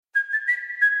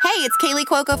Hey, it's Kaylee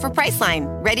Cuoco for Priceline.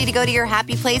 Ready to go to your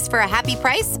happy place for a happy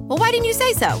price? Well, why didn't you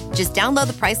say so? Just download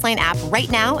the Priceline app right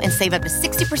now and save up to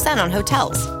 60% on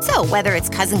hotels. So whether it's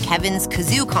Cousin Kevin's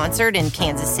Kazoo Concert in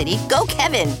Kansas City, go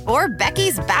Kevin, or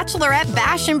Becky's Bachelorette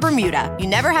Bash in Bermuda, you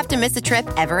never have to miss a trip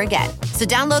ever again. So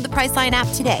download the Priceline app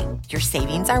today. Your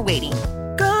savings are waiting.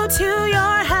 Go to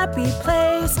your happy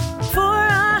place for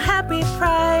a happy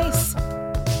price.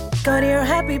 Go to your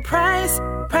happy price,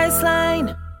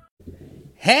 Priceline.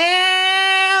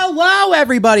 Hello,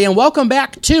 everybody, and welcome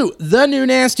back to The New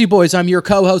Nasty Boys. I'm your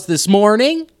co-host this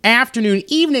morning, afternoon,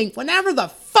 evening, whenever the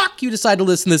fuck you decide to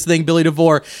listen to this thing, Billy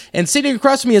DeVore. And sitting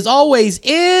across from me, as always,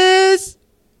 is...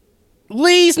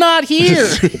 Lee's not here.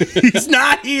 He's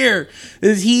not here.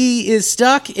 He is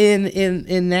stuck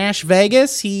in Nash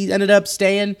Vegas. He ended up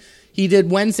staying... He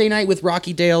did Wednesday night with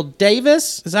Rocky Dale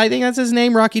Davis. I think that's his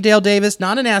name, Rocky Dale Davis.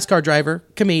 Not a NASCAR driver,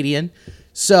 comedian.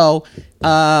 So,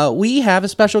 we have a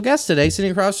special guest today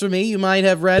sitting across from me. You might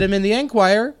have read him in the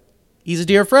Enquirer. He's a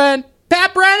dear friend.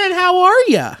 Pat Brennan, how are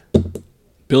you?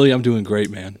 Billy, I'm doing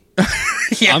great, man.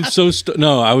 Yeah. I'm so...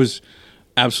 I was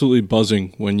absolutely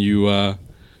buzzing when you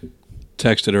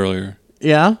texted earlier.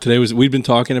 Yeah? We've been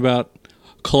talking about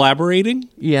collaborating.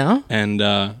 Yeah? And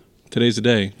today's the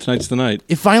day. Tonight's the night.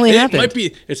 It finally happened.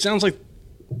 It sounds like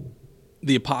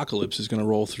the apocalypse is going to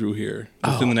roll through here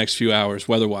within the next few hours,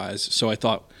 weather-wise. So I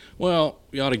thought, well,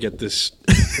 we ought to get this...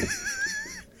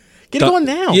 Get it going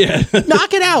now. Yeah.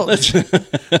 Knock it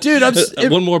out.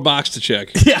 Dude, one more box to check.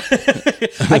 Yeah.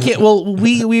 I can't... Well,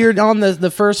 we're on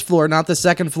the first floor, not the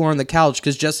second floor on the couch,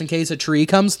 because just in case a tree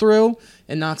comes through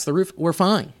and knocks the roof, we're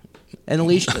fine. And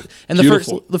Alicia... And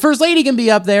the first lady can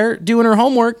be up there doing her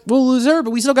homework. We'll lose her,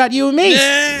 but we still got you and me.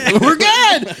 Yeah. We're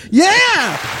good.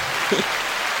 Yeah.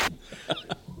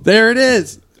 There it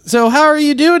is. So how are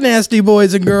you doing, nasty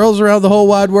boys and girls around the whole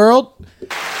wide world?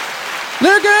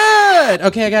 They're good.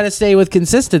 Okay, I got to stay with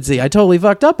consistency. I totally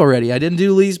fucked up already. I didn't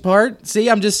do Lee's part.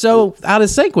 See, I'm just so out of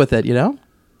sync with it, you know?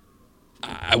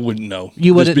 I wouldn't know.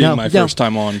 You wouldn't know. This being my first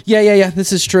time on. Yeah.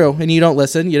 This is true. And you don't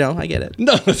listen, you know? I get it.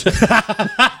 No.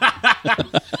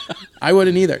 I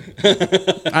wouldn't either.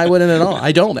 I wouldn't at all.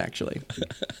 I don't, actually.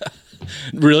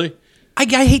 Really? I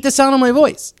hate the sound of my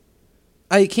voice.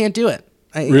 I can't do it.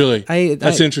 Really?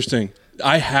 That's interesting.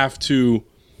 I have to,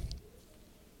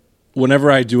 whenever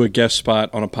I do a guest spot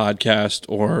on a podcast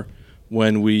or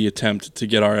when we attempt to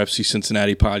get our FC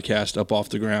Cincinnati podcast up off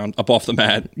the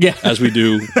mat, yeah, as we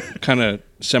do kind of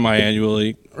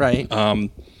semi-annually, right?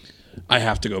 I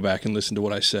have to go back and listen to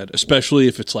what I said, especially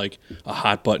if it's like a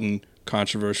hot button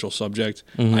controversial subject.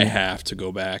 Mm-hmm. I have to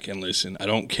go back and listen. I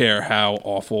don't care how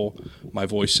awful my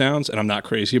voice sounds, and I'm not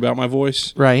crazy about my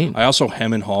voice. Right. I also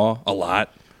hem and haw a lot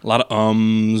of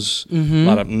ums, a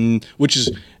lot of which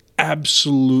is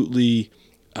absolutely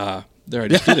there. I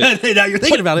just did it. Now you're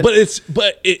thinking about it,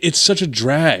 but it's such a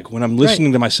drag when I'm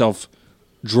listening to myself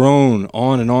drone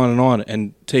on and on and on,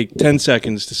 and take 10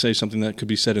 seconds to say something that could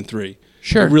be said in 3.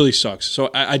 Sure, it really sucks.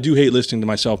 So I do hate listening to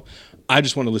myself. I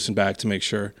just want to listen back to make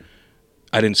sure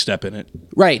I didn't step in it.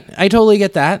 Right. I totally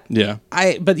get that. Yeah.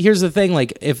 But here's the thing,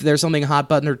 like, if there's something hot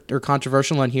button or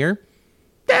controversial on here,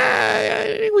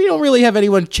 we don't really have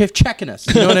anyone checking us.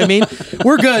 You know what I mean?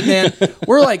 We're good, man.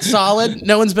 We're, like, solid.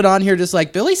 No one's been on here just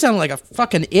like, Billy sounded like a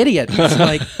fucking idiot. It's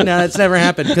like, no, that's never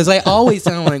happened, because I always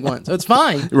sound like one. So it's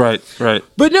fine. Right.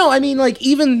 But no, I mean, like,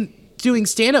 even doing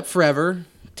stand-up forever,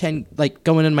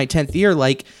 going in my 10th year,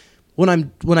 like, when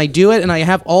I do it and I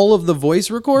have all of the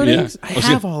voice recordings, I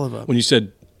have all of them. When you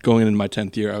said going in my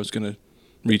 10th year, I was going to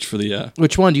reach for the...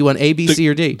 Which one? Do you want A, B, C,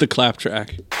 or D? The clap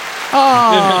track.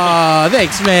 Oh,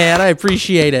 thanks, man. I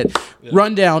appreciate it. Yeah.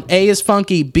 Rundown. A is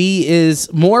funky. B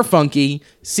is more funky.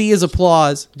 C is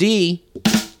applause. D,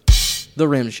 the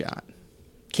rim shot.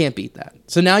 Can't beat that.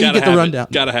 So now you get the rundown.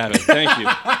 Gotta have it. Thank you.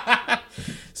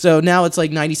 So now it's like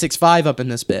 96.5 up in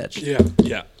this bitch.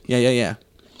 Yeah.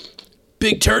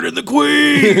 Big Turd and the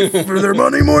Queen for their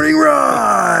Monday morning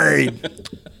ride.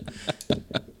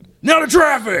 Now to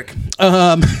traffic.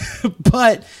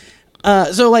 But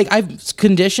so like I've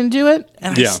conditioned to it,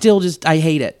 and I still I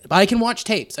hate it. But I can watch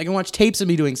tapes. I can watch tapes of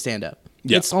me doing stand up.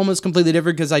 Yeah. It's almost completely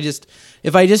different, because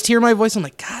if I just hear my voice, I'm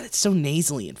like, God, it's so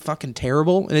nasally and fucking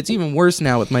terrible, and it's even worse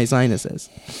now with my sinuses.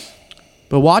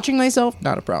 But watching myself,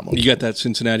 not a problem. You got that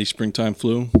Cincinnati springtime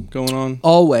flu going on?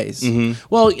 Always. Mm-hmm.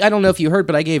 Well, I don't know if you heard,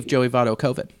 but I gave Joey Votto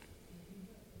COVID.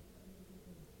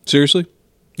 Seriously?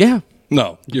 Yeah.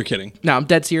 No, you're kidding. No, I'm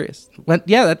dead serious. Lee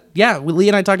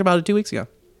and I talked about it 2 weeks ago.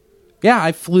 Yeah,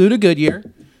 I flew to Goodyear,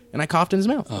 and I coughed in his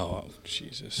mouth. Oh,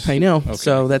 Jesus. I know. Okay.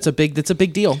 So that's a big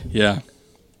deal. Yeah.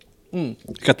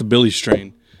 Got the Billy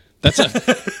strain. That's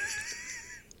a...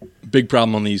 Big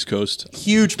problem on the East Coast.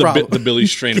 Huge The problem. the Billy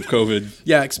strain of COVID.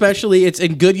 Yeah, especially it's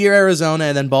in Goodyear, Arizona,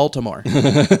 and then Baltimore.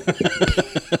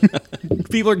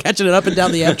 People are catching it up and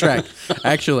down the Amtrak.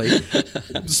 Actually,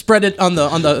 spread it on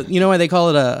the. You know why they call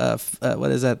it a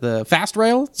what is that? The fast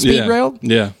rail, speed rail.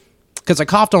 Yeah. Because I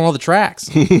coughed on all the tracks.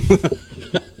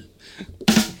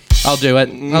 I'll do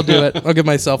it. I'll give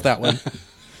myself that one.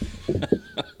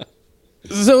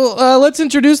 So let's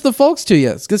introduce the folks to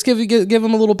you. Let's give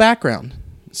them a little background.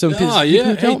 So people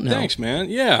who don't know. Thanks, man.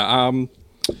 Yeah.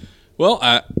 Well,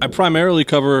 I primarily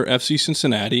cover FC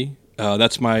Cincinnati.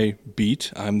 That's my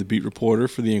beat. I'm the beat reporter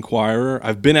for the Inquirer.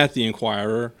 I've been at the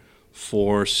Inquirer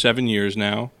for 7 years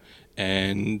now,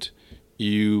 and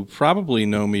you probably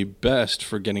know me best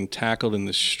for getting tackled in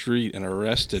the street and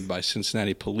arrested by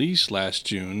Cincinnati police last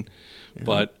June. Yeah.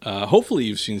 But hopefully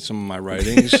you've seen some of my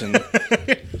writings and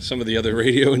some of the other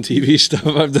radio and TV stuff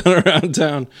I've done around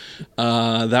town.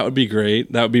 That would be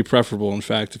great. That would be preferable, in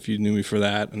fact, if you knew me for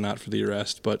that and not for the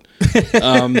arrest. But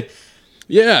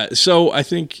yeah, so I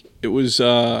think it was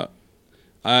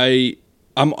I'm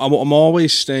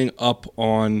always staying up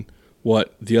on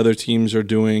what the other teams are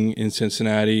doing in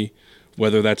Cincinnati,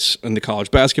 whether that's in the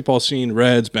college basketball scene,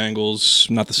 Reds, Bengals,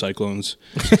 not the Cyclones.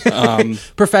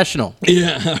 Professional.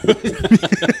 Yeah.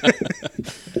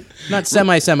 Not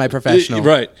semi-professional.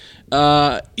 Right.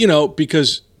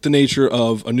 Because the nature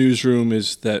of a newsroom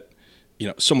is that,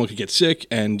 someone could get sick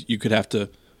and you could have to,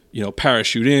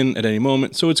 parachute in at any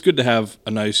moment. So it's good to have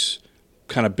a nice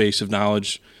kind of base of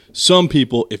knowledge. Some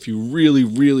people, if you really,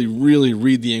 really, really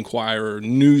read the Inquirer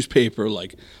newspaper,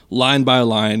 like line by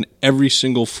line, every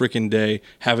single frickin' day,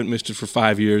 haven't missed it for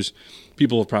 5 years,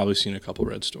 people have probably seen a couple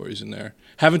Red stories in there.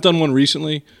 Haven't done one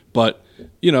recently, but,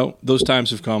 those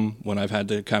times have come when I've had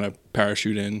to kind of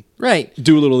parachute in. Right.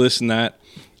 Do a little this and that.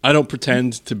 I don't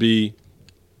pretend to be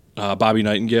Bobby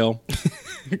Nightingale.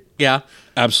 Yeah.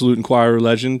 Absolute Inquirer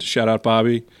legend. Shout out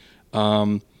Bobby.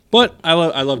 But I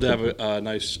love to have a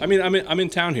nice. I'm in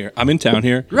town here.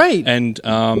 Right. And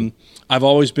I've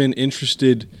always been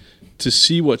interested to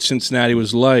see what Cincinnati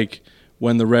was like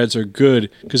when the Reds are good,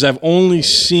 because I've only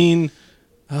seen.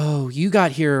 Oh, you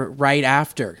got here right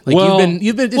after. You've been.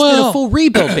 It's been a full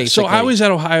rebuild, basically. So I was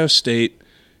at Ohio State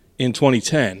in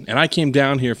 2010, and I came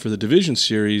down here for the division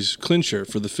series clincher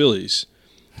for the Phillies,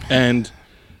 and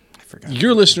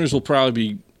your listeners will probably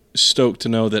be stoked to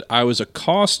know that I was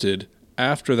accosted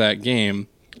after that game,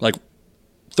 like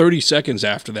 30 seconds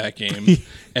after that game,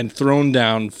 and thrown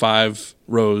down 5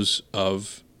 rows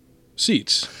of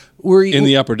seats in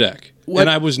the upper deck. And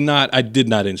I did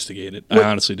not instigate it. I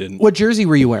honestly didn't. What jersey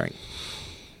were you wearing?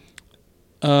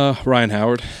 Ryan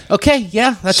Howard. Okay,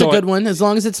 yeah, that's a good one. As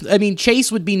long as it's,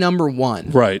 Chase would be number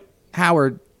 1. Right.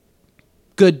 Howard,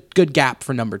 good gap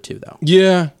for number 2, though.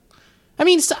 Yeah.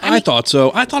 I thought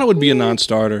so. I thought it would be a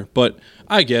non-starter, but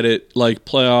I get it. Like,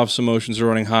 playoffs, emotions are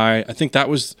running high. I think that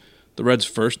was the Reds'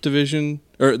 first division,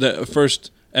 or the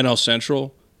first NL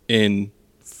Central in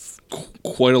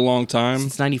quite a long time.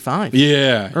 Since 95.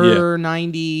 Yeah.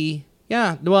 90.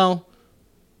 Yeah,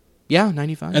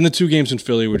 95. And the 2 games in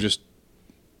Philly were just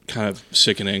kind of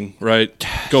sickening, right?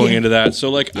 Going into that.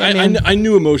 So, I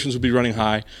knew emotions would be running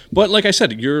high. But like I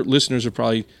said, your listeners are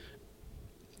probably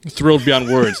thrilled beyond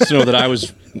words to know that I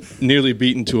was nearly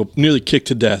kicked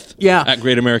to death at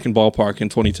Great American Ballpark in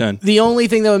 2010. The only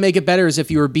thing that would make it better is if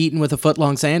you were beaten with a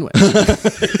foot-long sandwich.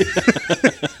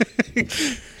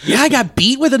 Yeah, I got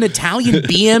beat with an Italian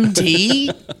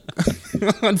BMT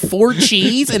on 4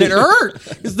 cheese, and it hurt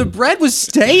because the bread was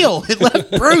stale. It left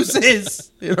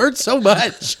bruises. It hurt so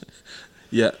much.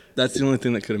 Yeah, that's the only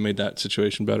thing that could have made that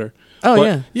situation better. Oh,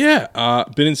 but, yeah.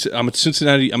 I'm a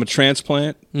Cincinnati. I'm a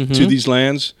transplant to these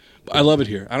lands. I love it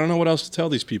here. I don't know what else to tell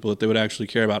these people that they would actually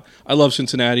care about. I love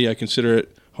Cincinnati. I consider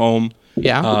it home.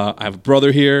 Yeah. I have a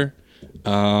brother here,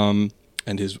 and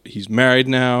he's married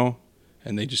now,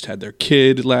 and they just had their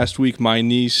kid last week, my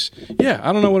niece. Yeah,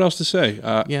 I don't know what else to say.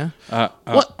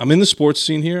 I'm in the sports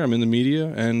scene here. I'm in the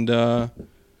media, and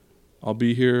I'll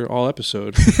be here all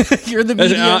episode. You're the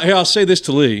media. I'll say this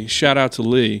to Lee. Shout out to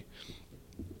Lee.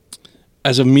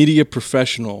 As a media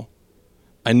professional,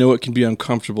 I know it can be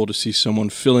uncomfortable to see someone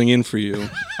filling in for you.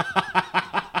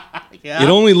 Yeah. It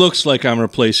only looks like I'm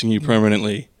replacing you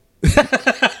permanently.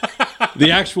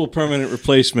 The actual permanent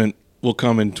replacement will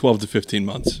come in 12 to 15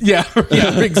 months. Yeah,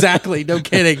 exactly. No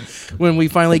kidding. When we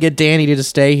finally get Danny to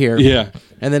stay here. Yeah.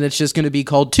 And then it's just going to be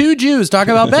called 2 Jews Talk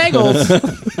About Bagels.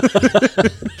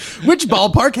 Which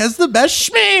ballpark has the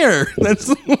best schmear? That's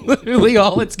literally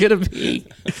all it's going to be.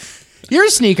 You're a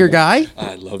sneaker guy.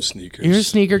 I love sneakers. You're a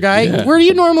sneaker guy. Yeah. Where do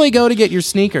you normally go to get your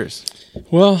sneakers?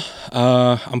 Well,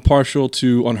 I'm partial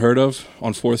to Unheard Of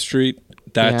on 4th Street.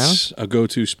 That's a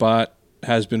go-to spot,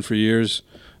 has been for years.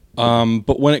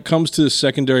 But when it comes to the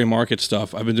secondary market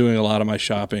stuff, I've been doing a lot of my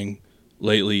shopping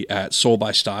lately at Soul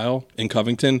by Style in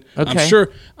Covington. Okay. I'm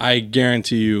sure, I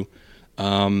guarantee you,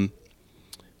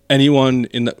 anyone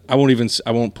in the, I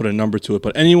won't put a number to it,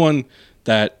 but anyone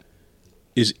that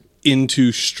is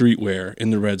into streetwear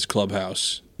in the Reds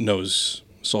clubhouse knows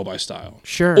Soul by Style.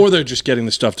 Sure. Or they're just getting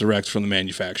the stuff direct from the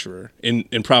manufacturer. In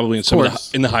probably in some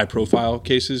of the high profile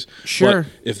cases. Sure.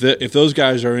 But if those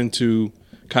guys are into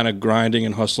kind of grinding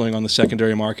and hustling on the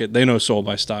secondary market, they know Soul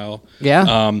by Style.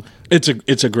 Yeah.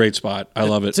 It's a great spot. I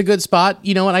love it. It's a good spot.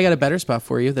 You know what? I got a better spot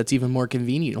for you that's even more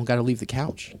convenient. You don't got to leave the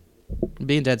couch. I'm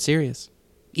being dead serious.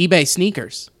 eBay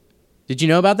sneakers. Did you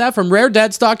know about that? From rare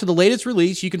dead stock to the latest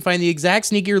release, you can find the exact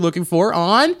sneaker you're looking for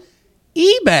on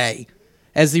eBay.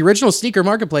 As the original sneaker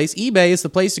marketplace, eBay is the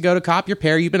place to go to cop your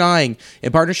pair you've been eyeing.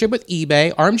 In partnership with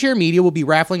eBay, Armchair Media will be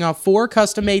raffling off 4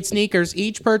 custom-made sneakers.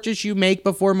 Each purchase you make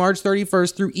before March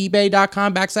 31st through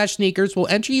ebay.com/sneakers will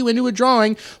enter you into a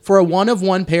drawing for a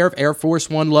one-of-one pair of Air Force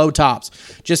One low tops.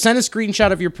 Just send a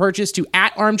screenshot of your purchase to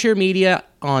 @ArmchairMedia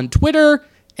on Twitter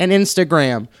and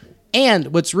Instagram. And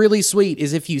what's really sweet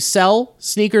is if you sell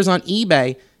sneakers on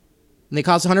eBay and they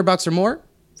cost $100 or more,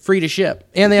 free to ship.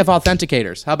 And they have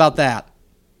authenticators. How about that?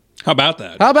 How about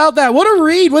that? How about that? What a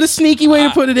read. What a sneaky way to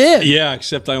put it in. Yeah,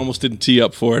 except I almost didn't tee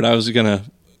up for it. I was going to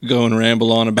go and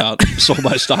ramble on about Soul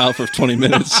by Style for 20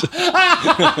 minutes.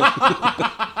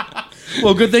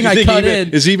 Well, good thing I cut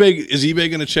in. Is eBay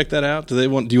going to check that out? Do you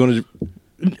want to?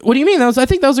 What do you mean? I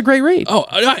think that was a great read. Oh,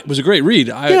 it was a great read.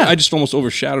 I just almost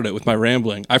overshadowed it with my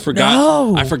rambling. I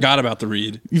forgot about the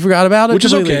read. You forgot about it? Which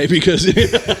is okay because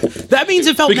that means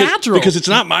it felt natural. Because it's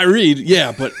not my read.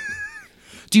 Yeah, but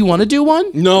do you want to do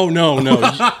one? No. No,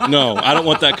 I don't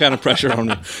want that kind of pressure on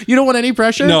me. You don't want any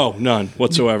pressure? No, none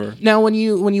whatsoever. Now, when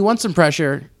you want some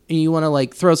pressure and you want to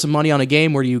like throw some money on a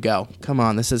game, where do you go? Come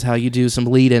on, this is how you do some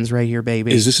lead-ins right here,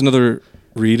 baby. Is this another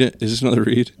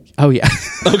read? Oh, yeah.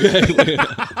 Okay.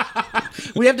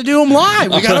 We have to do them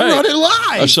live. We got to run it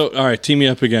live. All right, team me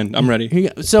up again. I'm ready.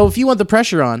 So if you want the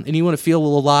pressure on and you want to feel a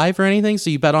little live or anything, so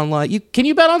you bet online. Can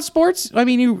you bet on sports? I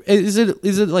mean, is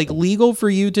it like legal for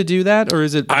you to do that, or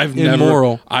is it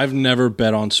immoral? I've never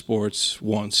bet on sports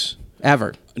once.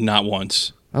 Ever? Not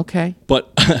once. Okay.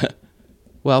 But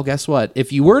well, guess what?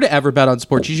 If you were to ever bet on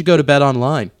sports, you should go to Bet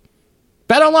Online.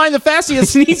 Bet Online, the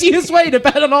fastest and easiest way to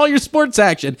bet on all your sports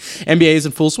action. NBA is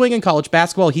in full swing and college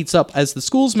basketball heats up as the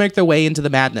schools make their way into the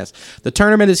madness. The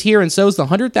tournament is here, and so is the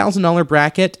 $100,000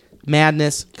 bracket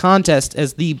madness contest,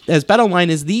 as BetOnline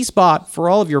is the spot for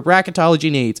all of your bracketology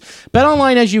needs.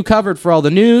 BetOnline has you covered for all the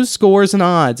news, scores, and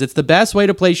odds. It's the best way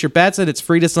to place your bets, and it's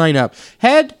free to sign up.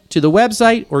 Head to the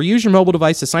website or use your mobile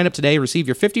device to sign up today. Receive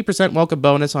your 50% welcome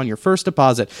bonus on your first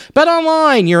deposit.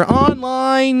 BetOnline, your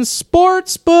online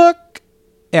sportsbook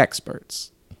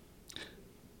experts.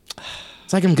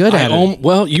 It's like I'm good at it.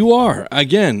 Well, you are.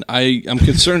 Again, I'm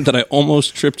concerned that I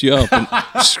almost tripped you up and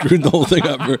screwed the whole thing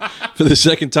up for the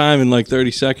second time in like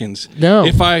 30 seconds. No.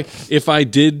 If I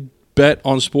did bet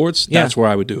on sports, that's where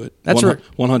I would do it. That's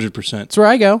 100%. That's where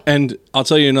I go. And I'll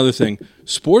tell you another thing.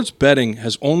 Sports betting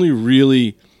has only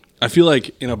really, I feel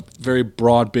like in a very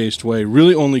broad-based way,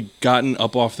 really only gotten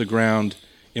up off the ground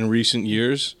in recent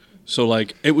years. So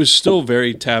like it was still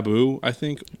very taboo, I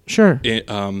think. Sure.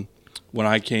 When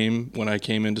I came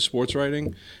into sports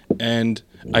writing, and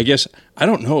I guess I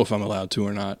don't know if I'm allowed to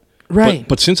or not. Right.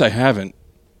 But since I hadn't,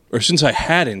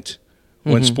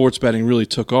 when sports betting really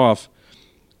took off,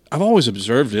 I've always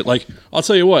observed it. Like I'll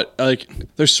tell you what, like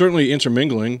there's certainly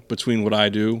intermingling between what I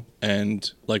do and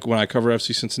like when I cover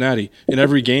FC Cincinnati. In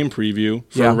every game preview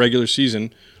for a regular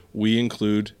season, we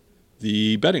include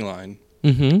the betting line.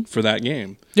 For that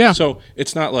game. Yeah. So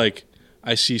it's not like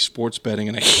I see sports betting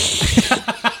and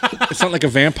it's not like a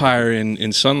vampire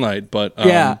in sunlight, but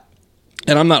and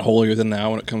I'm not holier than thou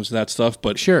when it comes to that stuff,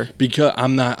 but sure. Because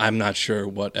I'm not sure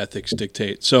what ethics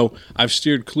dictate. So I've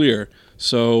steered clear.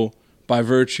 So by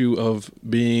virtue of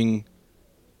being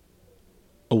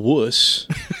a wuss,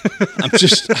 I'm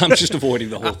just avoiding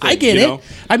the whole thing. I get it.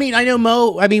 I mean, I know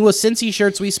Mo. I mean, with Cincy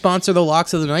Shirts, we sponsor the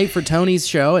Locks of the Night for Tony's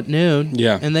show at noon.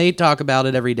 Yeah, and they talk about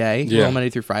it every day, Monday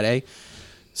through Friday.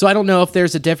 So I don't know if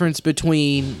there's a difference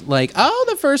between like,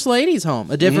 the First Lady's home,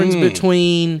 a difference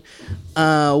between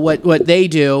what they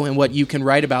do and what you can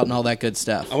write about and all that good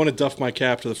stuff. I want to duff my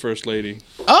cap to the First Lady.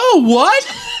 Oh, what?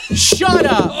 Shut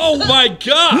up. Oh, my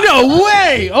God. No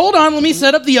way. Hold on. Let me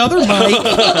set up the other mic.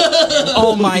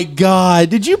 Oh, my God.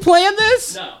 Did you plan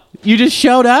this? No. You just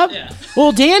showed up? Yeah.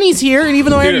 Well, Danny's here, and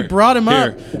even though I already Here, brought him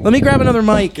up, let me grab another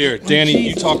mic. Here, Danny,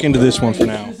 you talk into this one for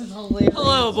now. This is hilarious.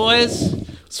 Hello, boys.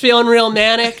 Was feeling real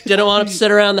manic. Didn't want to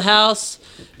sit around the house.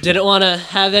 Didn't want to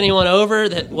have anyone over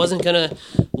that wasn't going to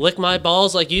lick my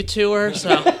balls like you two were.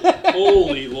 So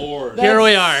Holy Lord. That's here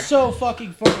we are. So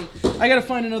fucking funny. I gotta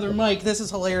find another mic. This is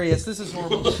hilarious. This is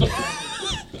horrible.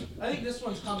 I think this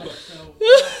one's coming. So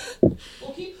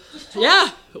we'll keep. Just talking. Yeah.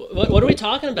 What are we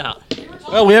talking about?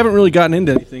 Well, we haven't really gotten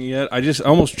into anything yet. I just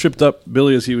almost tripped up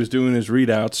Billy as he was doing his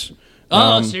readouts.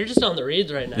 Oh, so you're just on the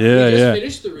reads right now. Yeah, yeah.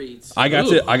 Finished the reads. I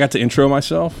got to intro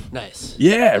myself. Nice.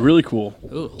 Yeah, really cool.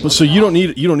 Ooh, But so you don't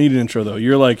need an intro though.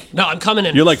 You're like No, I'm coming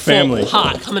in. You're like full family.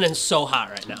 hot. Coming in so hot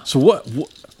right now. so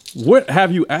what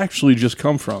have you actually just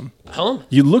come from? Home?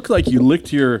 You look like you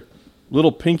licked your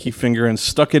little pinky finger and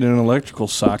stuck it in an electrical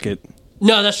socket.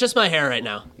 No, that's just my hair right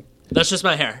now. That's just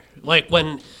my hair. Like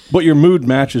when. But your mood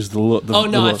matches the look. Oh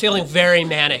no, I'm look. feeling very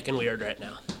manic and weird right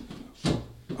now.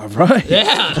 All right.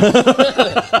 Yeah.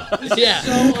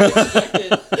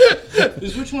 Yeah.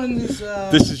 Which one is?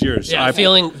 This is yours. Yeah,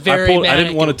 feeling very I didn't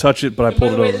manic want to and- touch it, but I By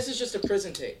pulled the it way, over. this is just a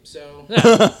prison tape. So Yeah.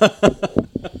 that's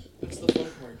the fun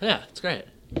part. Yeah, it's great.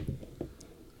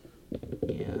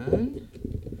 And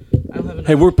I don't have enough.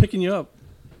 Hey, we're picking you up.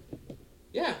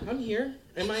 Yeah, I'm here.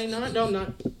 Am I not? No, I'm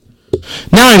not.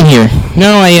 Now I'm here.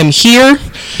 Now I am here.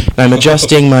 I'm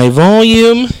adjusting my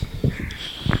volume.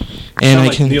 And Sound I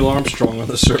like can. Neil Armstrong on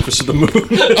the surface of the moon.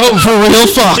 Oh, for real?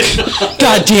 Fuck.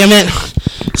 God damn it.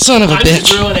 Son of a I'm just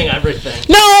bitch. ruining everything.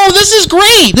 No, this is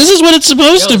great. This is what it's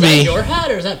supposed to Is that be. your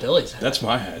hat or is that Billy's hat? That's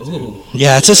my hat. Ooh.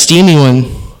 Yeah, it's a steamy one.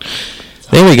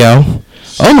 There we go.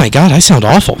 Oh my god, I sound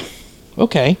awful.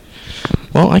 Okay.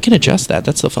 Well, I can adjust that.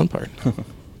 That's the fun part.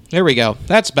 There we go.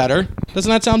 That's better. Doesn't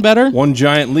that sound better? One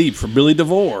giant leap for Billy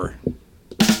DeVore.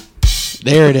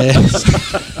 There it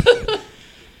is.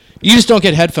 You just don't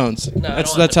get headphones. No,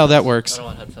 That's how that works. I don't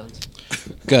want headphones.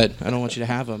 Good. I don't want you to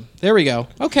have them. There we go.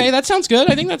 Okay, that sounds good.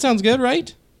 I think that sounds good,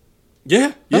 right?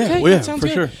 Yeah, Okay, well, yeah, that sounds for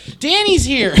good. sure. Danny's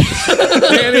here.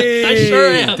 Danny, I sure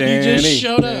am. Danny, You just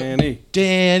showed up. Danny.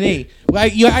 Danny. Well,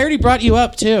 I already brought you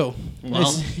up, too.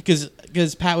 Well.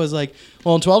 Because Pat was like,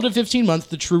 well, in 12 to 15 months,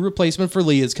 the true replacement for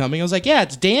Lee is coming. I was like, yeah,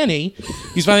 it's Danny.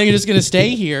 He's finally just going to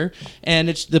stay here. And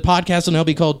the podcast will now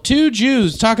be called Two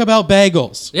Jews Talk About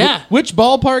Bagels. Yeah. Which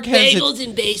ballpark has Bagels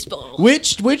in baseball.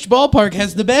 Which ballpark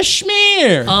has the best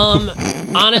schmear?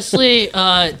 Honestly,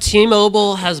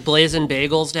 T-Mobile has Blazing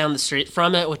Bagels down the street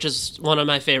from it, which is one of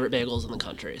my favorite bagels in the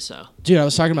country. So Dude, I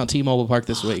was talking about T-Mobile Park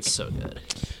this week. it's so good.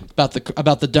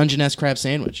 About the Dungeness crab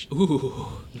sandwich. Ooh.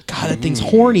 God, that thing's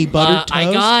horny, buttered toast.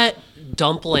 I got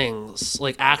dumplings,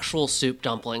 like actual soup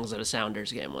dumplings at a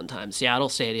Sounders game one time. Seattle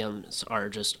stadiums are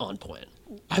just on point.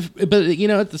 But you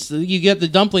know, you get the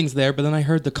dumplings there, but then I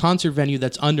heard the concert venue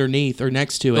that's underneath or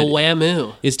next to The it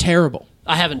Whammoo. is terrible.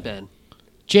 I haven't been.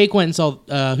 Jake went and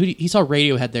saw he saw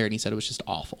Radiohead there, and he said it was just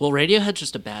awful. Well, Radiohead's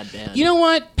just a bad band. You know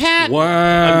what, Pat?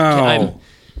 Wow.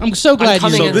 I'm so glad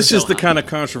coming you. So in this is so the hot. kind of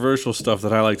controversial stuff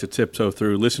that I like to tiptoe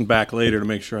through. Listen back later to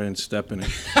make sure I didn't step in it.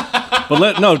 But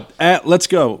let's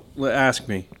go. Ask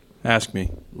me.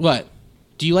 What?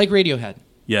 Do you like Radiohead?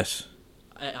 Yes.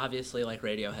 I obviously like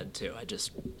Radiohead too.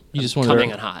 You just want coming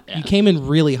in hot. Yeah. You came in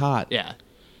really hot. Yeah.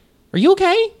 Are you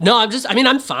okay? No,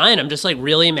 I'm fine. I'm just like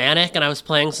really manic, and I was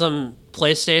playing some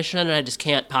PlayStation, and I just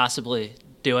can't possibly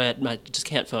do it. I just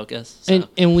can't focus. So.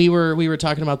 And we were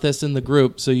talking about this in the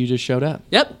group, so you just showed up.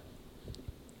 Yep.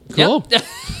 Cool. Yep.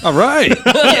 All right.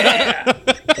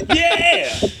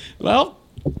 Well,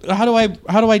 how do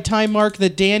I time mark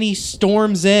that Danny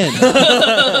storms in?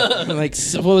 Like,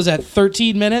 what was that?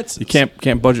 13 minutes? You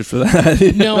can't budget for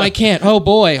that. No, I can't. Oh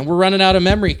boy, we're running out of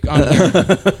memory on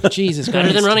here. Jesus Better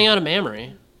Christ. than running out of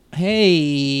memory.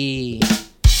 Hey.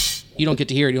 You don't get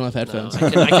to hear it. You don't have No,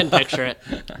 headphones. I can picture it.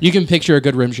 You can picture a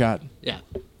good rim shot. Yeah.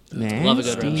 Nasty. Love a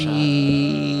good rim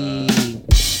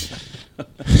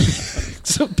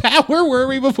So, Pat, where were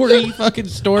we before he fucking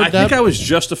stormed I think up? I was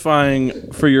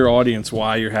justifying for your audience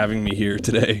why you're having me here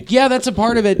today. Yeah, that's a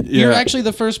part of it. You're Yeah. actually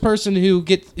the first person who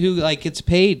gets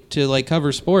paid to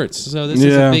cover sports. So this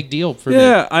is a big deal for me.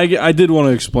 Yeah, I did want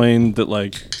to explain that,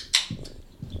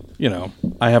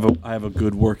 I have a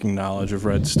good working knowledge of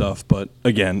red stuff, but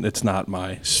again, it's not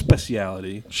my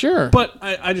speciality. Sure. But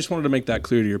I just wanted to make that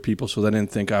clear to your people so they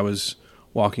didn't think I was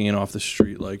walking in off the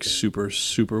street like super,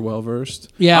 super well versed.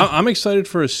 Yeah. I'm excited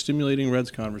for a stimulating Reds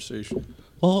conversation.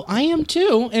 Well, I am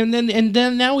too. And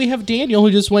then now we have Daniel who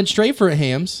just went straight for a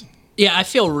hams. Yeah, I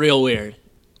feel real weird.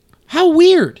 How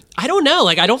weird. I don't know.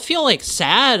 Like, I don't feel like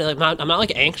sad. Like, I'm not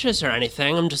like anxious or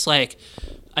anything. I'm just like,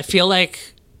 I feel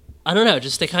like I don't know,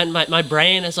 just they kind of, my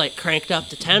brain is like cranked up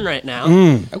to 10 right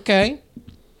now. Okay.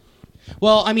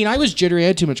 Well, I mean, I was jittery. I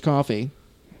had too much coffee.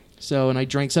 So, and I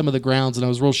drank some of the grounds, and I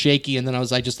was real shaky, and then I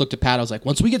just looked at Pat. I was like,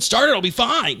 once we get started, I'll be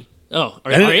fine. Oh,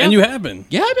 are And, you? and you have been.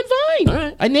 Yeah, I've been fine. All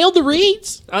right. I nailed the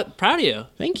reads. Proud of you.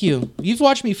 Thank you. You've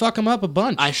watched me fuck them up a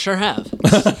bunch. I sure have.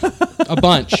 A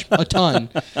bunch. A ton.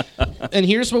 And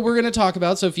here's what we're going to talk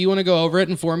about. So if you want to go over it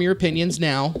and form your opinions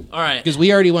now. All right. Because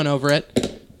we already went over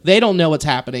it. They don't know what's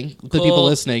happening. The people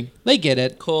listening. They get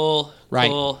it. Cool. Right.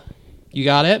 Cool. You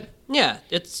got it? Yeah,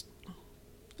 it's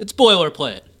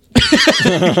boilerplate.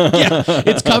 Yeah.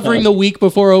 It's covering the week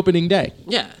before opening day.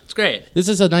 Yeah, it's great. This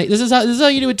is how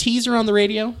you do a teaser on the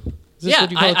radio? Is this Yeah,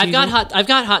 what you call a I've got teaser? I've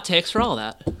got hot takes for all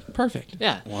that. Perfect.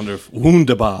 Yeah. Wonderful.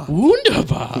 Wunderbar.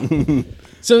 Wunderbar.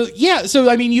 So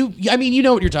I mean you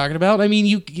know what you're talking about. I mean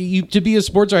you to be a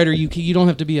sports writer you don't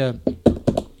have to be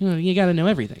you got to know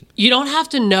everything. You don't have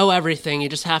to know everything. You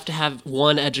just have to have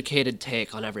one educated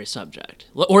take on every subject.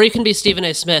 Or you can be Stephen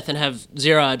A. Smith and have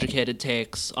 0 educated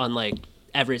takes on like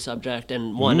every subject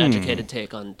and one educated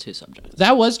take on 2 subjects.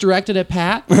 That was directed at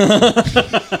Pat.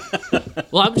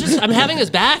 Well, I'm having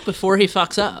his back before he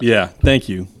fucks up. Yeah, thank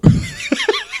you.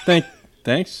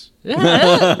 Thanks.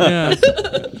 Yeah.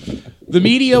 The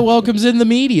media welcomes in the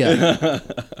media.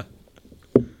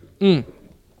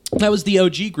 That was the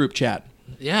OG group chat.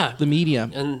 Yeah. The media.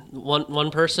 And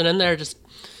one person in there just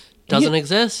doesn't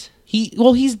exist.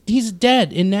 He's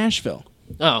dead in Nashville.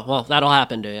 Oh, well, that'll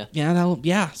happen to you.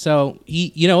 Yeah. So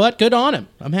you know what? Good on him.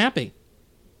 I'm happy.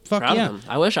 Fuck Proud yeah. of him.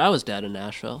 I wish I was dead in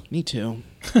Nashville Me too.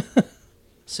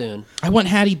 soon. I want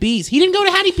Hattie B's. He didn't go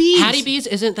to Hattie B's. Hattie B's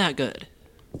isn't that good.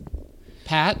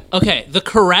 Pat. Okay, the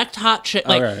correct hot chicken.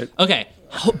 Like, All right. okay,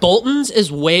 Bolton's is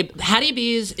Hattie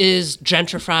B's is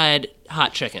gentrified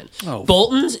hot chicken. Oh.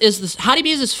 Bolton's is this. Hattie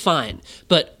B's is fine,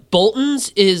 but Bolton's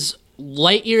is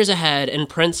light years ahead, and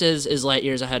Prince's is light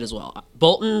years ahead as well.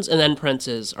 Bolton's and then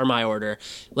Prince's are my order.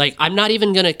 Like, I'm not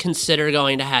even gonna consider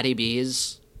going to Hattie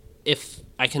B's if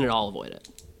I can at all avoid it.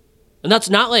 And that's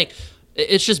not like,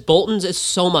 it's just Bolton's is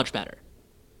so much better.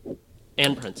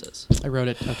 And Prince's. I wrote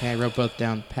it. Okay, I wrote both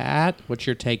down. Pat, what's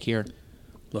your take here?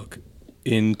 Look,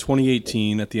 in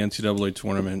 2018 at the NCAA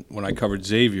tournament, when I covered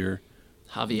Xavier,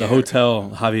 Javier. the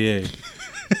hotel Javier,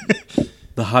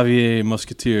 the Javier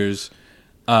Musketeers,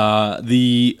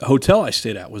 the hotel I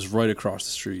stayed at was right across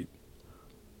the street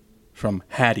from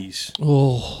Hattie's.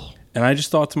 Oh. And I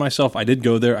just thought to myself, I did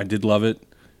go there, I did love it.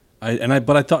 But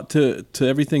I thought to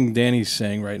everything Danny's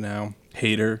saying right now,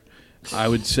 hater, I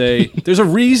would say there's a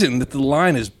reason that the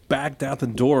line is backed out the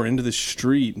door into the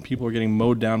street and people are getting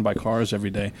mowed down by cars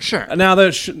every day. Sure. Now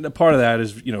part of that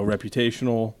is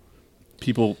reputational.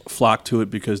 People flock to it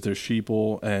because they're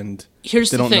sheeple and Here's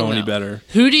they the don't thing, know any though. better.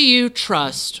 Who do you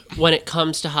trust when it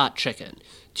comes to hot chicken?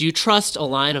 Do you trust a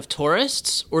line of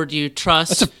tourists, or do you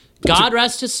trust, God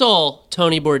rest his soul,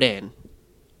 Tony Bourdain?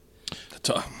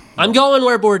 I'm going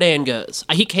where Bourdain goes.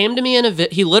 He came to me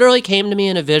he literally came to me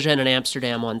in a vision in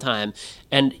Amsterdam one time,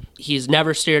 and he's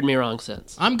never steered me wrong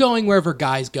since. I'm going wherever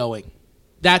Guy's going.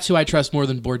 That's who I trust more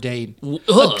than Bourdain.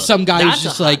 Ugh, Some guy who's that's a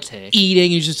just hot like take.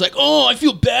 eating. He's just like, oh, I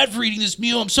feel bad for eating this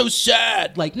meal. I'm so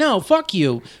sad. Like, no, fuck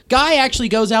you. Guy actually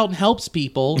goes out and helps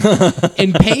people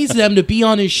and pays them to be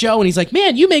on his show. And he's like,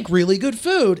 man, you make really good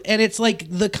food. And it's like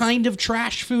the kind of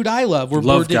trash food I love. Where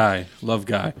Love Bourdain-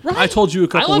 guy. Right. I told you a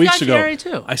couple love weeks Guy ago. Fieri,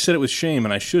 too. I said it with shame,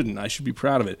 and I shouldn't. I should be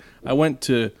proud of it. I went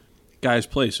to Guy's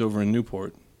place over in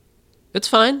Newport. It's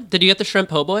fine. Did you get the shrimp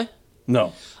po' boy?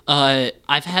 No,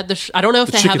 I've had I don't know if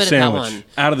the they chicken have it sandwich, at that one.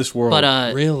 out of this world.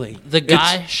 But Really? the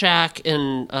Guy Shack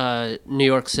in New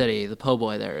York City, the po'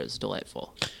 boy there is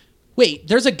delightful. Wait,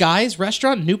 there's a Guy's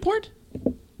restaurant in Newport?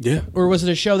 yeah, Or was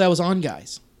it a show that was on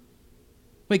Guy's?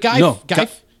 Wait, Guy. No, Guy.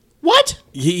 Guy- What?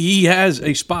 he has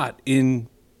a spot in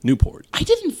Newport. I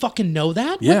didn't fucking know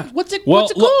that. Yeah. What's it Well,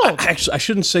 called? Actually, I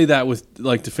shouldn't say that with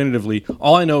definitively.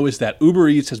 All I know is that Uber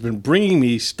Eats has been bringing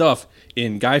me stuff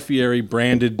in Guy Fieri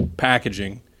branded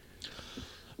packaging.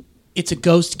 It's a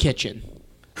ghost kitchen.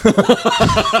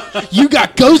 You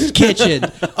got ghost kitchen.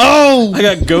 Oh, I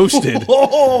got ghosted.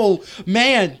 oh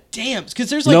man, damn. Because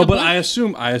there's like No, a but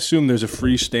bunch- I assume there's a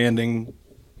freestanding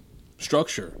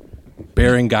structure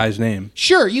bearing Guy's name.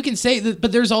 Sure, you can say that,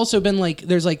 but there's also been like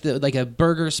a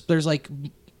burger. There's like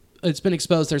it's been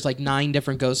exposed. There's like 9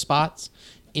 different ghost spots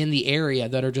in the area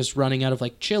that are just running out of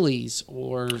like Chili's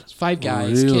or Five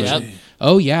Guys. Really? Kitchen.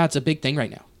 Oh yeah, it's a big thing right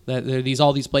now. That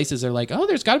all these places are like, oh,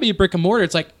 there's got to be a brick and mortar.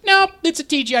 It's like, no, it's a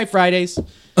TGI Fridays.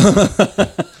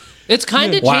 It's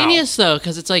kind of Wow. genius, though,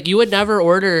 because it's like you would never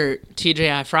order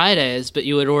TGI Fridays, but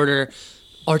you would order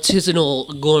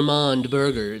artisanal gourmand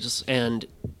burgers, and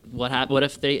What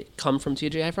if they come from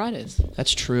TGI Fridays?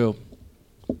 That's true.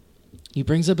 He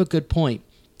brings up a good point.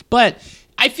 But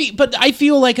I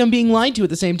feel like I'm being lied to at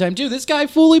the same time too. This guy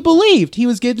fully believed he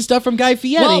was getting stuff from Guy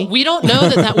Fieri. Well, we don't know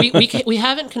that we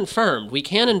haven't confirmed. We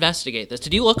can investigate this.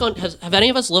 Did you look on? Have any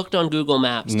of us looked on Google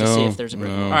Maps to see if there's a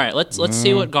bridge? No. All right, let's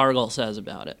see what Gargle says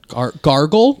about it.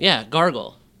 Gargle? Yeah,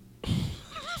 Gargle.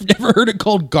 I've never heard it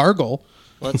called gargle.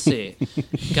 Let's see.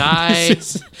 Guy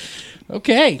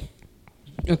Okay.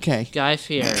 Guy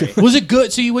Fieri. Was it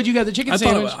good? So you got the chicken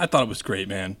sandwich? I thought it was great,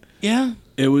 man. Yeah.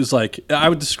 It was like, I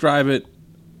would describe it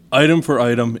item for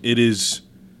item. It is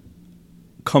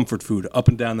comfort food up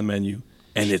and down the menu,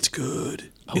 and it's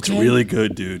good. It's Okay. really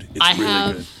good, dude. It's I really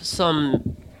have good.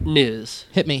 some news.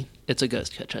 Hit me. It's a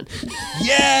ghost kitchen.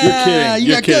 Yeah. You're kidding.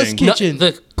 You You're got Ghost kidding. Kitchen.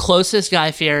 The closest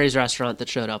Guy Fieri's restaurant that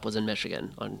showed up was in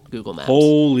Michigan on Google Maps.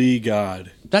 Holy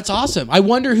God. That's awesome. I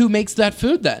wonder who makes that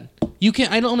food then.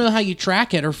 I don't know how you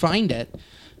track it or find it.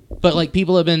 But like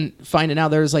people have been finding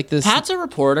out there's like this. Pat's a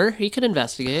reporter. He could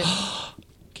investigate.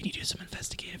 Can you do some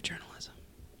investigative journalism?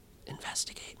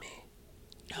 Investigate me.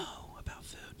 No, about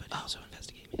food, but also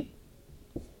investigate me.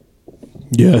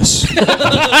 Yes.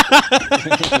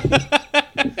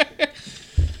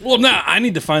 Well, now I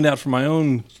need to find out for my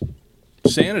own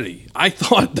sanity. I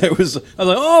thought I was like,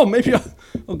 oh, maybe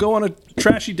I'll go on a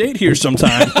trashy date here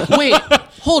sometime. Wait,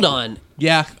 hold on.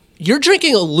 Yeah. You're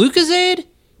drinking a Lucozade?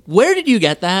 Where did you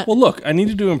get that? Well, look, I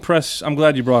needed to impress. I'm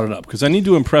glad you brought it up because I need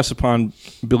to impress upon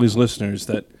Billy's listeners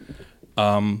that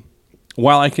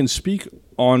while I can speak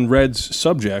on Red's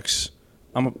subjects,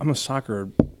 I'm a soccer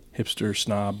hipster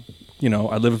snob. You know,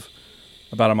 I live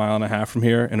about a mile and a half from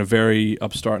here in a very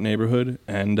upstart neighborhood,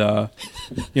 and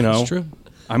you know, That's true.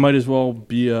 I might as well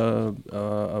be a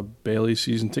Bailey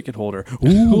season ticket holder.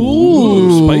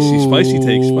 Ooh, spicy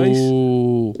take, spice.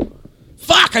 Ooh.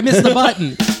 Fuck! I missed the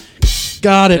button.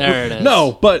 Got it. There it is.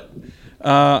 No, but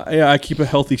yeah, I keep a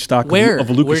healthy stock Where? of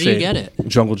Lucozade. Where do you get it?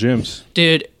 Jungle Gyms.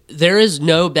 Dude, there is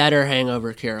no better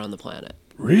hangover cure on the planet.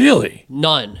 Really?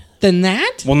 None. Then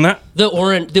that? Well, not.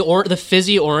 The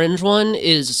fizzy orange one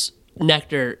is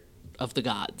nectar of the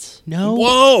gods. No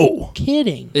Whoa!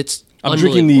 kidding. It's I'm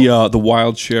drinking the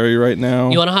wild cherry right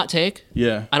now. You want a hot take?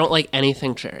 Yeah. I don't like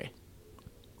anything cherry.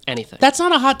 Anything. That's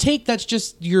not a hot take. That's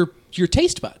just your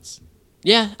taste buds.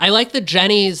 Yeah, I like the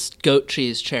Jenny's goat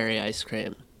cheese cherry ice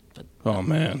cream. Oh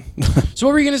man. So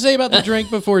what were you gonna say about the drink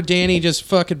before Danny just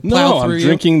fucking plowed No, through I'm you?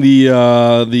 drinking the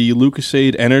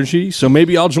Lucozade Energy. So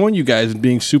maybe I'll join you guys in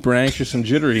being super anxious and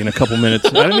jittery in a couple minutes.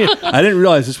 I didn't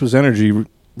realize this was energy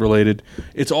related.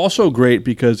 It's also great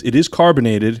because it is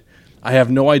carbonated. I have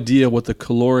no idea what the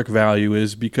caloric value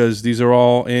is because these are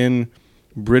all in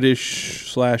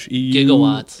British/EU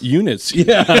Gigawatts. units.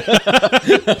 Yeah,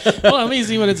 Well, let me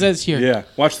see what it says here. yeah.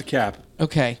 Watch the cap.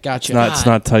 Okay, gotcha. It's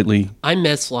not tightly. I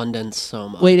miss London so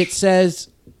much. Wait, it says,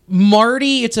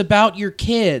 Marty, it's about your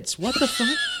kids. What the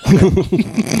fuck?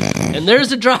 And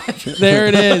there's a drive. There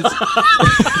it is.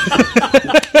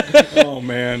 Oh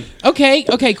man.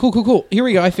 Okay, cool. Here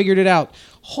we go. I figured it out.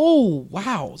 Oh,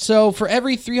 wow. So for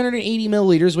every 380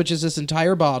 milliliters, which is this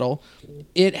entire bottle,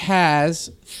 it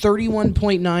has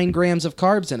 31.9 grams of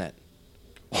carbs in it.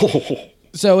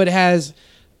 So it has,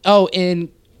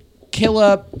 in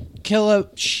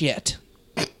shit.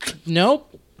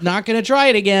 Nope, not going to try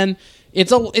it again.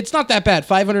 It's not that bad.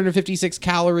 556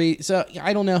 calories. So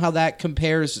I don't know how that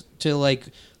compares to like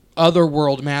other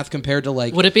world math compared to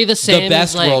like Would it be the same the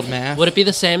best as like, world math? Would it be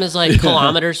the same as like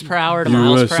kilometers per hour to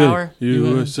miles per hour?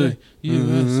 USA.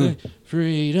 USA,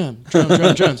 freedom,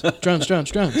 drums.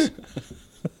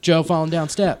 Joe falling down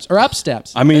steps or up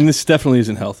steps. I mean, this definitely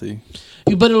isn't healthy.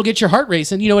 But it'll get your heart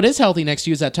racing. You know what is healthy next to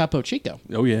you is that Topo Chico.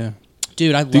 Oh yeah.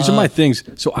 Dude, These are my things.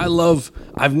 So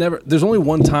there's only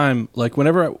one time, like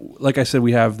whenever, like I said,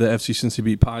 we have the FC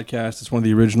Cincinnati Beat podcast. It's one of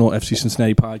the original FC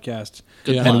Cincinnati podcasts.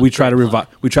 Good And plug, we try to great plug.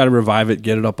 revive it,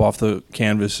 get it up off the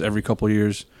canvas every couple of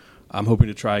years. I'm hoping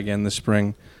to try again this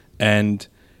spring. And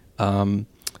I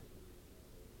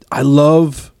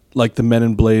love like the Men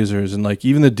in Blazers and like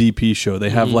even the DP show. They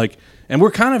have like, and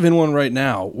we're kind of in one right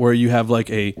now where you have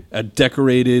like a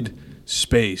decorated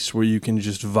space where you can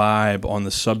just vibe on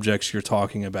the subjects you're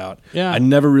talking about. Yeah. I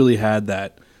never really had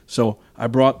that. So I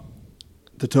brought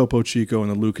the Topo Chico and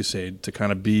the Lucozade to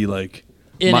kind of be like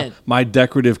my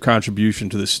decorative contribution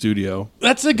to the studio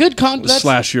That's a good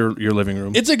slash your living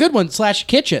room. It's a good one /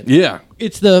 kitchen. Yeah.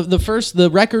 It's the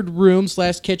record room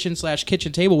 /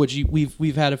 kitchen table, which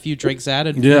we've had a few drinks at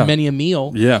and many a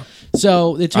meal. Yeah.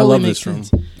 So it I totally love makes this room.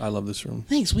 sense. I love this room.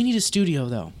 Thanks. We need a studio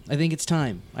though. I think it's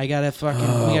time. We gotta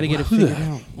get it figured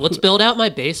out. Let's build out my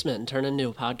basement and turn it into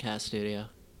a podcast studio.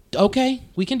 Okay,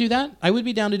 we can do that. I would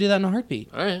be down to do that in a heartbeat.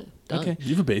 All right. Done. Okay. You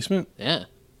have a basement? Yeah.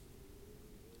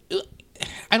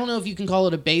 I don't know if you can call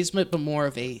it a basement, but more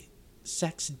of a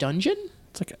sex dungeon?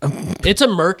 It's like It's a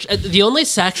merch. The only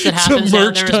sex that happens down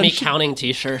merch there is me dungeon. counting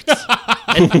T-shirts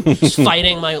and just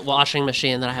fighting my washing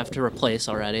machine that I have to replace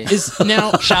already. Is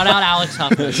now Shout out Alex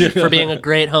Huffman for being a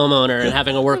great homeowner and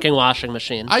having a working washing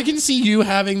machine. I can see you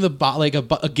having the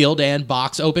a Gildan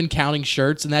box open, counting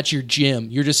shirts, and that's your gym.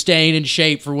 You're just staying in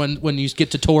shape for when you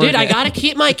get to tour. Dude, I again. gotta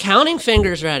keep my counting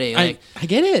fingers ready. I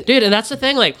get it. Dude, and that's the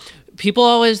thing. Like, people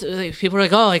are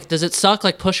like, oh, like, does it suck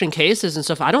like pushing cases and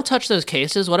stuff? I don't touch those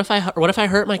cases. What if I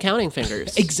hurt my counting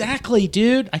fingers? Exactly,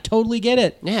 dude. I totally get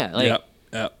it. Yeah, like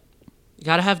Yep. you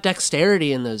gotta have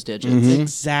dexterity in those digits,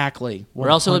 Exactly. or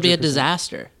else it would be a 100%.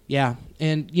 disaster. Yeah,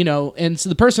 and and so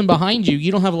the person behind you,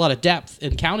 you don't have a lot of depth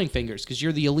in counting fingers because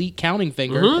you're the elite counting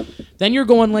finger. Then you're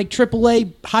going like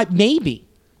AAA high, maybe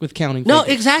with counting. No,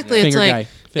 fingers. exactly. It's Finger like guy,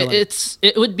 feeling.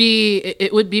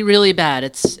 it would be really bad.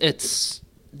 It's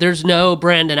there's no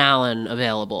Brandon Allen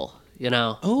available. You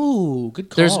know, Oh, good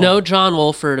call. there's no John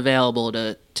Wolford available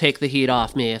to take the heat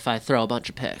off me if I throw a bunch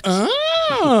of picks. Oh,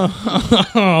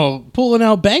 pulling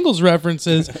out Bengals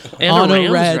references And on a a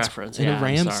Rams Reds reference. and Yeah, a I'm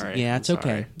Rams. sorry. Yeah, it's I'm okay.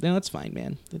 sorry. No, it's fine,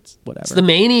 man. It's whatever. It's the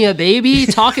mania, baby.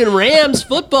 Talking Rams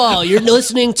football. You're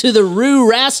listening to the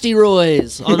Roo Rasty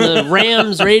Roys on the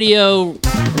Rams radio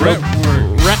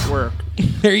network.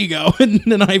 There you go. And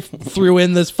then I threw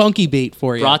in this funky beat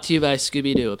for you. Brought to you by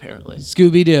Scooby Doo, apparently.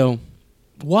 Scooby Doo.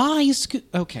 Why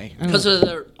okay? I don't Because know. of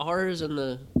the R's and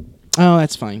the. Oh,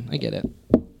 that's fine. I get it.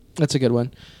 That's a good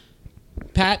one.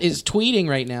 Pat is tweeting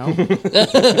right now.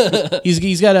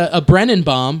 he's got a Brennan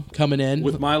bomb coming in.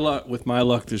 With my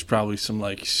luck, there's probably some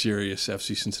like serious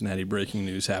FC Cincinnati breaking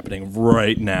news happening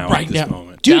right now at this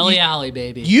moment. Dude, Deli Alley,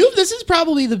 baby. this is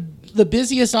probably the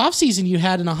busiest offseason you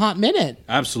had in a hot minute.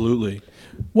 Absolutely.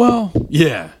 Well,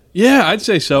 yeah, I'd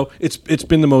say so. It's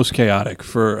been the most chaotic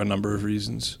for a number of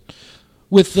reasons.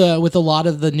 With a lot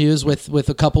of the news, with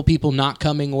a couple people not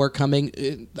coming or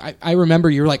coming, I remember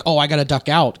you were like, "Oh, I got to duck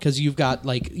out," because you had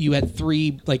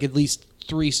at least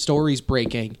three stories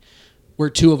breaking, where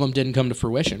two of them didn't come to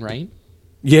fruition, right?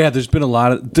 Yeah, there's been a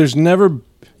lot of. There's never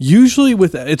usually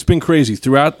with it's been crazy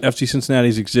throughout FC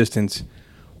Cincinnati's existence,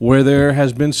 where there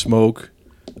has been smoke.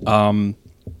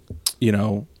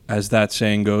 As that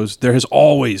saying goes, there has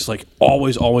always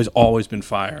been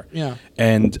fire. Yeah.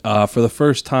 And for the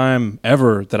first time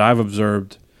ever that I've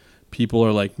observed, people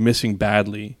are like missing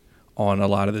badly on a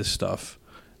lot of this stuff.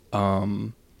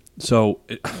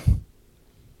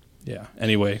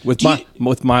 Anyway,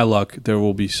 with my luck, there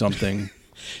will be something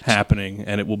happening,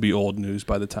 and it will be old news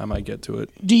by the time I get to it.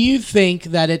 Do you think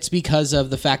that it's because of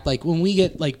the fact, like, when we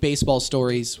get like baseball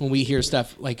stories, when we hear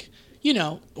stuff like,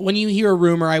 when you hear a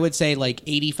rumor, I would say like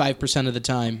 85% of the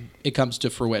time it comes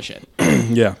to fruition.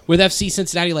 Yeah. With FC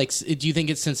Cincinnati, like, do you think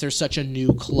it's since there's such a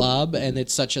new club and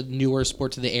it's such a newer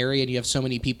sport to the area and you have so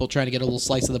many people trying to get a little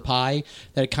slice of the pie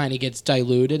that it kind of gets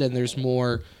diluted and there's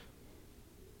more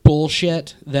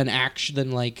bullshit than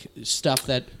like stuff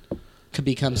that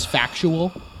becomes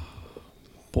factual?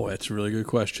 Boy, that's a really good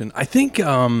question. I think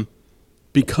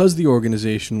because the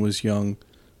organization was young,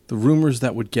 the rumors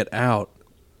that would get out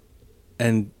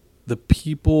and the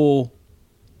people,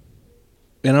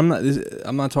 and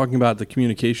I'm not talking about the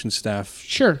communication staff,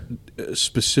 sure,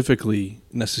 specifically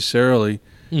necessarily.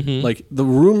 Mm-hmm. Like the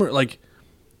rumor, like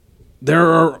there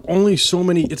are only so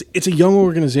many. It's a young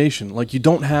organization. Like you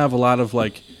don't have a lot of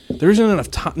like. There isn't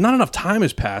enough time. Not enough time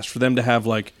has passed for them to have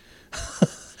like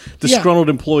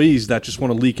disgruntled employees that just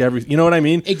want to leak everything. You know what I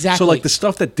mean? Exactly. So like the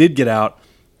stuff that did get out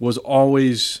was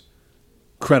always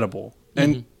credible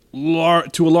and.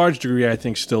 To a large degree, I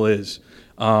think still is.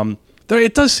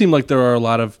 It does seem like there are a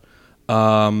lot of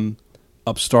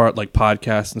upstart like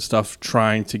podcasts and stuff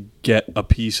trying to get a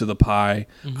piece of the pie.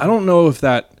 Mm-hmm. I don't know if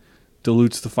that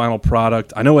dilutes the final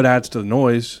product. I know it adds to the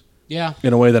noise. Yeah.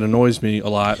 In a way that annoys me a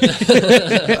lot. Of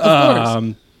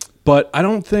course. But I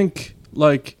don't think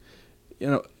like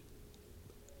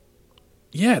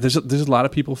there's a lot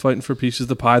of people fighting for pieces of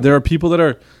the pie. There are people that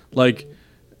are like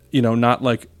not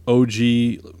like OG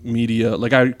media.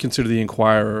 Like I consider the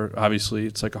Inquirer, obviously,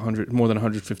 it's like more than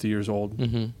 150 years old.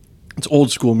 Mm-hmm. It's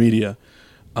old school media.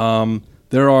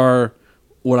 There are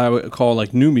what I would call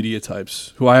like new media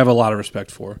types who I have a lot of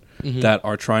respect for that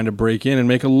are trying to break in and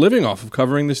make a living off of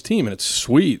covering this team, and it's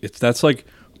sweet. That's like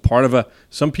part of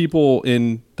some people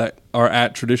that are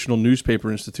at traditional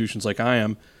newspaper institutions like I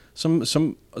am. Some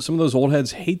of those old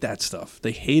heads hate that stuff.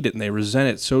 They hate it and they resent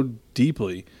it so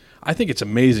deeply. I think it's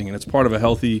amazing, and it's part of a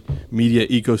healthy media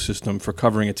ecosystem for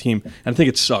covering a team. And I think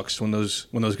it sucks when those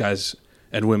guys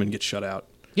and women get shut out.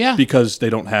 Yeah. Because they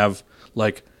don't have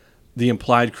like the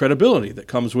implied credibility that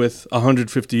comes with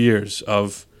 150 years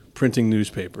of printing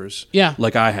newspapers. Yeah.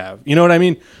 Like I have. You know what I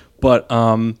mean? But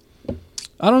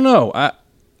I don't know.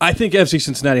 I think FC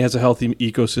Cincinnati has a healthy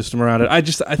ecosystem around it. I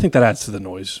think that adds to the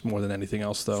noise more than anything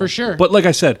else, though. For sure. But like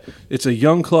I said, it's a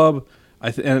young club.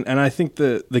 And I think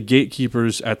the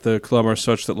gatekeepers at the club are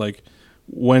such that like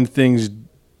when things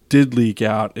did leak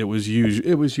out, it was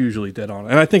usually dead on.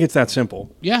 And I think it's that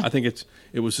simple. Yeah. I think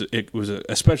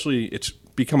especially it's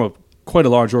become quite a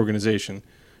large organization.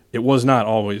 It was not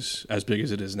always as big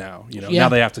as it is now. You know, Yeah. now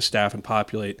they have to staff and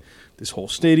populate this whole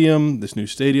stadium, this new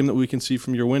stadium that we can see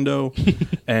from your window,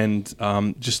 and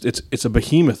just it's a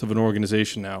behemoth of an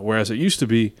organization now. Whereas it used to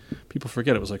be, people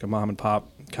forget it was like a mom and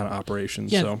pop kind of operation.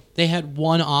 Yeah, So they had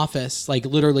one office, like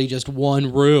literally just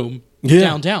one room Yeah.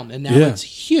 downtown, and now Yeah. it's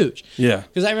huge. Yeah.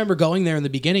 Because I remember going there in the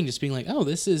beginning, just being like, "Oh,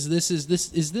 this is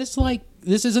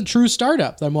a true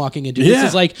startup that I'm walking into. Yeah. This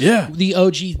is like Yeah. the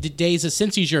OG days of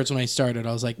Cincy shirts when I started.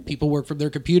 I was like, people work from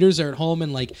their computers, they're at home,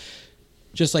 and like,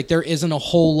 just like there isn't a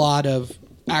whole lot of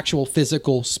actual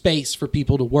physical space for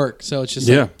people to work. So it's just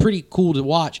Yeah. like pretty cool to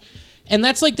watch." And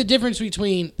that's like the difference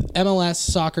between MLS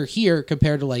soccer here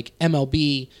compared to like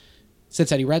MLB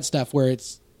Cincinnati Red stuff, where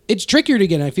it's trickier to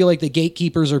get in. I feel like the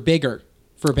gatekeepers are bigger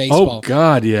for baseball. Oh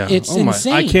God, yeah. It's oh my.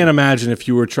 insane. I can't imagine if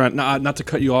you were trying not to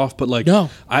cut you off, but like No.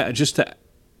 I just to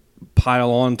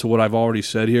pile on to what I've already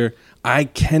said here. I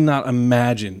cannot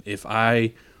imagine if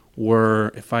I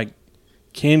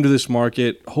came to this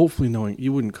market, hopefully knowing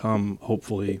you wouldn't come,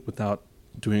 hopefully without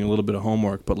doing a little bit of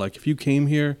homework. But like if you came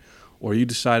here, or you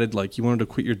decided like you wanted to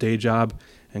quit your day job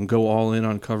and go all in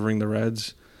on covering the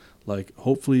Reds, like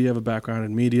hopefully you have a background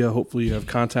in media. Hopefully you have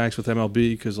contacts with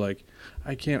MLB, because like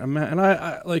I can't imagine. And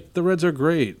I like the Reds are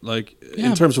great. Like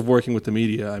in terms of working with the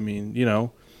media, I mean, you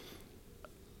know,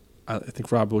 I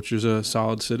think Rob Butcher's a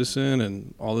solid citizen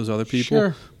and all those other people.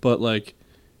 Sure. But like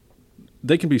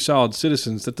they can be solid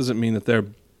citizens. That doesn't mean that they're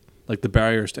like the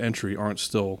barriers to entry aren't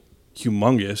still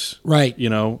humongous. Right. You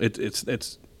know,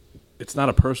 it's not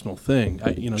a personal thing.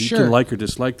 You Sure. can like or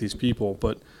dislike these people,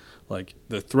 but like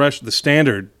the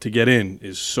standard to get in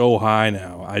is so high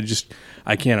now.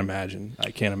 I can't imagine.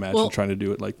 Trying to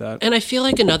do it like that. And I feel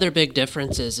like another big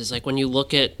difference is like when you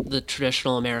look at the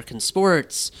traditional American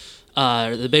sports,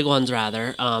 the big ones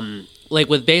rather, like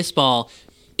with baseball,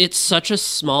 it's such a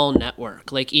small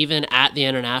network. Like even at the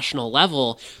international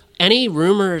level, any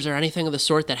rumors or anything of the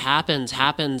sort that happens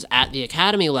at the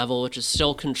academy level, which is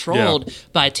still controlled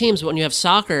by teams. But when you have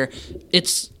soccer,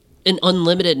 it's an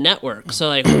unlimited network. So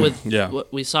like with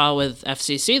what we saw with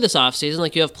FCC this offseason,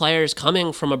 like you have players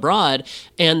coming from abroad,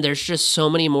 and there's just so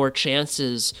many more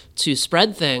chances to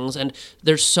spread things, and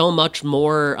there's so much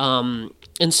more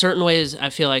in certain ways. I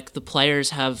feel like the players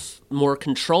have more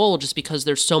control just because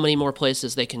there's so many more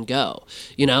places they can go,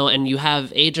 you know, and you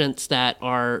have agents that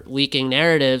are leaking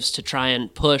narratives to try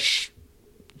and push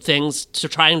things, to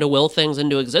trying to will things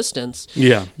into existence.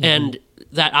 Yeah. And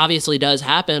that obviously does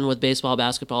happen with baseball,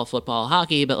 basketball, football,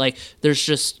 hockey, but like there's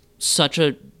just such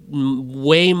a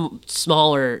way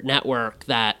smaller network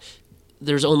that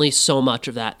there's only so much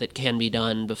of that can be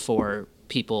done before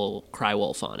people cry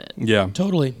wolf on it. Yeah.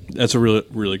 Totally. That's a really,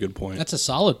 really good point. That's a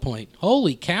solid point.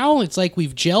 Holy cow. It's like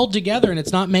we've gelled together and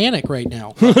it's not manic right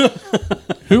now.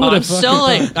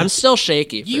 I'm still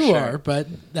shaky. For You sure. are, but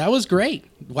that was great.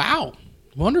 Wow.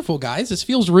 Wonderful, guys. This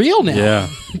feels real now. Yeah.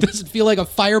 It doesn't feel like a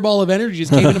fireball of energy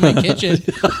just came into my kitchen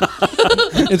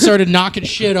and started knocking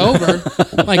shit over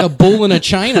like a bull in a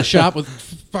china shop with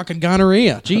fucking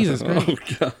gonorrhea. Jesus Christ. Oh,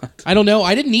 God. I don't know.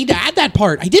 I didn't need to add that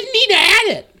part. I didn't need to add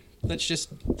it. That's just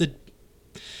the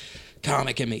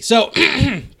comic in me. So,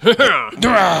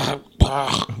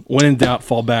 When in doubt,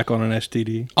 fall back on an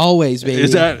STD. always, baby.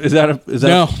 Is that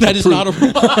No, that is not a rule.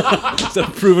 is that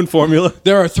a proven formula?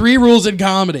 There are 3 rules in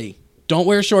comedy. Don't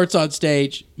wear shorts on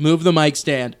stage, move the mic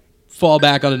stand, fall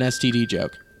back on an STD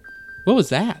joke. What was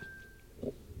that?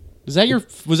 Was that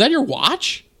your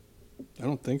watch? I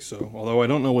don't think so. Although I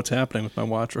don't know what's happening with my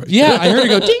watch right Yeah, I heard it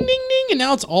go ding ding ding, and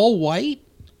now it's all white.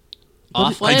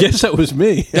 Off-white? I guess that was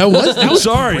me. That was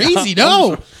sorry. crazy.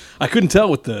 No, I couldn't tell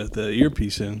with the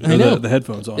earpiece in. I know. The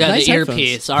headphones on. Yeah, Nice the headphones.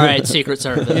 earpiece. All right, Secret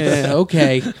Service. yeah,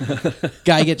 okay.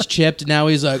 Guy gets chipped, and now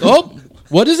he's like, "Oh,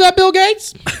 what is that, Bill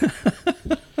Gates?"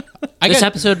 This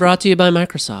episode brought to you by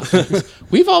Microsoft.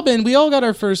 we all got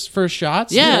our first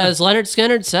shots. Yeah, as Leonard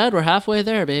Skinner said, we're halfway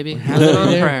there, baby. Halfway on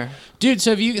prayer. Dude.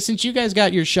 So since you guys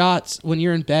got your shots when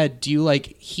you're in bed, do you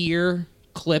like hear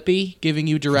Clippy giving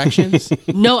you directions?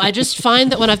 No, I just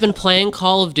find that when I've been playing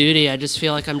Call of Duty, I just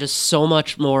feel like I'm just so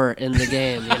much more in the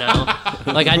game, you know?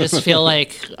 Like, I just feel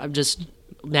like I'm just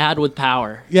mad with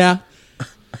power. Yeah.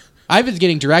 I've been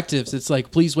getting directives. It's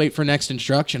like, please wait for next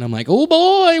instruction. I'm like, oh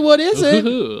boy, what is it?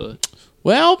 Ooh.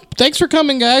 Well, thanks for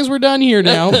coming, guys. We're done here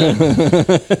now.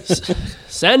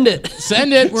 Send it.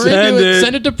 Send it. We're into it.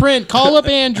 Send it to print. Call up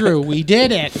Andrew. We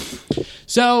did it.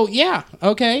 So, yeah.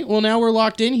 Okay. Well, now we're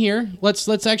locked in here.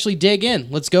 Let's actually dig in.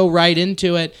 Let's go right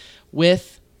into it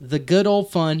with the good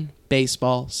old fun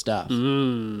baseball stuff.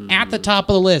 At the top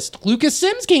of the list, Lucas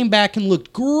Sims came back and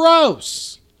looked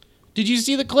gross. Did you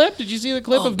see the clip?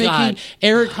 Of making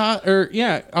Eric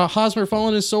Hosmer fall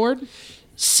on his sword?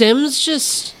 Sims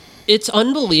just... It's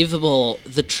unbelievable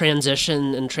the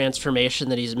transition and transformation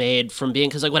that he's made from being,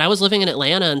 because like when I was living in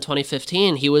Atlanta in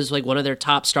 2015, he was like one of their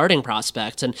top starting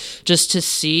prospects, and just to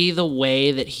see the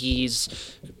way that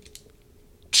he's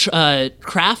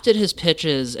crafted his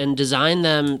pitches and designed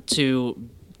them to,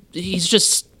 he's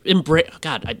just I'm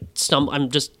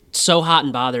just so hot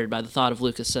and bothered by the thought of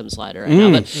Lucas Sims slider right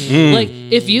now. But like,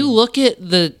 if you look at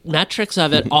the metrics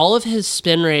of it, all of his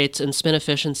spin rates and spin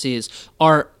efficiencies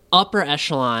are upper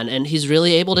echelon, and he's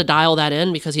really able to dial that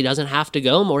in because he doesn't have to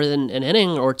go more than an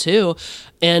inning or two,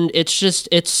 and it's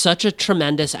such a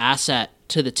tremendous asset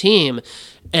to the team.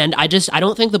 And I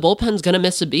don't think the bullpen's gonna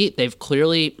miss a beat. They've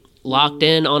clearly locked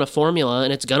in on a formula,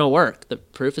 and it's gonna work. The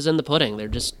proof is in the pudding. They're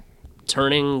just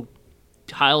turning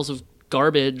piles of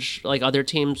garbage, like other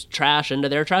teams' trash, into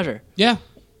their treasure. Yeah,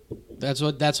 that's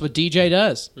what DJ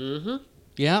does.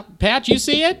 Yeah, Pat, you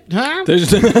see it? Huh?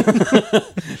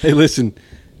 Hey, listen.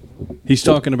 He's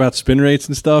talking about spin rates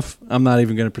and stuff. I'm not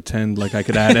even going to pretend like I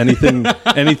could add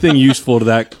anything useful to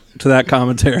that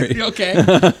commentary. Okay.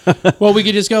 Well, we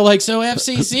could just go like, so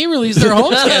FCC released their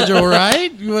home schedule,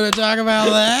 right? You want to talk about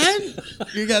that?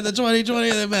 You got the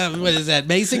 2020, what is that,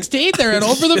 May 16th? They're at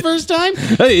home for the first time?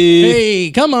 Hey,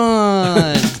 come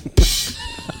on.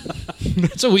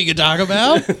 That's what we could talk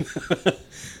about.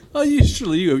 Oh,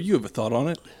 you have a thought on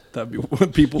it. That'd be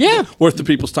worth the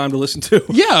people's time to listen to.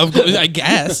 Yeah, I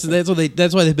guess that's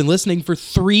why they've been listening for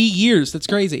 3 years. That's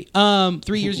crazy.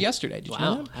 3 years yesterday. Did you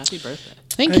know that? Happy birthday!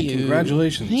 Thank you.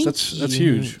 Congratulations. That's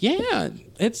huge. Yeah,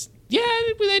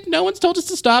 no one's told us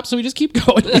to stop, so we just keep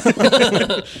going.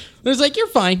 There's like, you're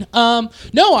fine.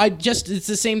 It's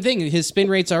the same thing. His spin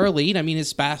rates are elite. I mean,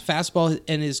 his fastball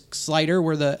and his slider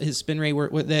his spin rate were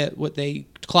what they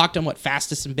clocked on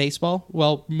fastest in baseball.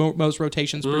 Well, most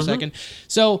rotations per second.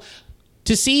 So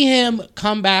to see him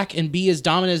come back and be as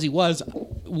dominant as he was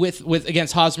with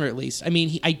against Hosmer, at least. I mean,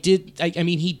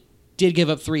 he did give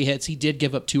up 3 hits. He did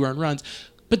give up 2 earned runs.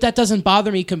 But that doesn't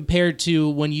bother me compared to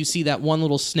when you see that one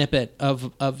little snippet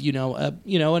of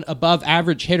an above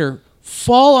average hitter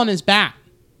fall on his back.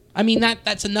 I mean,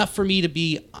 that's enough for me to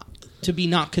be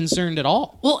not concerned at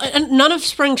all. Well, and none of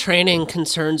spring training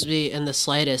concerns me in the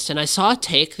slightest. And I saw a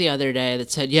take the other day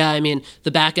that said, yeah, I mean,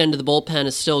 the back end of the bullpen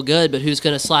is still good, but who's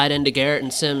going to slide into Garrett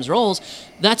and Sims roles?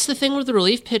 That's the thing with the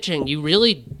relief pitching.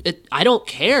 I don't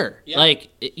care. Yeah. Like,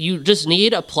 you just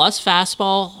need a plus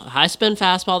fastball, a high spin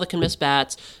fastball that can miss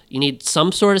bats. You need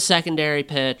some sort of secondary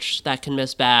pitch that can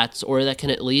miss bats, or that can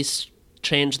at least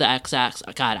change the x-axis.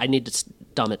 God, I need to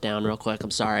dumb it down real quick.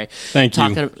 I'm sorry. Thank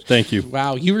you.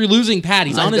 Wow, you were losing Pat.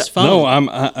 He's on his phone.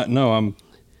 No, I'm.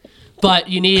 But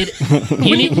you need.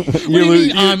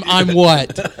 I'm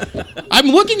what? I'm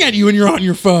looking at you and you're on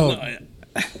your phone.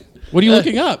 What are you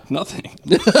looking up? Nothing.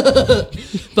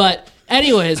 But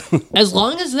anyways, as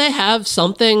long as they have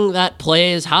something that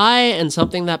plays high and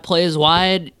something that plays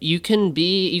wide, you can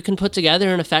put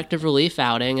together an effective relief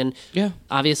outing. And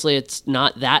obviously it's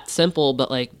not that simple,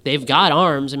 but like, they've got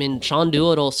arms. I mean, Sean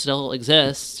Doolittle still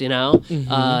exists, you know?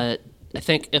 I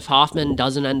think if Hoffman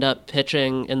doesn't end up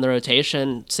pitching in the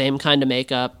rotation, same kind of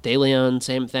makeup. De Leon,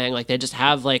 same thing. Like, they just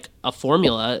have like a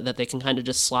formula that they can kind of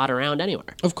just slot around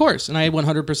anywhere. Of course, and I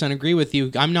 100% agree with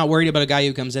you. I'm not worried about a guy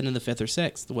who comes in the 5th or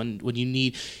 6th when you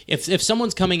need. If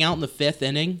someone's coming out in the 5th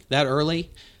inning that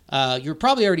early, you're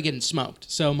probably already getting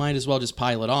smoked. So might as well just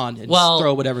pile it on and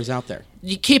throw whatever's out there.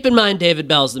 You keep in mind David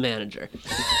Bell's the manager.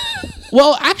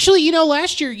 Well, actually,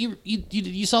 last year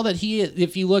you saw that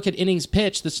if you look at innings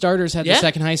pitched, the starters had the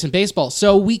second highest in baseball.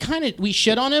 So we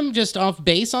shit on him just off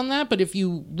base on that. But if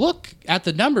you look at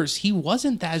the numbers, he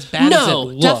wasn't as bad as it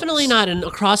looks. No, definitely not. And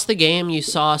across the game, you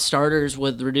saw starters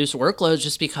with reduced workloads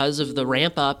just because of the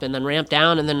ramp up and then ramp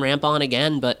down and then ramp on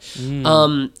again. But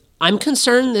I'm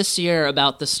concerned this year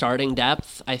about the starting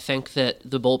depth. I think that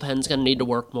the bullpen's going to need to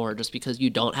work more just because you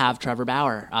don't have Trevor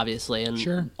Bauer, obviously,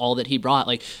 and all that he brought.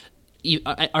 Like,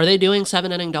 are they doing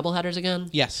 7-inning doubleheaders again?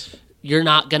 Yes. You're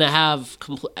not going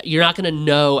to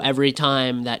know every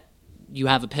time that you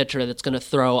have a pitcher that's going to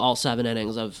throw all 7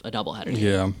 innings of a doubleheader.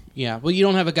 Yeah. Yeah, well, you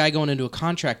don't have a guy going into a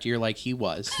contract year like he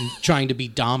was, and trying to be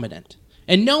dominant.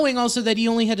 And knowing also that he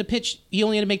only had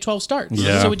to make 12 starts.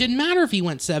 Yeah. So it didn't matter if he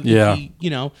went 7, Yeah. if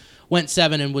he, went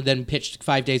 7 and would then pitch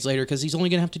 5 days later, because he's only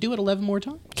going to have to do it 11 more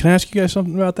times. Can I ask you guys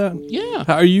something about that? Yeah.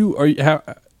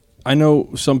 I know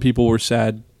some people were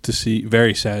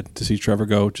very sad to see Trevor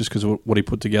go just because of what he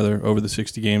put together over the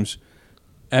 60 games.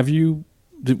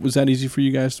 Was that easy for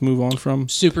you guys to move on from?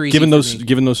 Super easy.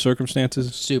 Given those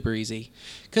circumstances? Super easy.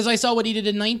 Because I saw what he did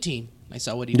in 19. I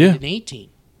saw what he did in 18.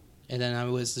 And then I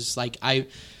was just like,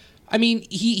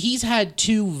 he's had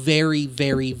 2 very,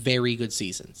 very, very good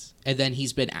seasons. And then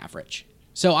he's been average.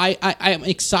 So I'm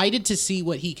excited to see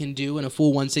what he can do in a full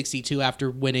 162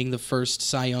 after winning the first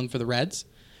Cy Young for the Reds.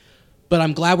 But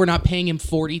I'm glad we're not paying him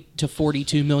 $40 to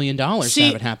 $42 million to have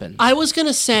it happen. I was going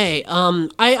to say,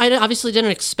 I obviously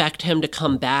didn't expect him to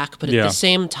come back, but at the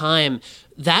same time,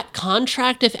 that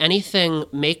contract, if anything,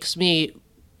 makes me...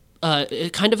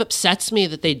 it kind of upsets me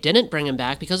that they didn't bring him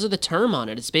back because of the term on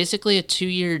it. It's basically a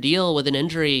 2-year deal with an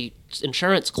injury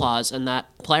insurance clause and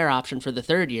that player option for the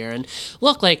 3rd year. And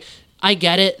look, I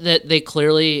get it that they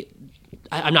clearly...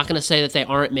 I'm not going to say that they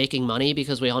aren't making money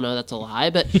because we all know that's a lie,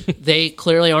 but they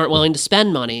clearly aren't willing to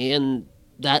spend money, and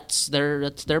that's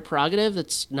their prerogative.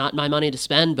 It's not my money to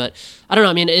spend, but I don't know.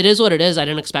 I mean, it is what it is. I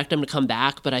didn't expect him to come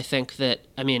back, but I think that,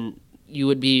 you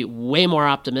would be way more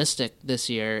optimistic this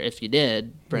year if you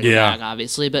did bring him back,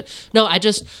 obviously. But no, I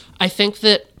think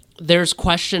that there's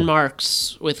question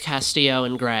marks with Castillo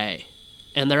and Gray,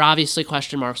 and there are obviously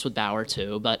question marks with Bauer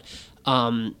too, but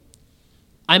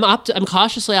I'm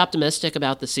cautiously optimistic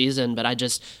about the season, but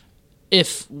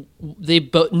if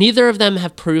neither of them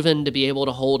have proven to be able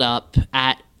to hold up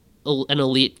at an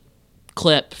elite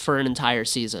clip for an entire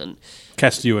season.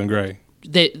 Castillo and Gray.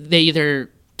 They either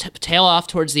tail off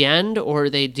towards the end or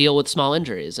they deal with small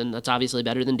injuries, and that's obviously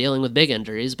better than dealing with big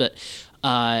injuries. But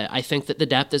I think that the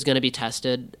depth is going to be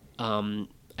tested. I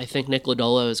think Nick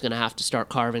Lodolo is going to have to start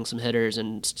carving some hitters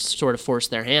and sort of force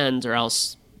their hands, or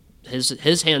else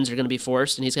his hands are going to be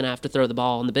forced, and he's going to have to throw the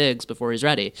ball in the bigs before he's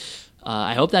ready.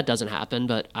 I hope that doesn't happen,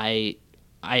 but I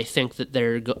think that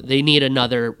they need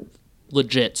another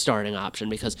legit starting option,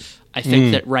 because I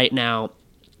think that right now,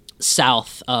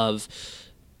 south of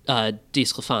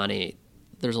DeSclafani,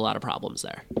 there's a lot of problems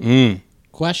there.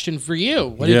 Question for you.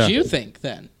 What did you think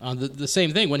then on the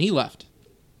same thing when he left?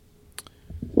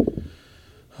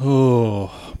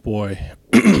 Oh, boy.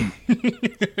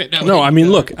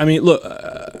 Look,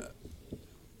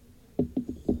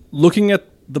 looking at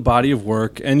the body of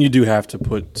work, and you do have to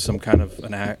put some kind of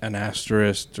an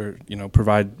asterisk, or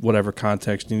provide whatever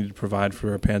context you need to provide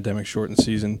for a pandemic-shortened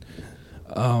season.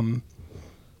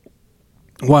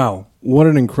 Wow, what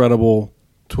an incredible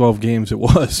 12 games it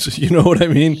was. You know what I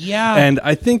mean? Yeah. And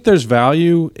I think there's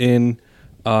value in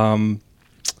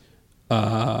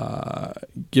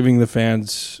giving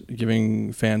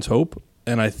fans hope.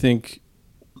 And I think,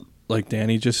 like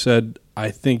Danny just said,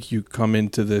 I think you come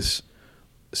into this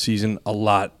season a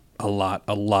lot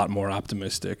more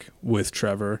optimistic with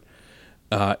Trevor.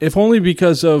 If only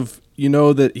because of,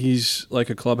 that he's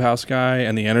like a clubhouse guy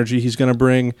and the energy he's going to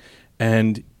bring.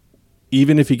 And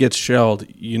even if he gets shelled,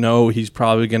 he's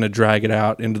probably going to drag it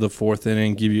out into the 4th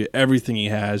inning, give you everything he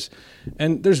has.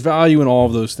 And there's value in all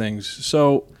of those things.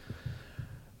 So,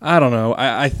 I don't know.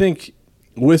 I think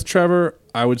with Trevor,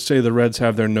 I would say the Reds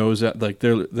have their nose at,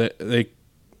 they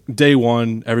day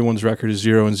one, everyone's record is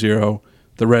 0-0.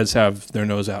 The Reds have their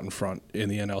nose out in front in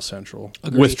the NL Central.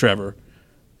 Agreed. With Trevor.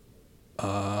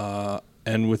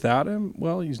 And without him,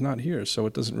 well, he's not here, so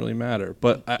it doesn't really matter.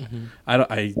 But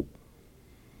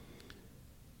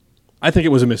I think it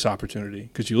was a missed opportunity,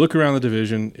 because you look around the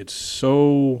division, it's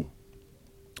so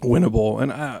winnable.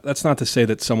 And that's not to say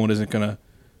that someone isn't going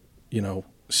to,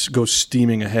 go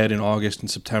steaming ahead in August and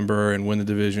September and win the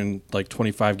division like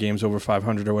 25 games over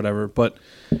 500 or whatever. But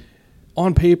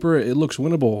on paper, it looks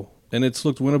winnable, and it's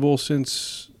looked winnable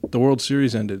since the World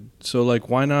Series ended. So,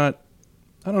 why not?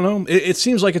 I don't know. It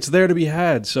seems like it's there to be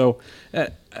had. So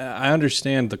I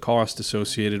understand the cost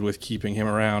associated with keeping him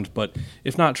around. But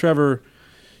if not Trevor,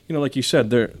 like you said,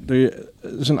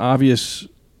 there's an obvious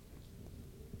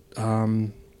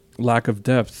lack of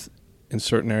depth in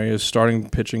certain areas. Starting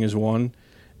pitching is one.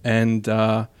 And,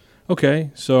 okay,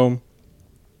 so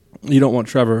you don't want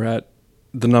Trevor at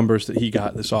the numbers that he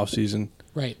got this offseason.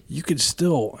 Right. You could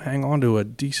still hang on to a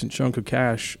decent chunk of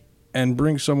cash and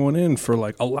bring someone in for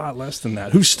a lot less than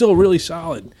that, who's still really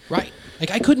solid. Right.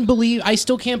 I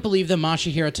still can't believe that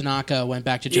Masahiro Tanaka went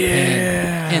back to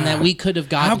Japan and that we could have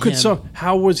gotten him.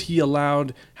 How was he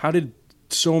allowed? How did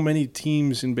so many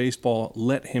teams in baseball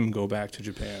let him go back to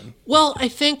Japan? Well, I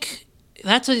think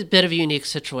that's a bit of a unique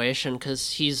situation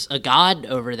because he's a god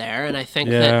over there, and I think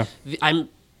that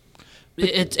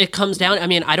it comes down. I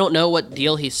mean, I don't know what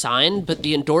deal he signed, but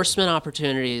the endorsement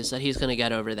opportunities that he's going to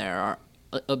get over there are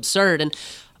absurd. And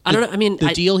I don't know. I mean, the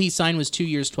deal he signed was 2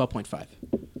 years, 12.5.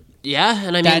 Yeah,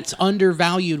 and I mean that's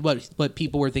undervalued. What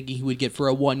people were thinking he would get for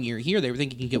a 1 year here, they were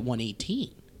thinking he'd get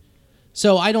 118.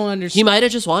 So I don't understand. He might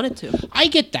have just wanted to. I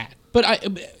get that, but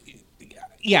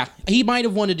yeah, he might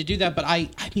have wanted to do that, but I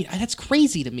mean, that's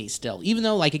crazy to me still. Even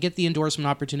though, like, I get the endorsement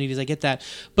opportunities, I get that,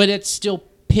 but it's still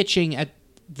pitching at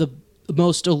the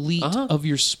most elite of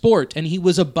your sport, and he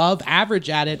was above average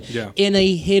at it in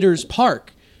a hitter's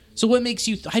park. So what makes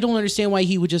you? I don't understand why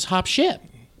he would just hop ship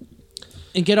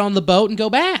and get on the boat and go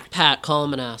back. Pat, call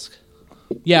him and ask.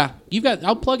 Yeah,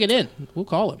 I'll plug it in. We'll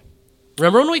call him.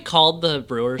 Remember when we called the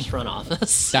Brewers front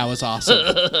office? That was awesome.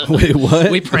 Wait, what?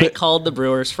 We prank called the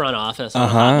Brewers front office.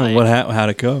 How'd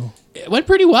it go? It went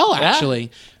pretty well,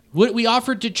 actually. We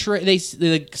offered to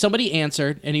trade. Somebody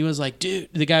answered, and he was like, "Dude,"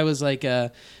 the guy was like, "We're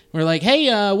like,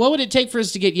 hey, what would it take for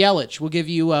us to get Yelich? We'll give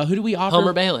you who do we offer?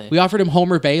 Homer Bailey. We offered him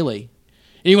Homer Bailey."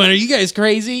 And he went, "Are you guys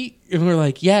crazy?" And we're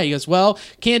like, "Yeah." He goes, "Well,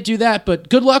 can't do that, but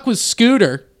good luck with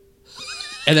Scooter."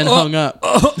 And then hung up.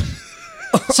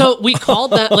 So we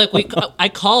called that, I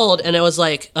called and it was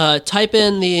like, type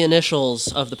in the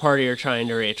initials of the party you're trying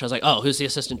to reach. I was like, oh, who's the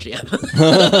assistant GM?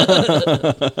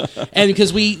 And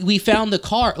because we found the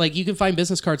card, like you can find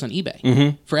business cards on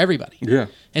eBay for everybody. Yeah.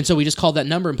 And so we just called that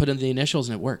number and put in the initials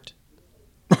and it worked.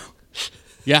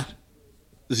 Yeah.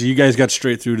 So you guys got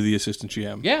straight through to the assistant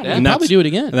GM. Yeah, we'll probably do it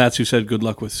again. And that's who said good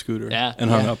luck with Scooter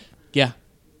and hung up. Yeah.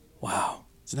 Wow.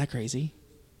 Isn't that crazy?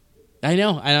 I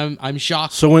know. I'm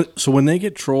shocked. So when they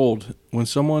get trolled, when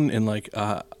someone in like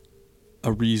a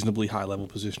reasonably high level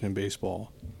position in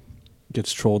baseball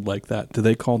gets trolled like that, do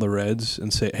they call the Reds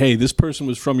and say, "Hey, this person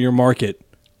was from your market"?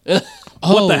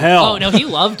 What the hell? Oh no, he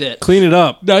loved it. Clean it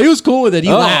up. No, he was cool with it.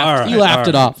 He laughed. He laughed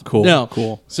it off. Cool. No.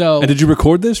 Cool. So, and did you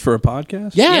record this for a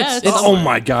podcast? Yeah. It's oh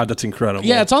my God, that's incredible.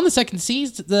 Yeah, it's on the second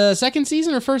season. The second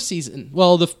season or first season?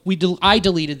 Well, I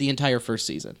deleted the entire first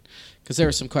season because there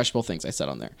were some questionable things I said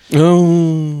on there.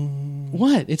 Oh.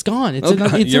 What? It's gone. It's in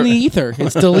the ether.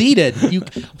 It's deleted. You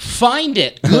find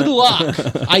it. Good luck.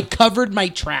 I covered my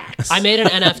tracks. I made an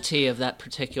NFT of that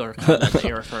particular comment that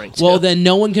you're referring to. Well, then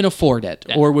no one can afford it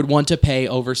or would want to pay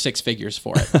over six figures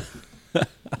for it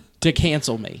to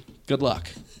cancel me. Good luck.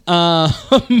 And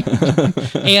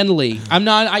Lee.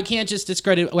 I can't just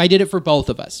discredit. I did it for both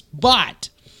of us. But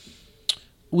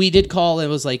we did call. It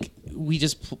was like we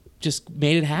just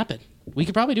made it happen. We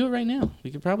could probably do it right now. We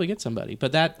could probably get somebody,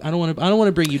 but that I don't want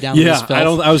to bring you down. In this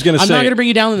filth. I was going to say I'm not going to bring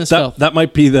you down in this filth. That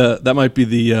might be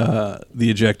the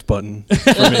eject button for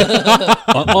me.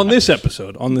 on this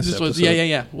episode.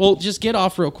 Yeah. Well, just get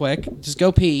off real quick. Just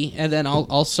go pee, and then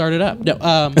I'll start it up. No,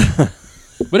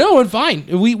 but no, I'm fine.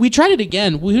 We tried it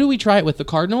again. Who do we try it with? The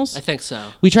Cardinals? I think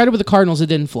so. We tried it with the Cardinals. It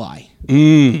didn't fly.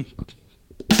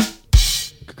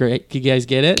 Great. Can you guys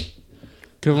get it?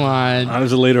 Come on. I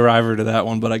was a late arriver to that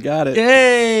one, but I got it.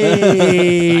 Hey! I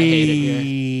hate it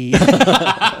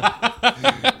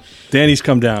here. Danny's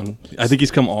come down. I think he's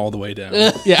come all the way down.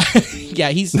 Yeah. Yeah,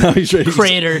 he's ready.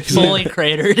 Cratered. Fully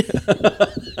cratered.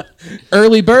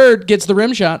 Early bird gets the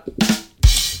rim shot.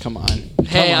 Come on.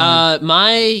 Hey,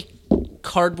 my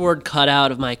cardboard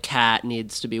cutout of my cat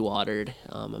needs to be watered.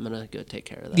 I'm gonna go take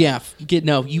care of that. Yeah,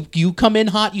 you come in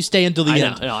hot, you stay until the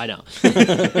end. I know.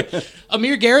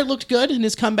 Amir Garrett looked good in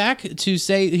his comeback to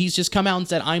say he's just come out and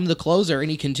said I'm the closer,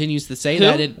 and he continues to say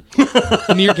that.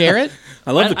 Amir Garrett.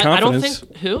 I love the confidence. I don't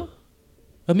think who.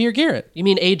 Amir Garrett. You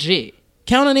mean AG?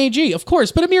 Count on AG, of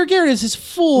course, but Amir Garrett is his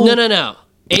full. No.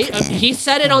 He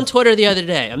said it on Twitter the other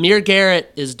day. Amir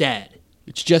Garrett is dead.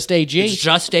 It's just AG. It's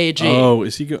just AG. Oh,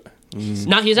 is he good?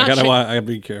 No, he's not. I gotta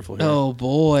be careful here. Oh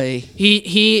boy.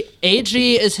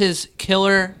 AG is his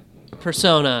killer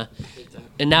persona,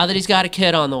 and now that he's got a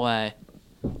kid on the way,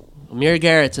 Amir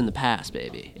Garrett's in the past,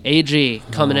 baby. AG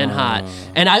coming in hot,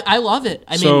 and I love it.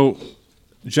 So,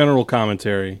 general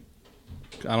commentary.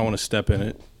 I don't want to step in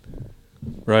it,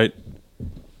 right?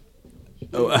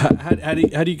 How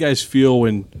do you guys feel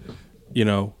when,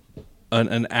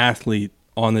 an athlete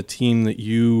on the team that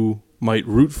you might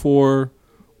root for,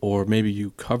 or maybe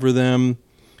you cover them,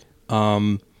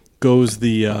 goes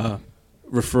the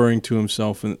referring to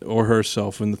himself or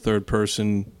herself in the third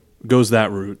person, goes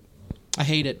that route? I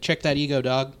hate it. Check that ego,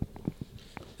 dog.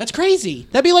 That's crazy.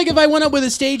 That'd be like if I went up with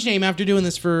a stage name after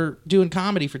doing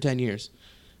comedy for 10 years.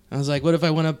 I was like, what if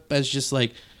I went up as just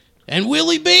like and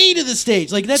Willie B to the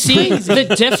stage. Like, that's See, crazy.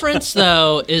 the difference,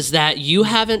 though, is that you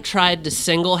haven't tried to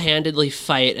single-handedly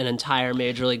fight an entire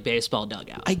Major League Baseball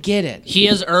dugout. I get it. He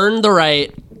has earned the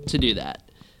right to do that.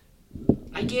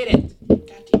 I get it.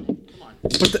 God damn it. Come on.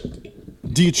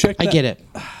 But do you check that? I get it.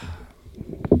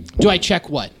 Do I check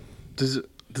what? Does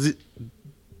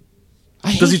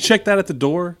he check that at the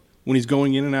door when he's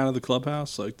going in and out of the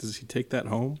clubhouse? Like, does he take that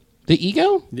home? The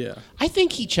ego? Yeah. I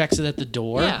think he checks it at the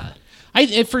door. Yeah.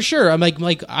 For sure. I'm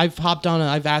like I've hopped on.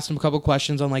 I've asked him a couple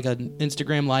questions on like an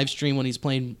Instagram live stream when he's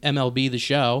playing MLB The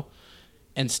Show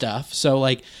and stuff. So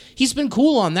like he's been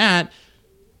cool on that.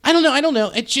 I don't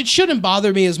know. It shouldn't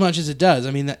bother me as much as it does.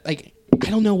 I mean, I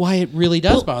don't know why it really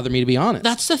does bother me, to be honest.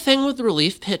 That's the thing with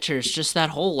relief pitchers, just that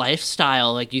whole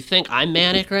lifestyle. Like, you think I'm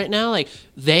manic right now? Like,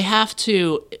 they have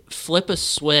to flip a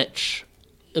switch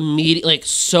immediately, like,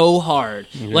 so hard.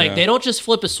 Yeah. Like, they don't just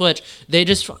flip a switch. They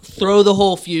just throw the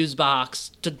whole fuse box,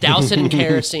 to douse it in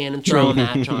kerosene and throw a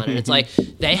match on it. It's like,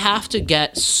 they have to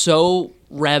get so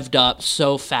revved up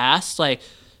so fast. Like,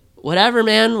 whatever,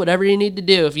 man, whatever you need to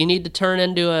do. If you need to turn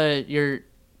into your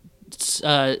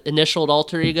initialed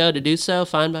alter ego to do so,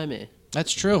 fine by me.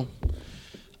 That's true.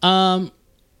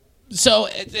 So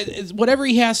whatever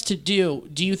he has to do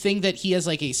you think that he has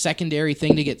like a secondary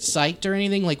thing to get psyched or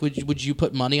anything? Like, would you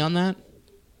put money on that?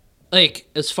 Like,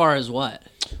 as far as what?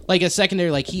 Like a secondary,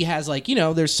 like he has like,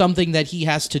 there's something that he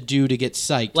has to do to get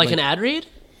psyched. Like an ad read?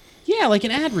 Yeah, like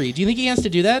an ad read. Do you think he has to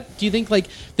do that? Do you think like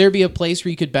there'd be a place where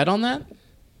you could bet on that?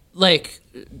 Like,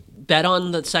 bet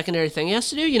on the secondary thing he has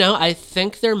to do? I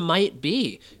think there might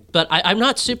be. But I'm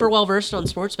not super well versed on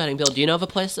sports betting, Bill. Do you know of a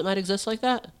place that might exist like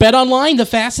that? Bet Online, the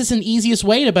fastest and easiest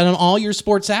way to bet on all your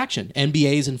sports action.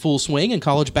 NBA's in full swing, and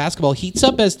college basketball heats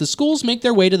up as the schools make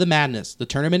their way to the madness. The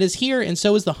tournament is here, and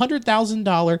so is the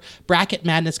 $100,000 Bracket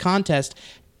Madness contest,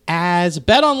 as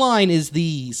BetOnline is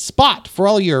the spot for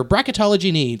all your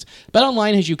bracketology needs.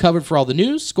 BetOnline has you covered for all the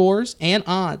news, scores, and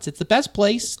odds. It's the best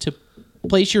place to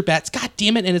place your bets. God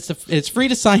damn it, and it's free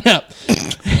to sign up.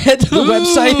 Head to the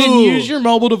website and use your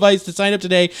mobile device to sign up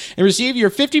today and receive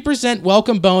your 50%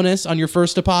 welcome bonus on your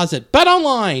first deposit.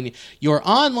 BetOnline, your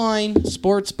online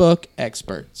sportsbook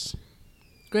experts.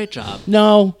 Great job.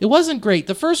 No, it wasn't great.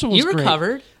 The first one was great. You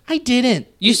recovered. I didn't.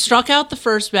 You struck out the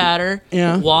first batter,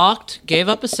 walked, gave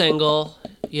up a single.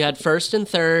 You had first and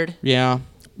third. Yeah.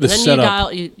 The then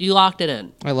setup, you locked it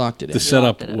in. I locked it in. The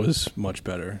setup was much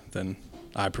better than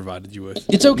I provided you with.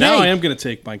 It's okay. Now I am going to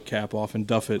take my cap off and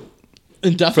duff it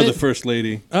for the first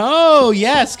lady. Oh,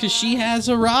 yes, because she has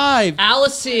arrived.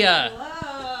 Alicia.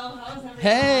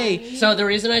 Hey. So the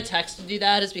reason I texted you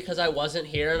that is because I wasn't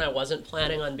here and I wasn't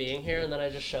planning on being here, and then I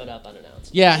just showed up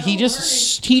unannounced. Yeah, he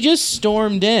just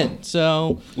stormed in.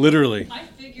 So literally. I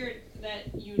figured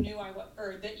that you knew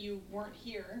that you weren't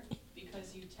here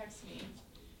because you texted me,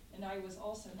 and I was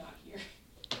also not here.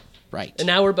 Right. And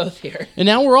now we're both here. And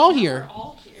now we're all here. We're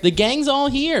all here. The gang's all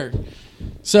here.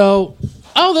 So,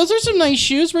 those are some nice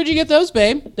shoes. Where'd you get those,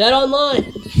 babe?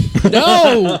 BetOnline.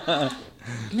 No.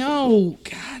 No.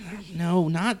 God, no,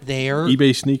 not there.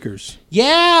 eBay sneakers.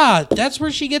 Yeah, that's where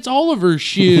she gets all of her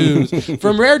shoes.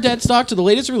 From rare dead stock to the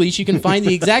latest release, you can find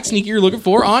the exact sneaker you're looking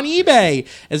for on eBay.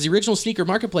 As the original sneaker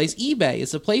marketplace, eBay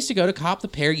is the place to go to cop the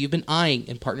pair you've been eyeing.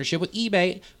 In partnership with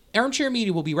eBay, Armchair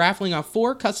Media will be raffling off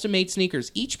 4 custom-made sneakers.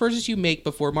 Each purchase you make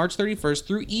before March 31st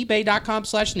through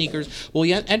ebay.com/sneakers will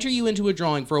enter you into a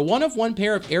drawing for a one-of-one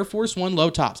pair of Air Force One low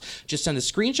tops. Just send a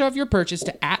screenshot of your purchase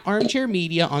to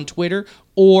 @ArmchairMedia on Twitter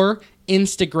or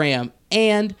Instagram.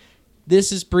 And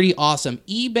this is pretty awesome.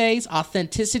 eBay's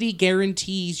authenticity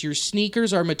guarantees your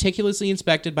sneakers are meticulously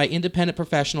inspected by independent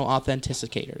professional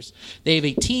authenticators. They have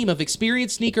a team of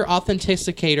experienced sneaker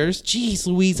authenticators. Jeez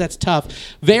Louise, that's tough.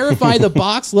 Verify the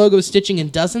box, logo, stitching,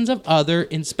 and dozens of other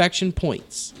inspection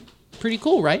points. Pretty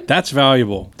cool, right? That's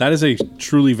valuable. That is a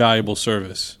truly valuable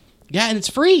service. Yeah, and it's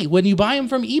free when you buy them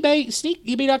from eBay,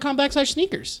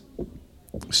 ebay.com/sneakers.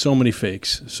 So many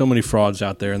fakes, so many frauds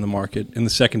out there in the market, in the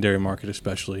secondary market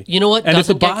especially. You know what? And if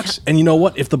the box, and you know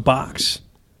what? If the box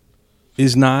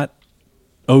is not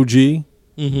OG,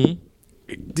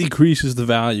 it decreases the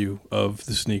value of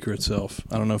the sneaker itself.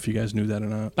 I don't know if you guys knew that or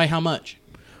not. By how much?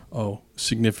 Oh,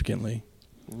 significantly.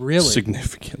 Really?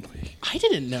 Significantly. I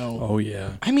didn't know. Oh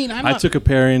yeah. I mean, I took a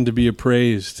pair in to be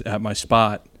appraised at my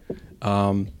spot,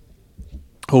 hoping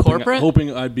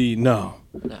I'd be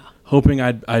hoping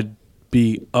I'd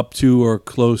be up to or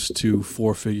close to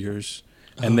 4 figures,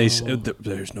 and they said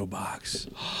there's no box,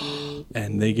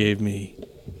 and they gave me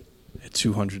a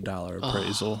 $200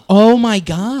 appraisal. Oh my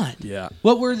God! Yeah.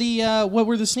 What were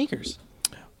the sneakers?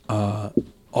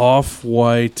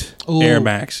 off-white Ooh. Air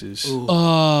Maxes.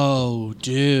 Oh,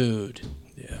 dude.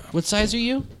 Yeah, What size are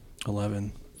you?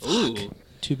 11. Ooh.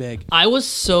 Too big. I was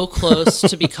so close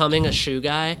to becoming a shoe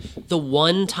guy. The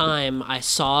one time I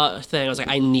saw a thing, I was like,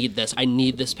 I need this. I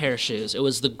need this pair of shoes. It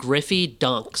was the Griffey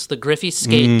Dunks, the Griffey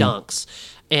Skate Dunks.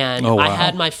 And Oh, I wow.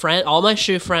 had my friend, all my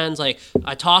shoe friends, like,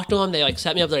 I talked to them. They, like,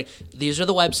 set me up. They're like, these are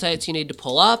the websites you need to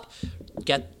pull up,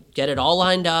 get it all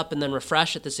lined up, and then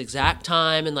refresh at this exact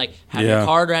time, and, like, have your Yeah.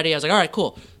 card ready. I was like, all right,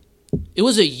 cool. It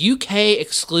was a UK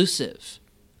exclusive.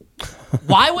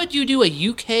 Why would you do a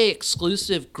UK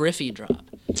exclusive Griffey drop?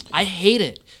 I hate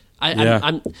it. Yeah.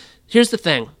 I'm here's the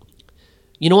thing.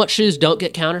 You know what shoes don't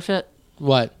get counterfeit?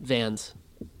 What? Vans.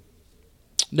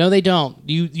 No, they don't.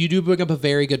 You do bring up a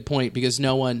very good point because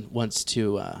no one wants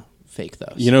to fake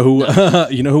those. You know who?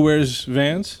 You know who wears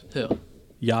Vans? Who?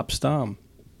 Yop Stom.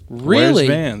 Really? Wears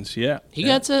Vans. Yeah. He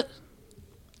gets it.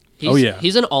 Oh, yeah.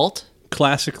 He's an alt.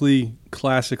 Classically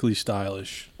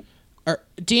stylish.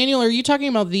 Daniel, are you talking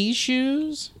about these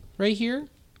shoes right here?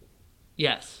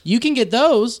 Yes. You can get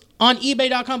those on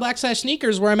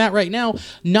ebay.com/sneakers where I'm at right now.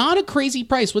 Not a crazy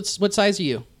price. What size are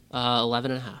you?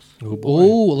 11 and a half. Oh boy.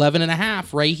 Oh, 11 and a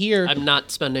half right here. I'm not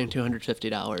spending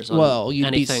 $250 on Well, you'd be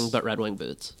anything but Red Wing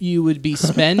boots. You would be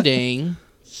spending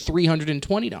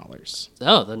 $320.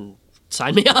 Oh, then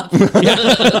sign me up.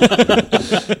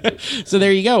 So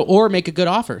there you go. Or make a good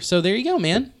offer. So there you go,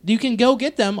 man. You can go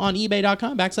get them on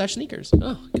ebay.com/sneakers.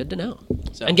 Oh, good to know.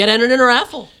 And get entered in a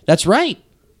raffle. That's right.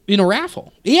 In a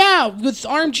raffle. Yeah, with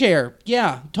armchair.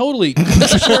 Yeah, totally.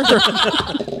 For sure.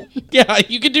 Yeah,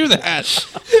 you could do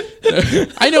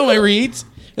that. I know my reads.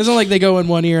 It's not like they go in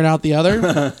one ear and out the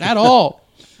other at all.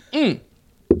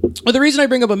 But the reason I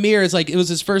bring up Amir is like it was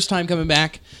his first time coming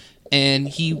back, and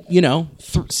he,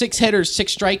 6 hitters,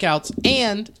 6 strikeouts,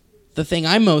 and the thing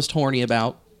I'm most horny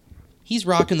about, he's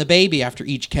rocking the baby after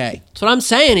each K. That's what I'm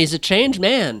saying. He's a changed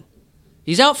man.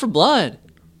 He's out for blood.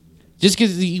 Just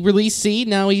because he released seed,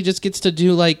 now he just gets to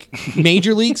do like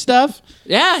major league stuff.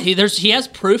 Yeah, he has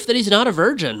proof that he's not a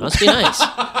virgin. Must be nice.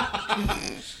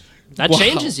 That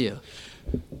changes you.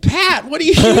 Pat, what are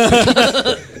you?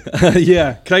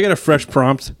 Yeah. Can I get a fresh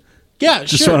prompt? Yeah,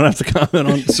 Just sure. so I don't have to comment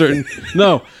on certain.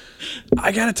 No,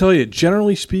 I gotta tell you.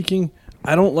 Generally speaking,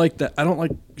 I don't like that. I don't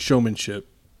like showmanship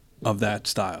of that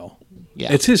style.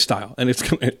 Yeah. It's his style, and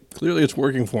clearly it's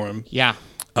working for him. Yeah.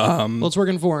 Well, it's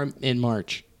working for him in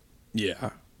March. Yeah.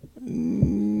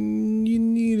 You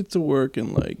need it to work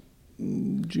in like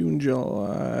June,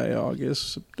 July,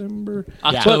 August, September,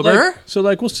 October? So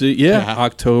we'll see. Yeah, Yeah.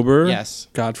 October. Yes.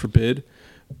 God forbid.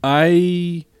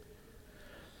 I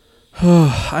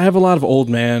have a lot of old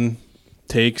man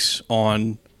takes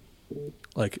on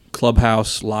like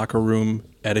clubhouse, locker room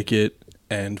etiquette,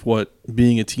 and what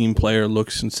being a team player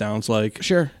looks and sounds like.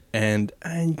 Sure. And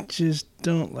I just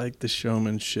don't like the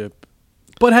showmanship.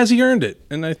 But has he earned it?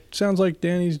 And it sounds like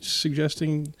Danny's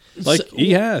suggesting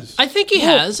he has. I think he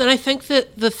has, and I think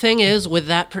that the thing is with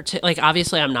that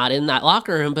obviously I'm not in that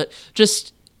locker room, but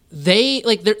just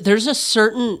there's a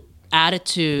certain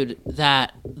attitude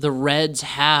that the Reds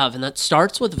have, and that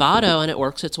starts with Votto and it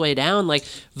works its way down. Like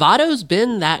Votto's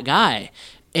been that guy,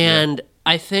 and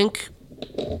I think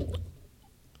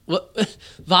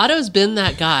Votto's been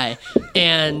that guy,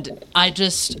 and I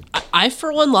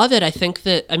for one love it. I think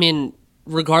that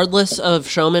regardless of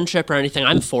showmanship or anything,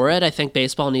 I'm for it. I think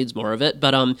baseball needs more of it,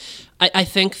 but I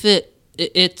think that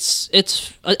it's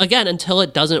again, until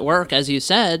it doesn't work, as you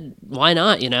said, why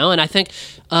not? And I think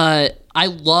I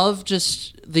love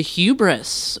just the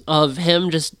hubris of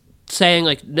him just saying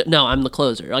like, no, I'm the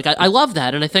closer. Like I love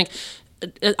that, and I think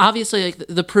obviously like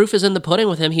the proof is in the pudding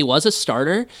with him. He was a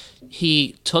starter.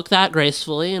 He took that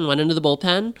gracefully and went into the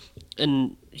bullpen,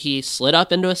 and he slid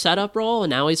up into a setup role, and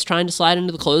now he's trying to slide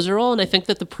into the closer role. And I think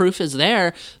that the proof is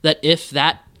there that if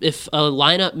a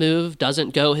lineup move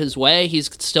doesn't go his way, he's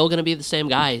still going to be the same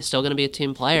guy. He's still going to be a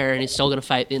team player, and he's still going to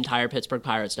fight the entire Pittsburgh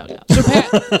Pirates dugout. So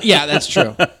Pat, yeah, that's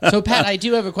true. So Pat, I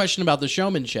do have a question about the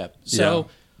showmanship. So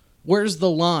where's the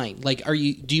line? Like,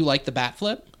 do you like the bat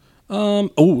flip?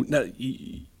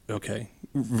 Okay.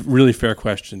 Really fair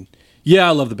question. Yeah,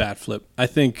 I love the bat flip. I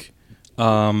think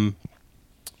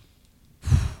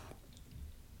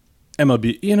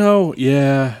MLB,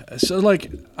 yeah. So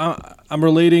like, I'm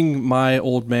relating my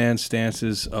old man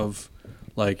stances of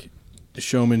like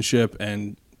showmanship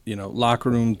and locker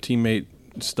room teammate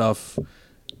stuff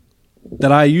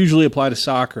that I usually apply to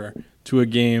soccer to a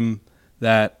game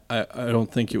that I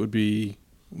don't think it would be.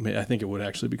 I think it would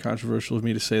actually be controversial of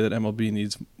me to say that MLB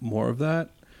needs more of that.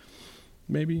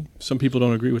 Maybe some people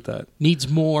don't agree with that. Needs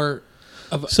more.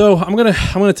 So I'm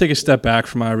gonna take a step back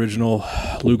from my original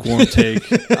lukewarm take.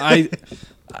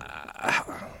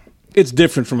 It's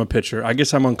different from a pitcher. I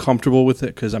guess I'm uncomfortable with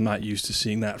it because I'm not used to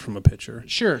seeing that from a pitcher.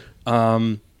 Sure.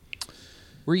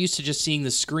 We're used to just seeing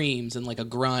the screams and like a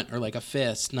grunt or like a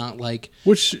fist, not like...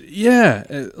 Which,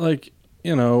 yeah, like,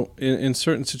 you know, in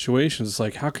certain situations, it's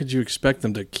like, how could you expect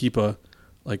them to keep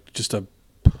just a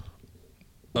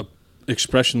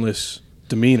expressionless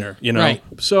demeanor, you know? Right.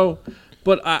 So,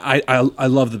 but I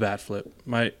love the bat flip.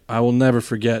 I will never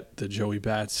forget the Joey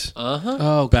Bats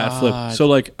bat flip. So,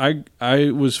 like, I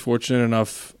was fortunate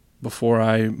enough before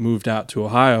I moved out to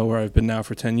Ohio, where I've been now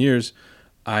for 10 years,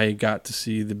 I got to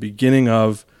see the beginning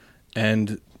of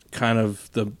and kind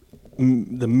of the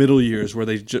middle years where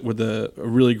the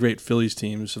really great Phillies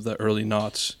teams of the early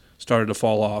noughts started to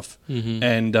fall off. Mm-hmm.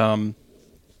 And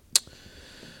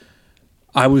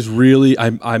I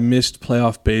missed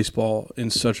playoff baseball in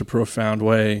such a profound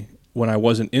way when I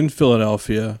wasn't in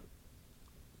Philadelphia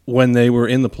when they were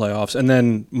in the playoffs, and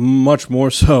then much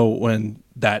more so when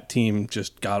that team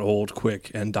just got old quick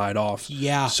and died off.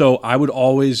 Yeah. So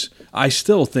I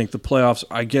still think the playoffs,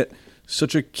 I get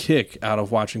such a kick out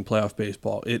of watching playoff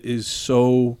baseball. It is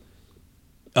so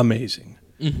amazing.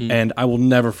 Mm-hmm. And I will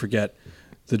never forget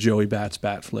the Joey Bats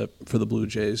bat flip for the Blue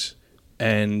Jays.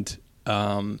 And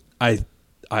I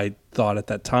thought at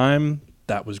that time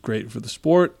that was great for the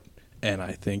sport, and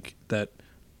I think that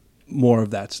more of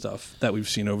that stuff that we've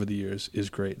seen over the years is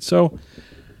great. So,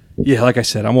 yeah, like I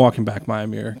said, I'm walking back my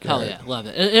mirror. Hell yeah, love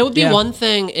it. It would be one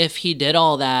thing if he did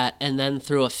all that and then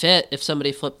threw a fit if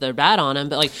somebody flipped their bat on him.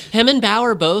 But like him and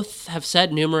Bauer both have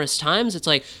said numerous times, it's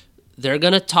like they're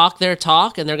going to talk their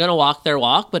talk and they're going to walk their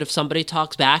walk. But if somebody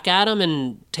talks back at them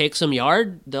and takes them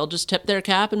yard, they'll just tip their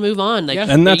cap and move on. Like,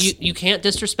 and you can't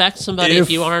disrespect somebody if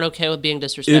you aren't okay with being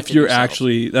disrespected. If you're yourself.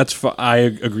 actually, I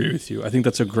agree with you. I think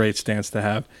that's a great stance to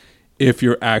have. If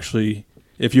you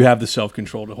have the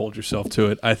self-control to hold yourself to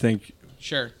it, I think.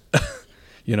 Sure.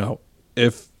 You know,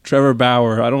 if Trevor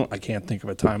Bauer, I can't think of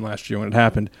a time last year when it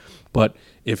happened, but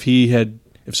if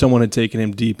someone had taken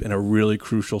him deep in a really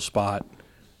crucial spot,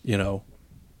 you know,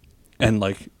 and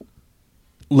like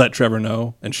let Trevor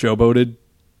know and showboated,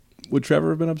 would Trevor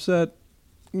have been upset?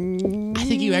 I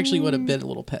think you actually would have been a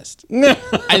little pissed. I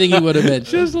think you would have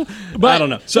been. But I don't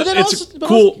know. So it's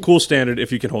cool standard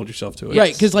if you can hold yourself to it.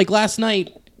 Right, because like last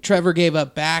night, Trevor gave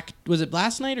up was it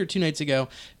last night or 2 nights ago?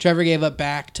 Trevor gave up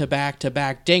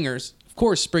back-to-back dingers. Of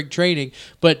course, spring training,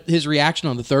 but his reaction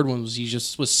on the third one was he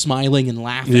just was smiling and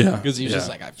laughing because he was just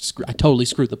like, I totally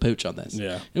screwed the pooch on this.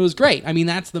 Yeah. It was great. I mean,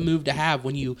 that's the move to have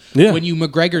when you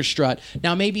McGregor strut.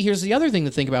 Now, maybe here's the other thing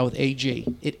to think about with AG.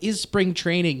 It is spring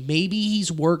training. Maybe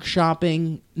he's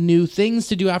workshopping new things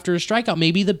to do after a strikeout.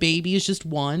 Maybe the baby is just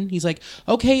one. He's like,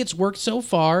 okay, it's worked so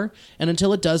far, and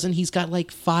until it doesn't, he's got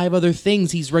like 5 other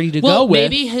things he's ready to go with.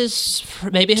 Maybe his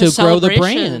to grow the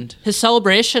brand. His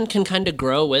celebration can kind of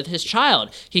grow with his child.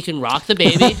 He can rock the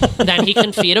baby, then he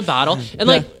can feed a bottle.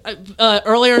 And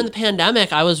earlier in the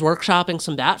pandemic, I was workshopping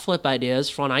some bat flip ideas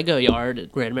for when I go yard at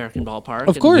Great American Ballpark.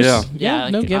 Of course,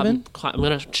 no given. I'm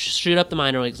gonna shoot up the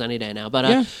minor leagues any day now.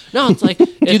 But no, it's like.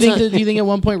 Do you think at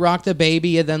one point rock the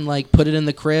baby and then like put it in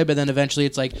the crib and then eventually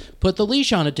it's like put the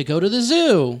leash on it to go to the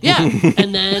zoo? Yeah,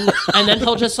 and then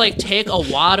he'll just like take a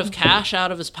wad of cash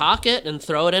out of his pocket and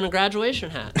throw it in a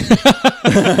graduation hat.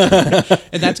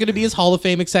 And that's going to be his Hall of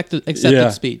Fame acceptance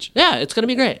speech. Yeah, it's going to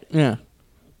be great. Yeah,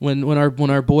 when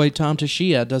our boy Tom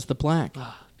Tejay does the plaque.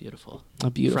 Beautiful.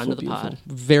 A beautiful friend of the pod.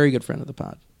 Very good friend of the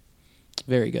pod.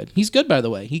 Very good. He's good, by the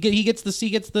way. He gets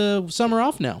the summer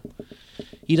off now.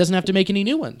 He doesn't have to make any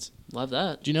new ones. Love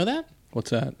that. Do you know that? What's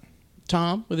that?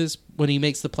 Tom, when he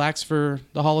makes the plaques for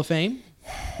the Hall of Fame,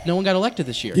 no one got elected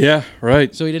this year. Yeah,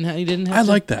 right. So he didn't have I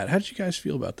like that. How did you guys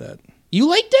feel about that? You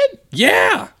liked it?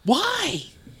 Yeah. Why?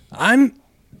 I'm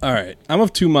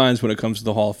of two minds when it comes to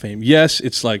the Hall of Fame. Yes,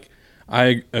 it's like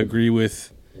I agree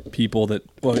with people that.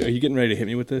 Well, are you getting ready to hit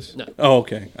me with this? No. Oh,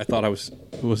 okay. I thought I was.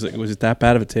 Was it that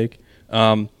bad of a take?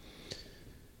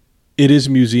 It is a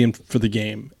museum for the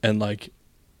game, and like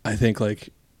I think like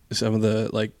some of the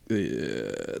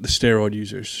the steroid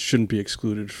users shouldn't be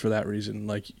excluded for that reason.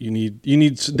 Like they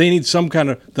need some kind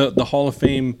of the Hall of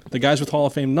Fame, the guys with Hall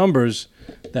of Fame numbers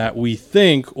that we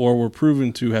think or were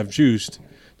proven to have juiced.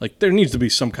 Like there needs to be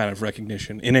some kind of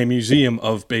recognition in a museum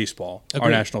of baseball, Agreed.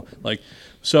 Our national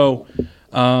so.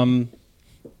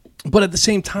 But at the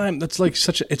same time, that's like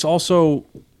it's also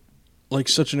like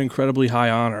such an incredibly high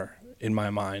honor in my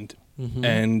mind,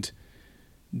 and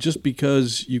just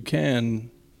because you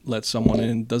can let someone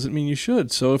in doesn't mean you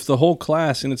should. So if the whole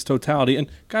class in its totality, and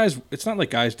guys, it's not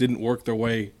like guys didn't work their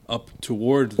way up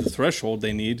toward the threshold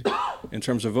they need. in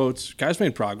terms of votes. Guys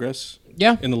made progress.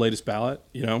 Yeah. In the latest ballot,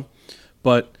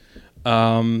 but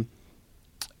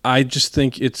I just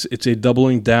think it's a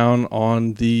doubling down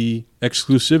on the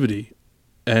exclusivity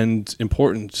and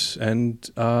importance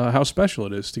and how special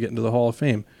it is to get into the Hall of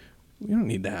Fame. We don't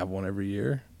need to have one every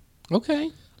year. Okay.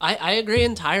 I agree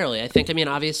entirely. I think,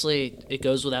 obviously, it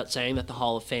goes without saying that the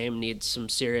Hall of Fame needs some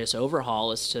serious overhaul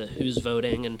as to who's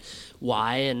voting and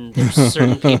why. And there's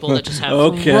certain people that just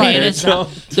have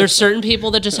there's certain people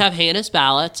that just have heinous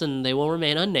ballots, and they will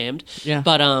remain unnamed. Yeah.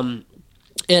 But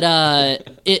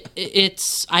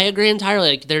it's I agree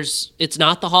entirely. Like, it's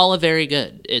not the Hall of Very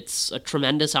Good. It's a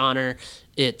tremendous honor.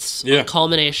 It's a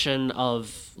culmination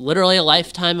of literally a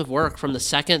lifetime of work. From the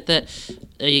second that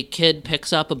a kid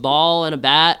picks up a ball and a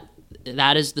bat,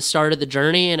 that is the start of the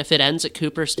journey. And if it ends at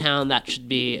Cooperstown, that should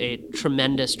be a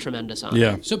tremendous, tremendous honor.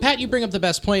 Yeah. So, Pat, you bring up the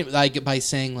best point by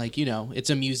saying, it's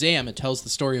a museum. It tells the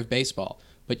story of baseball.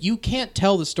 But you can't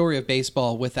tell the story of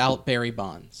baseball without Barry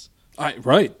Bonds.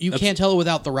 Right. You can't tell it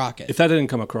without the Rocket. If that didn't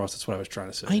come across, that's what I was trying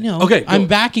to say. I know. Okay. I'm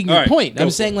backing your point. I'm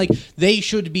saying, it. they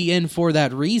should be in for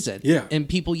that reason. Yeah. And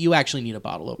people, you actually need a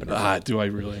bottle opener. Do I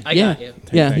really? I got you.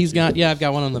 Yeah, I've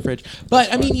got one on the fridge. But,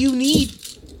 Thank you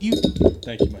you,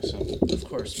 my son. Of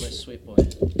course, my sweet boy.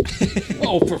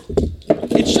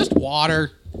 It's just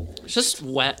water. It's just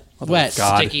wet. Wet.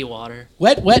 Sticky water.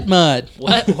 Wet mud.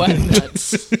 Wet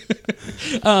nuts.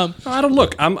 I don't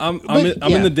look. I'm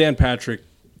in the Dan Patrick.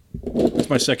 It's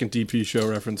my second DP show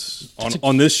reference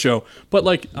on this show, but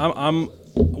I'm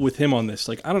with him on this.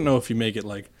 I don't know if you make it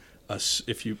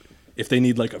if they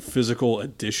need a physical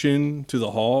addition to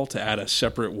the hall to add a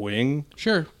separate wing,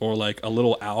 Sure, or a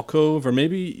little alcove, or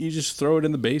maybe you just throw it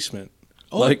in the basement.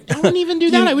 Oh, I wouldn't even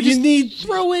do that. I would just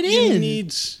throw it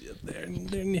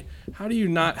in. How do you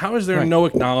not? How is there no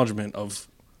acknowledgement of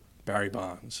Barry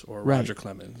Bonds or Roger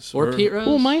Clemens or Pete Rose?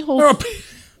 Well, my whole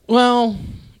well,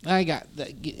 I got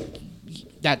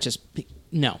that. Just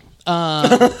no.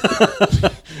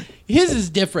 His is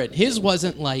different. His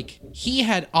wasn't he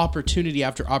had opportunity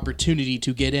after opportunity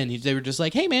to get in. They were just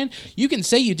like, hey, man, you can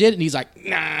say you did. And he's like,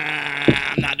 nah,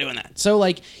 I'm not doing that. So,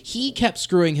 he kept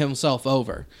screwing himself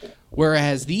over.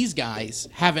 Whereas these guys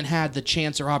haven't had the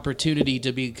chance or opportunity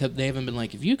to be, they haven't been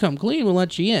like, if you come clean, we'll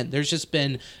let you in. There's just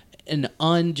been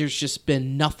there's just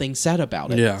been nothing said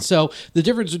about it. Yeah. So the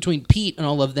difference between Pete and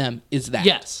all of them is that.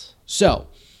 Yes. So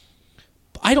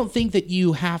I don't think that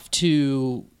you have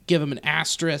to give him an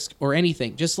asterisk or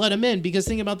anything. Just let him in, because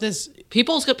think about this.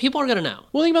 People are going to know.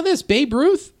 Well, think about this. Babe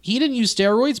Ruth, he didn't use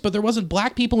steroids, but there wasn't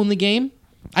black people in the game.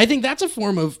 I think that's a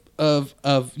form of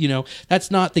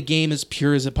that's not the game as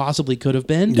pure as it possibly could have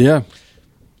been. Yeah.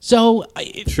 So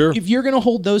Sure. If you're going to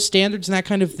hold those standards and that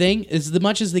kind of thing, as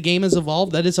much as the game has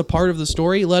evolved, that is a part of the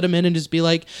story. Let him in and just be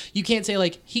like, you can't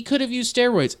say he could have used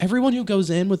steroids. Everyone who goes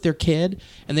in with their kid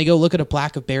and they go look at a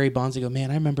plaque of Barry Bonds, they go,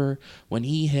 man, I remember when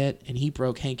he hit and he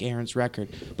broke Hank Aaron's record,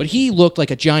 but he looked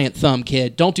like a giant thumb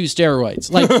kid. Don't do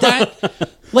steroids.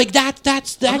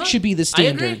 That should be the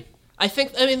standard. I agree. I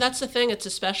think, that's the thing. It's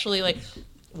especially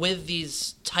with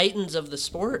these titans of the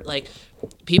sport,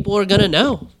 people are gonna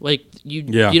know. You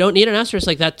don't need an asterisk.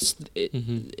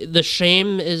 The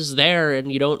shame is there,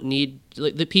 and you don't need.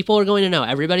 The people are going to know.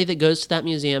 Everybody that goes to that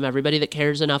museum, everybody that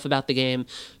cares enough about the game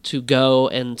to go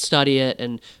and study it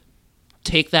and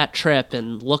take that trip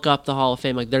and look up the Hall of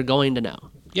Fame, they're going to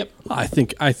know. Yep. I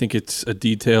think it's a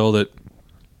detail that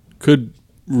could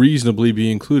reasonably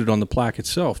be included on the plaque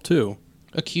itself too.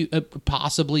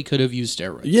 Possibly could have used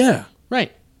steroids. Yeah.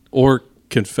 Right. Or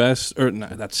confess, or no,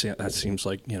 that seems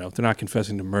like, they're not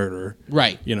confessing to murder.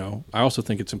 Right. I also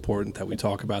think it's important that we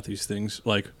talk about these things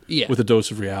with a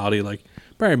dose of reality.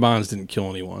 Barry Bonds didn't kill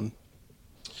anyone.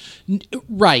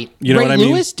 Right. You know Ray what I mean?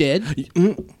 Lewis did.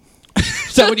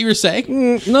 Is that what you were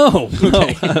saying? No.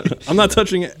 I'm not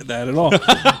touching that at all.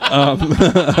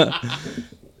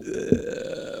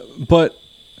 But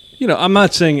I'm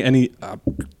not saying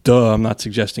I'm not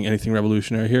suggesting anything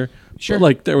revolutionary here. Sure.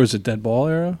 But, there was a dead ball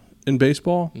era in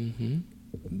baseball. Mm-hmm.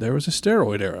 There was a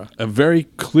steroid era. A very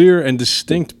clear and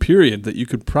distinct period that you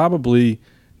could probably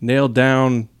nail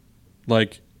down,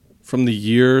 from the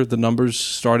year the numbers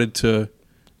started to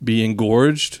be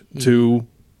engorged to,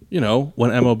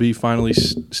 when MLB finally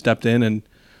stepped in and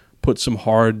put some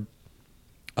hard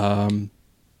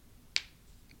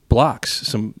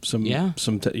blocks, whether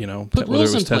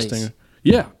it was testing.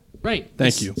 Yeah. Right.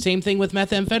 Thank you. Same thing with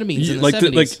methamphetamines in the like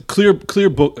 70s. clear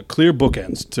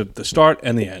bookends to the start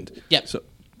and the end. Yep. So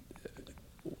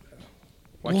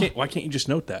why can't you just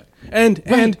note that? And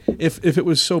if it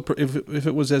was if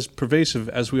it was as pervasive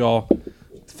as we all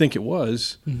think it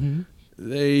was,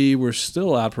 they were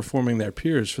still outperforming their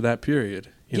peers for that period.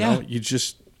 You know, you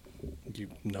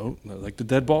know, like the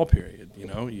dead ball period.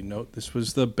 You know, this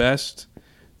was the best.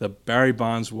 The Barry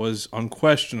Bonds was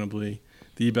unquestionably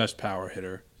the best power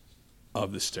hitter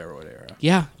of the steroid era.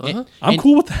 Yeah. I'm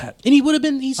cool with that. And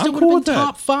he still would have been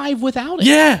top 5 without it.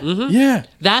 Yeah. Yeah.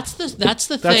 That's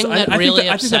the thing that really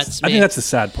upsets me. I think that's the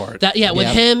sad part. With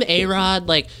him, A-Rod,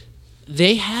 like,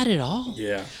 they had it all.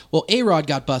 Yeah. Well, A-Rod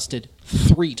got busted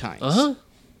 3 times,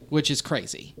 which is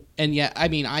crazy. And yeah, I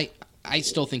mean, I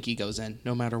still think he goes in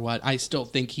no matter what. I still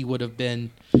think he would have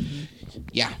been,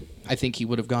 I think he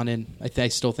would have gone in. I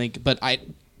still think, but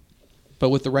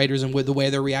with the writers and with the way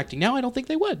they're reacting now, I don't think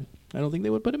they would. I don't think they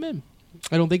would put him in.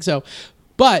 I don't think so.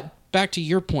 But back to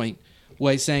your point,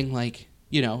 was saying, like,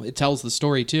 you know, it tells the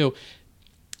story too.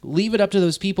 Leave it up to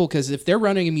those people, because if they're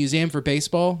running a museum for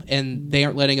baseball and they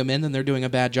aren't letting them in, then they're doing a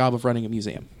bad job of running a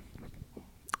museum.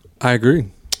 I agree.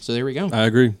 So there we go. I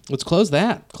agree. Let's close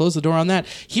that. Close the door on that.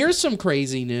 Here's some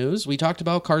crazy news. We talked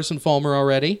about Carson Fulmer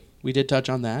already. We did touch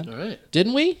on that. All right.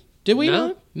 Didn't we? Did we? No.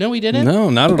 Not? No, we didn't? No,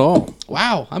 not at all.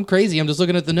 Wow, I'm crazy. I'm just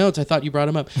looking at the notes. I thought you brought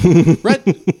him up.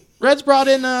 Reds brought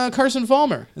in Carson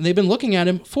Fulmer, and they've been looking at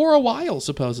him for a while,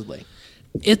 supposedly.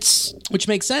 Which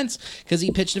makes sense, because he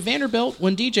pitched at Vanderbilt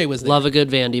when DJ was there. Love a good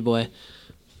Vandy boy.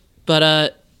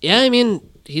 But, I mean,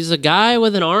 he's a guy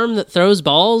with an arm that throws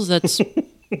balls that's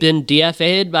been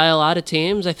DFA'd by a lot of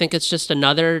teams. I think it's just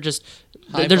another there's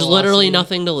velocity. Literally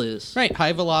nothing to lose. Right,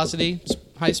 high velocity,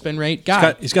 high spin rate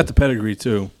guy. He's got the pedigree,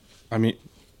 too. I mean,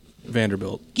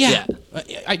 Vanderbilt. Yeah.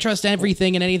 I trust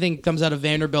everything and anything comes out of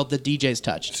Vanderbilt that DJ's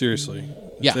touched. Seriously.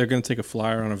 Yeah. If they're going to take a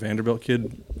flyer on a Vanderbilt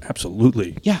kid,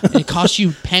 absolutely. Yeah, and it costs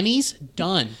you pennies,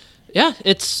 done. Yeah,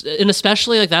 and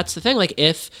especially, like, that's the thing. Like,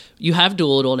 if you have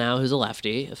Doolittle now, who's a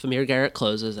lefty, if Amir Garrett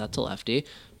closes, that's a lefty.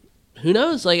 Who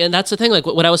knows? Like, and that's the thing. Like,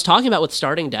 what I was talking about with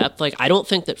starting depth, like, I don't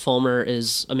think that Fulmer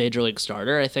is a major league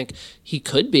starter. I think he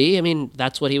could be. I mean,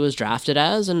 that's what he was drafted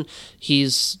as, and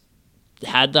he's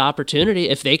had the opportunity.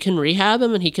 If they can rehab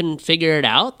him and he can figure it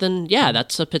out, then yeah,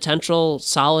 that's a potential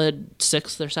solid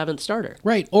 6th or 7th starter.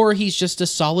 Right, or he's just a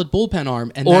solid bullpen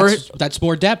arm, and that's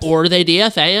more depth. Or they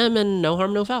DFA him and no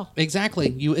harm, no foul.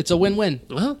 Exactly. It's a win-win.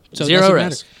 Well, so zero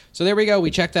risk. So there we go. We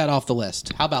checked that off the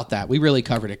list. How about that? We really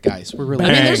covered it, guys. We're really.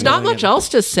 I mean, there's not much else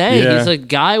to say. Yeah. He's a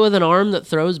guy with an arm that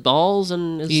throws balls,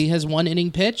 and he has 1 inning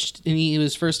pitched, and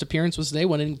his first appearance was today.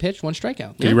 1 inning pitched, 1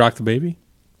 strikeout. Did he rock the baby?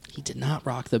 He did not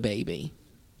rock the baby.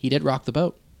 He did rock the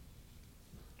boat.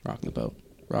 Rock the boat.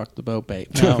 Rock the boat, babe.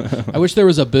 No, I wish there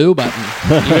was a boo button.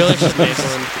 you really should make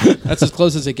one. That's as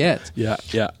close as it gets. Yeah.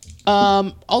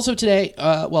 Also today,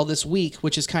 this week,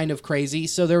 which is kind of crazy.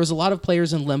 So there was a lot of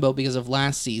players in limbo because of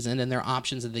last season and their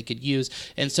options that they could use.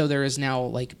 And so there is now,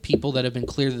 like, people that have been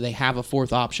clear that they have a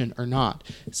 4th option or not.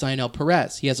 Cionel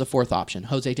Perez, he has a 4th option.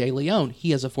 Jose De Leon,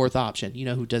 he has a 4th option. You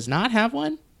know who does not have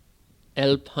one?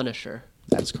 El Punisher.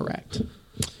 That's correct.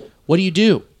 What do you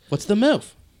do? What's the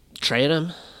move? Trade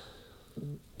him.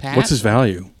 Pat? What's his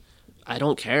value? I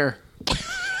don't care.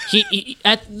 He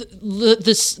at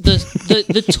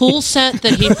the tool set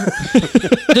that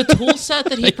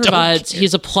he provides.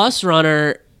 He's a plus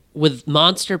runner with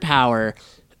monster power.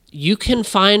 You can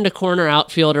find a corner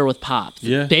outfielder with pop.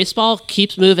 Yeah. Baseball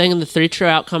keeps moving in the 3 true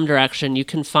outcome direction. You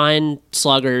can find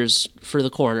sluggers for the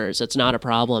corners. It's not a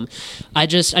problem. I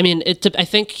think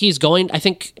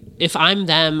if I'm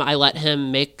them, I let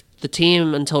him make the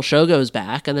team until Show goes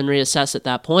back and then reassess at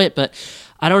that point. But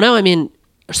I don't know. I mean,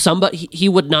 he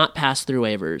would not pass through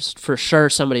waivers. For sure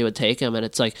somebody would take him, and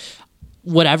it's like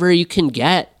whatever you can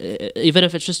get, even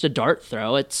if it's just a dart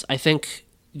throw. I think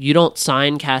you don't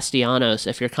sign Castellanos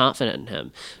if you're confident in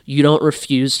him. You don't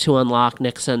refuse to unlock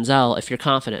Nick Senzel if you're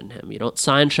confident in him. You don't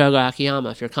sign Shogo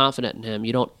Akiyama if you're confident in him.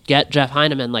 You don't get Jeff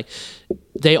Heineman. Like,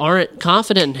 they aren't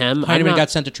confident in him. Heineman got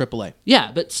sent to AAA.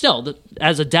 Yeah, but still,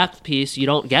 as a depth piece, you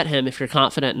don't get him if you're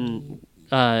confident in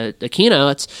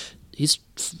Aquino.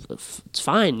 It's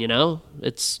fine, you know.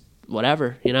 It's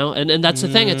whatever, you know. And that's the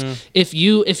thing. It's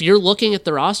if you're looking at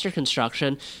the roster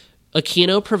construction,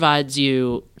 Aquino provides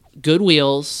you good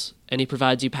wheels and he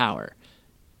provides you power.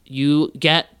 You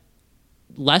get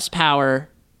less power,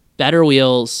 better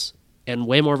wheels, and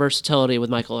way more versatility with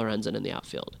Michael Lorenzen in the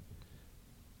outfield.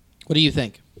 What do you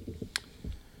think?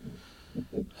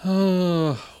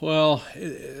 Well,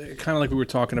 kind of like we were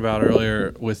talking about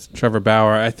earlier with Trevor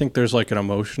Bauer, I think there's like an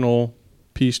emotional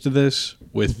piece to this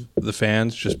with the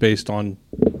fans just based on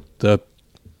the,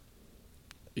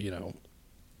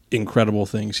 incredible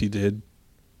things he did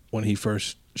when he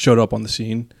first showed up on the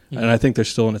scene. Mm-hmm. And I think there's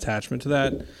still an attachment to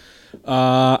that.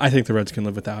 I think the Reds can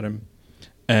live without him.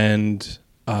 And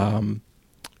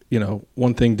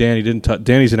one thing Danny didn't touch.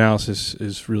 Danny's analysis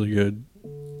is really good.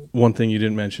 One thing you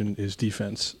didn't mention is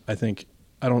defense. I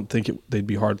don't think they'd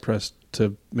be hard pressed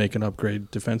to make an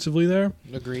upgrade defensively there.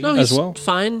 Agreed. No, as he's well.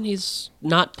 fine. He's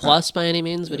not plus by any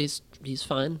means, but he's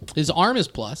fine. His arm is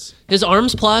plus. His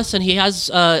arm's plus, and he has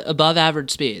above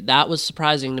average speed. That was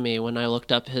surprising to me when I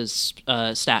looked up his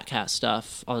StatCast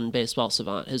stuff on Baseball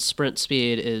Savant. His sprint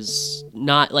speed is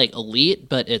not like elite,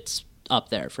 but it's up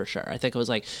there for sure. I think it was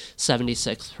like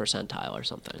 76th percentile or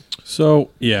something. So,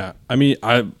 yeah. I mean,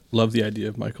 I love the idea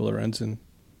of Michael Lorenzen.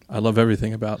 I love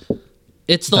everything about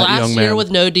It's the that last young year man. with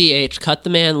no DH. Cut the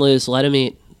man loose. Let him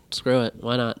eat. Screw it.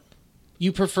 Why not?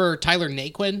 You prefer Tyler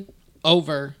Naquin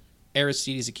over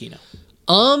Aristides Aquino?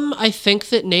 I think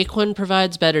that Naquin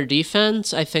provides better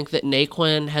defense. I think that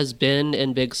Naquin has been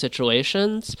in big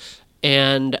situations,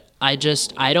 and I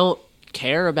don't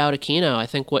care about Aquino. I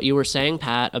think what you were saying,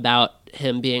 Pat, about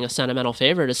him being a sentimental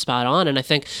favorite is spot on, and I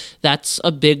think that's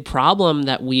a big problem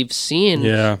that we've seen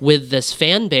with this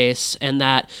fan base, and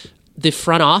that the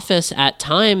front office at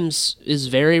times is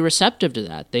very receptive to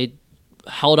that. They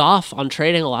held off on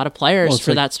trading a lot of players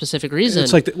for that specific reason.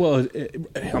 It's like,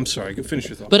 I'm sorry, finish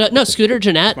your thought. But no, Scooter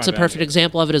Gennette's a perfect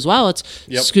example of it as well.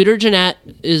 Scooter Gennette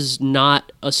is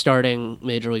not a starting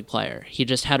major league player. He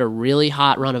just had a really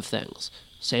hot run of things.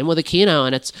 Same with Aquino,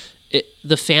 and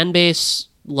the fan base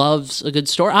loves a good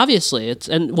story. Obviously,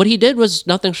 and what he did was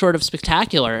nothing short of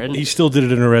spectacular. And he still did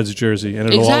it in a Reds jersey, and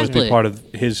it'll always Exactly. be part of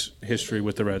his history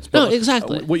with the Reds. No,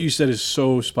 exactly. What you said is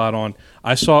so spot on.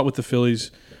 I saw it with the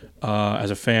Phillies as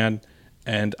a fan,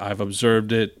 and I've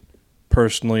observed it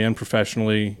personally and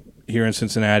professionally here in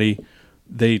Cincinnati.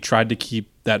 They tried to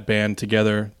keep that band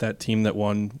together, that team that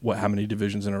won how many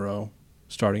divisions in a row,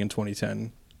 starting in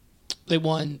 2010. They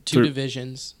won two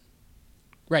divisions.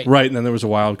 Right. Right, and then there was a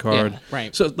wild card. Yeah,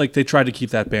 right. So, they tried to keep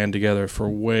that band together for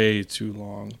way too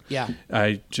long. Yeah.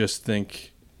 I just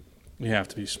think you have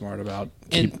to be smart about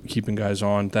keeping guys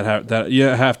on. That you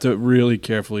have to really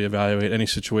carefully evaluate any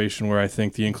situation where I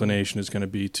think the inclination is going to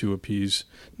be to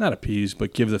not appease,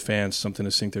 but give the fans something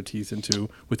to sink their teeth into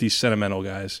with these sentimental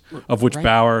guys, of which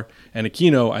Bauer and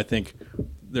Aquino, I think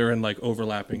they're in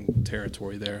overlapping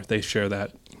territory there. They share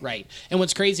that. Right. And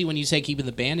what's crazy when you say keeping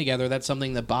the band together, that's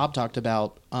something that Bob talked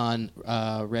about on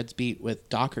Reds Beat with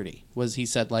Doherty, was he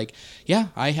said,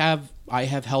 I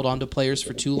have held on to players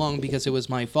for too long because it was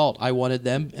my fault. I wanted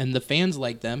them, and the fans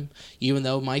liked them. Even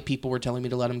though my people were telling me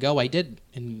to let them go, I did.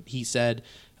 And he said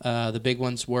the big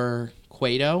ones were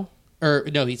Cueto.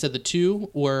 He said the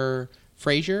two were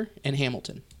Frazier and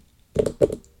Hamilton.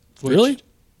 Really?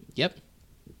 Yep.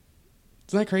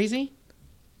 Isn't that crazy?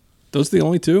 Those are the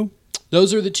only two?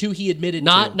 Those are the two he admitted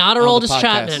not to. Not Aroldis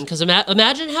Chapman, because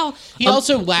imagine how he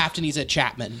also laughed and he said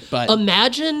Chapman. But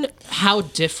imagine how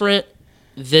different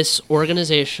this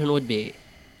organization would be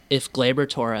if Gleyber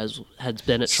Torres had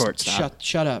been at shortstop.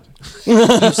 Shut up.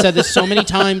 You've said this so many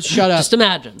times. Shut up. Just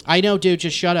imagine. I know, dude.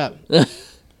 Just shut up.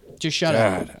 Just shut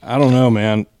up. I don't know,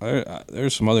 man.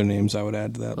 There's some other names I would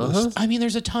add to that list. I mean,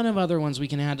 there's a ton of other ones we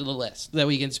can add to the list that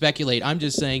we can speculate. I'm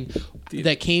just saying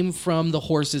that came from the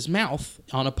horse's mouth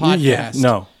on a podcast. Yeah,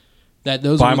 no. That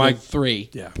those By were my the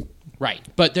three. Yeah. Right.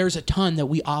 But there's a ton that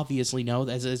we obviously know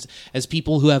as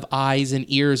people who have eyes and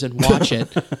ears and watch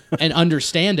it and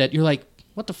understand it. You're like,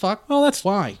 what the fuck? Well, that's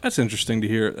why. That's interesting to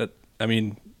hear.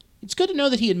 It's good to know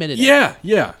that he admitted it.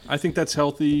 Yeah. I think that's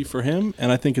healthy for him,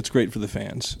 and I think it's great for the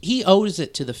fans. He owes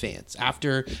it to the fans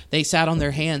after they sat on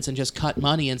their hands and just cut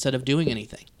money instead of doing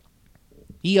anything.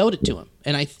 He owed it to him,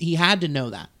 and he had to know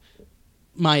that.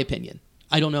 My opinion.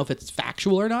 I don't know if it's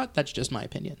factual or not. That's just my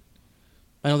opinion.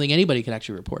 I don't think anybody could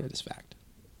actually report it as fact.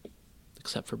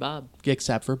 Except for Bob.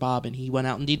 And he went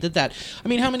out and did that. I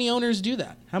mean, how many owners do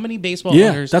that? How many baseball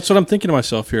owners? Yeah, that's what I'm thinking to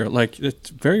myself here.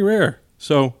 It's very rare.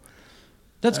 So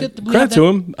that's good. Credit to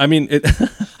him. I mean,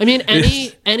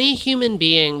 any human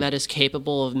being that is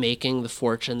capable of making the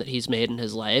fortune that he's made in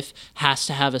his life has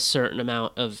to have a certain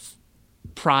amount of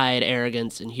pride,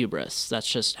 arrogance, and hubris. That's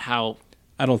just how.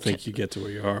 I don't think you get to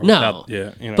where you are. No.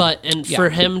 Without, But for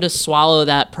him to swallow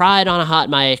that pride on a hot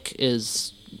mic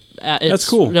is. That's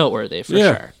cool. Noteworthy for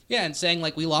sure. Yeah, and saying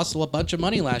we lost a bunch of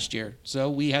money last year, so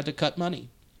we had to cut money.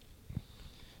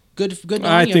 Good.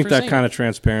 I think that kind of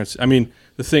transparency. I mean,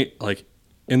 the thing,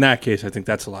 in that case, I think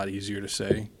that's a lot easier to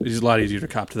say. It's a lot easier to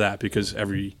cop to that because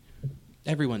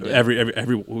everyone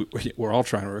did. we're all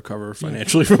trying to recover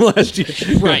financially from last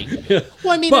year. Right.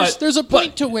 Well, I mean, there's a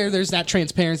point to where there's that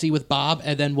transparency with Bob,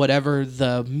 and then whatever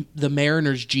the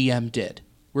Mariners GM did.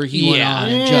 where he went on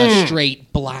and just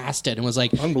straight blasted and was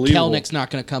like, Unbelievable. Kelnick's not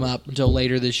going to come up until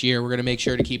later this year. We're going to make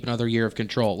sure to keep another year of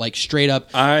control. Like, straight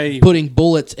up putting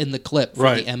bullets in the clip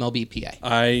for the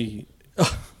MLBPA.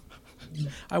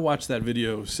 I watched that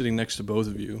video sitting next to both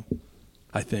of you,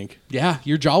 I think. Yeah,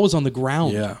 your jaw was on the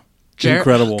ground. Yeah.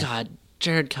 Incredible. God,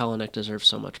 Jared Kelenic deserves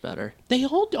so much better. They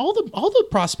all the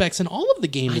prospects in all of the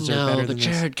game deserve better than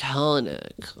Jared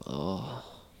Kelenic. Oh.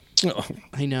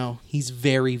 I know. He's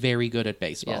very, very good at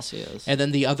baseball. Yes, he is. And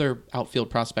then the other outfield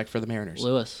prospect for the Mariners.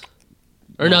 Lewis.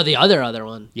 Or no, the other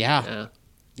one. Yeah.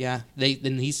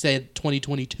 Then he said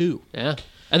 2022. Yeah.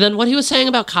 And then what he was saying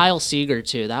about Kyle Seager,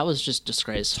 too, that was just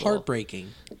disgraceful. It's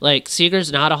heartbreaking. Like,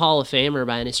 Seager's not a Hall of Famer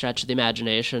by any stretch of the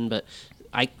imagination, but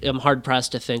I am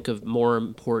hard-pressed to think of more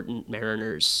important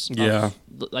Mariners.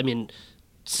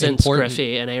 Since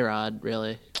Griffey and A-Rod,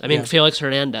 really. Felix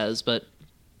Hernandez, but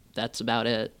that's about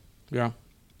it. Yeah.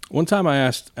 One time I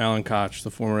asked Alan Koch,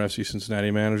 the former FC Cincinnati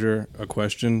manager, a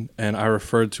question, and I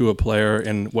referred to a player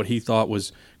in what he thought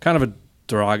was kind of a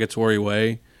derogatory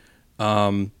way,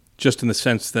 just in the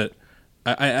sense that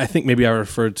I think maybe I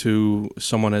referred to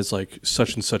someone as like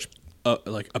such and such,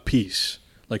 like a piece,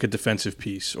 like a defensive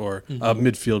piece or a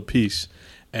midfield piece.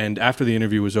 And after the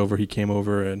interview was over, he came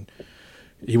over and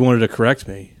he wanted to correct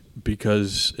me,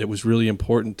 because it was really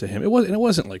important to him. It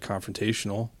wasn't like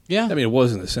confrontational. Yeah. I mean, it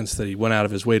was in the sense that he went out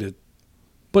of his way to,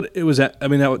 but it was,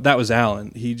 that was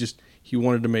Alan. He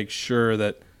wanted to make sure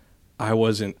that I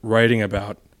wasn't writing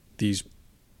about these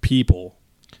people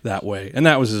that way. And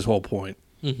that was his whole point.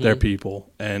 They're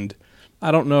people. And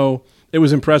I don't know, it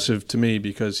was impressive to me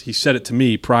because he said it to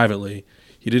me privately.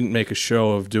 He didn't make a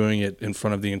show of doing it in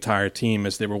front of the entire team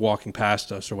as they were walking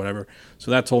past us or whatever. So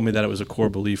that told me that it was a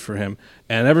core belief for him.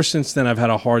 And ever since then, I've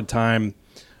had a hard time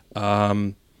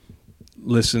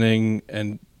listening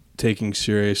and taking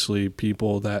seriously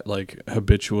people that like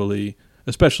habitually,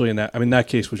 especially in that. I mean, that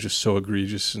case was just so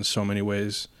egregious in so many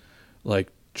ways,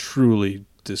 like truly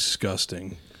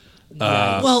disgusting.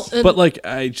 But like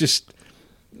I just,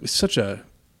 it's such a.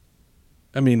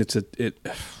 I mean,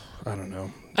 I don't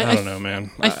know. I don't know,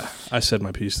 man. I said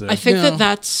my piece there. I think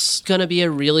that's going to be a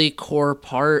really core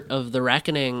part of the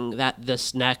reckoning that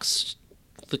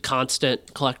the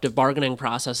constant collective bargaining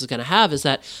process is going to have, is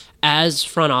that as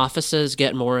front offices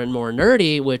get more and more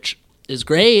nerdy, which is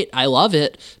great, I love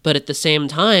it, but at the same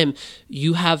time,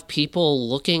 you have people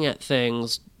looking at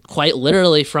things quite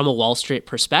literally from a Wall Street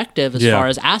perspective as far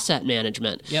as asset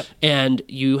management. Yep. And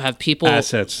you have people...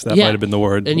 Assets, that might have been the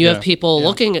word. And you have people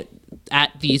looking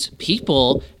at these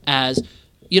people as,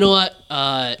 you know what,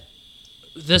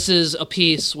 this is a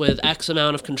piece with X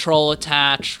amount of control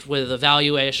attached with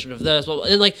evaluation of this.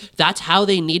 And like, that's how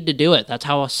they need to do it. That's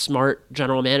how a smart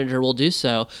general manager will do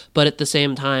so. But at the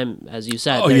same time, as you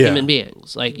said, they're human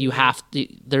beings. Like, you have to,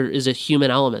 there is a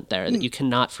human element there that you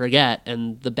cannot forget,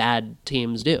 and the bad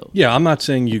teams do. Yeah, I'm not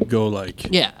saying you go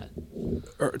like... Yeah.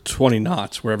 20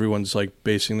 knots where everyone's like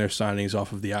basing their signings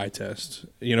off of the eye test.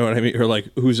 You know what I mean? Or like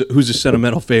who's a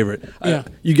sentimental favorite? Yeah.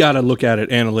 You got to look at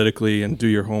it analytically and do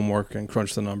your homework and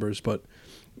crunch the numbers. But,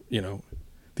 you know,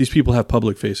 these people have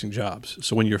public facing jobs.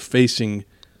 So when you're facing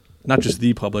not just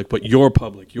the public,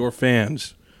 your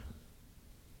fans,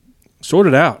 sort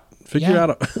it out. Figure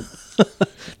out.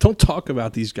 Don't talk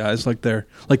about these guys like they're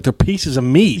pieces of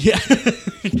meat. Yeah.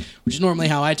 Which is normally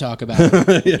how I talk about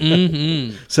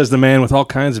it. Says the man with all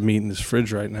kinds of meat in his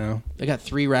fridge right now. I got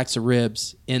 3 racks of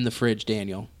ribs in the fridge,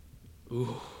 Daniel.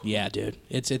 Ooh. Yeah, dude.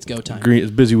 It's go time. It's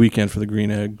a busy weekend for the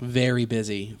green egg. Very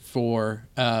busy for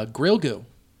grill goo.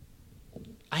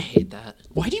 I hate that.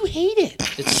 Why do you hate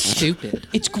it? It's stupid.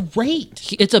 It's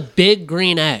great. It's a big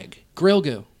green egg. Grill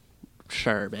goo.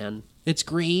 Sure, man. It's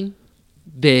green.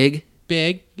 Big.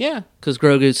 Yeah. Because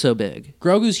Grogu's so big.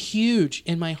 Grogu's huge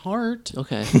in my heart.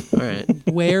 Okay, all right.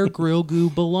 Where grill goo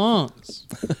belongs.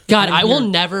 God, I will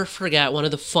never forget one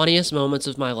of the funniest moments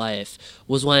of my life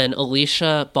was when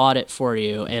Alicia bought it for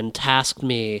you and tasked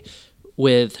me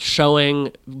with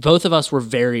showing, both of us were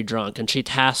very drunk, and she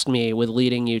tasked me with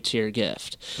leading you to your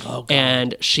gift. Oh, God.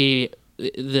 And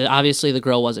obviously the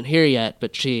girl wasn't here yet,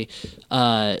 but she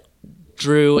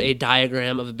drew a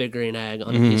diagram of a big green egg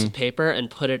on a piece of paper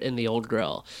and put it in the old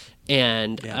grill.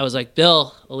 And I was like,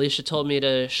 Bill, Alicia told me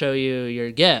to show you your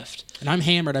gift. And I'm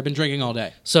hammered. I've been drinking all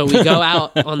day. So we go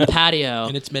out on the patio.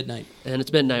 And it's midnight.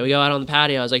 We go out on the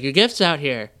patio. I was like, your gift's out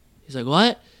here. He's like,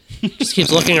 what? Just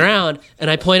keeps looking around. And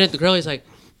I point at the grill. He's like,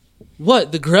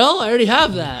 what, the grill? I already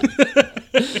have that.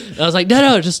 I was like,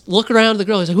 no, just look around the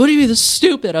grill. He's like, what do you mean, this is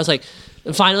stupid? I was like,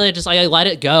 And finally, I let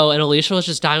it go, and Alicia was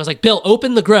just dying. I was like, Bill,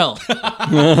 open the grill.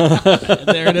 And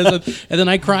there it is. And then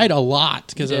I cried a lot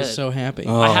because I was so happy.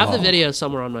 I have the video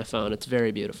somewhere on my phone. It's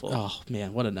very beautiful. Oh,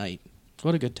 man, what a night.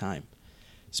 What a good time.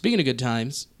 Speaking of good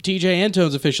times, Tejay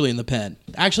Antone's officially in the pen.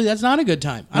 Actually, that's not a good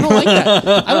time. I don't like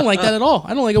that. I don't like that at all.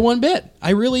 I don't like it one bit. I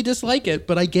really dislike it,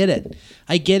 but I get it.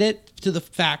 I get it to the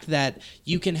fact that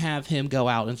you can have him go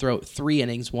out and throw 3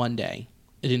 innings one day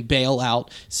and then bail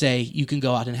out. Say you can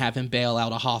go out and have him bail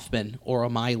out a Hoffman or a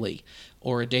Miley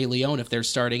or a De Leon if they're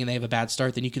starting and they have a bad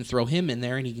start. Then you can throw him in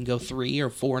there and he can go 3 or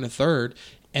 4 1/3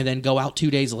 and then go out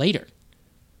 2 days later.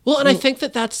 Well, and I think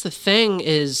that's the thing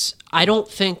is I don't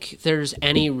think there's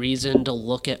any reason to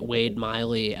look at Wade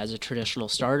Miley as a traditional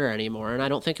starter anymore, and I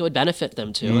don't think it would benefit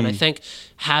them to. And I think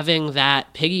having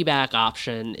that piggyback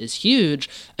option is huge.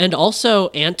 And also,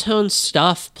 Antone's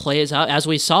stuff plays out, as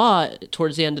we saw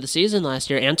towards the end of the season last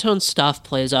year, Antone's stuff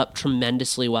plays up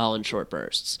tremendously well in short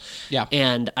bursts. Yeah.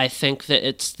 And I think that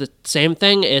it's the same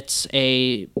thing. It's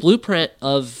a blueprint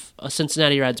of a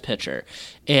Cincinnati Reds pitcher.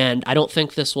 And I don't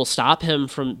think this will stop him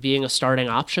from being a starting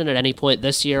option at any point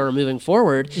this year or moving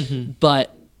forward.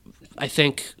 But I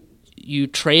think you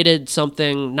traded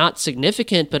something not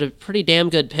significant, but a pretty damn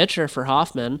good pitcher for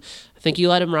Hoffman. I think you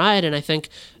let him ride. And I think,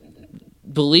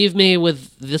 believe me,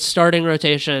 with this starting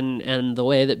rotation and the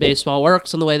way that baseball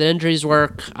works and the way that injuries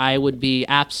work, I would be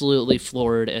absolutely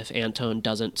floored if Antone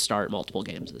doesn't start multiple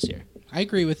games this year. I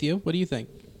agree with you. What do you think?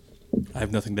 I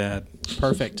have nothing to add.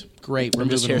 Perfect. Great. I'm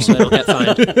just here so I don't get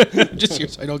fined. Just here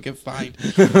so I don't get fined.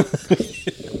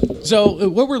 So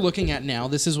what we're looking at now,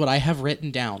 this is what I have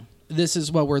written down. This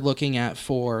is what we're looking at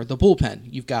for the bullpen.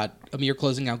 You've got Amir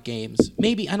closing out games.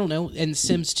 Maybe, I don't know, and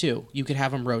Sims too. You could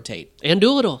have him rotate. And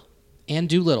Doolittle.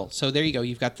 So there you go.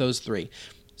 You've got those 3.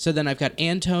 So then I've got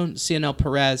Antone, Cionel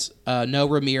Perez, no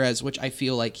Ramirez, which I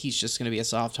feel like he's just going to be a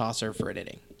soft tosser for an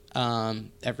inning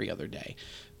every other day.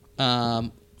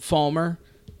 Fulmer,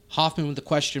 Hoffman with the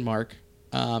question mark,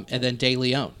 and then De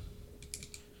Leon.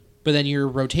 But then your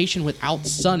rotation without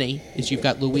Sonny is you've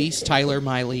got Luis, Tyler,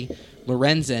 Miley,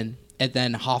 Lorenzen, and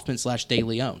then Hoffman/De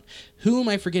Leon. Who am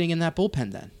I forgetting in that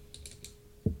bullpen then?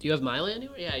 Do you have Miley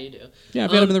anywhere? Yeah, you do. Yeah,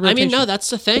 I've got him in the rotation. I mean, no, that's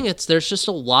the thing. There's just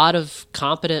a lot of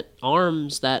competent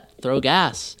arms that throw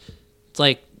gas. It's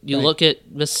like you look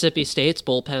at Mississippi State's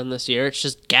bullpen this year. It's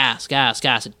just gas, gas,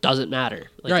 gas. It doesn't matter.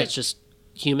 It's just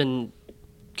human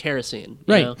kerosene.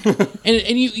 You know?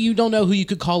 and you don't know who you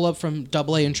could call up from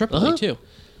AA and AAA too.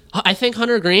 I think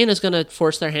Hunter Green is going to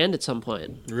force their hand at some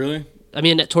point. Really? I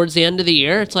mean, towards the end of the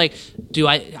year, it's like,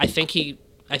 I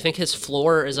think his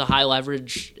floor is a high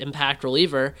leverage impact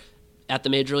reliever at the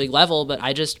major league level, but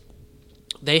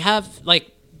they have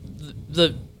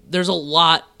there's a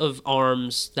lot of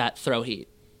arms that throw heat.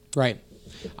 Right.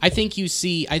 I think you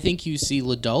see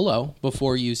Lodolo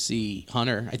before you see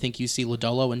Hunter. I think you see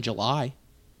Lodolo in July.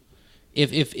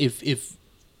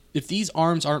 If these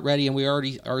arms aren't ready and we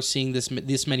already are seeing this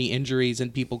many injuries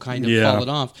and people kind of falling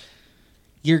off,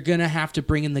 you're gonna have to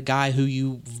bring in the guy who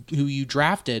you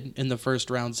drafted in the first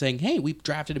round, saying, "Hey, we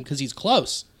drafted him because he's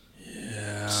close."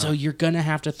 Yeah. So you're gonna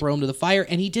have to throw him to the fire,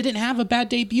 and he didn't have a bad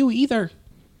debut either.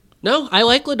 No, I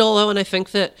like Lodolo, and I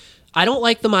think that I don't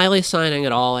like the Miley signing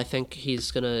at all. I think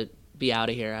he's gonna be out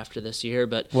of here after this year,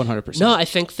 but 100%. No, I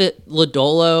think that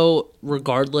Lodolo,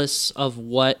 regardless of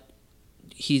what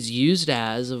he's used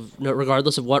as,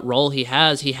 regardless of what role he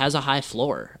has a high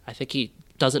floor. I think he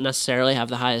doesn't necessarily have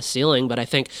the highest ceiling, but I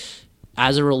think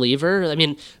as a reliever, I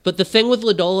mean, but the thing with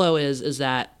Lodolo is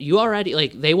that you already,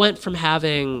 they went from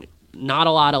having not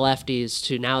a lot of lefties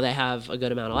to now they have a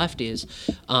good amount of lefties.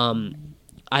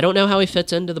 I don't know how he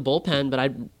fits into the bullpen, but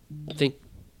I think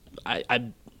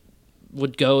I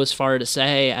would go as far to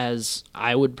say as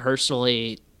I would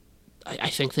personally,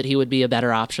 I think that he would be a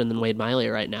better option than Wade Miley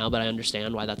right now, but I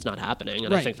understand why that's not happening,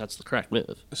 and I think that's the correct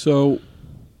move. So,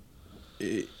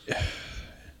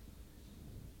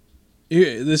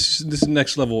 this is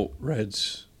next level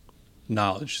Reds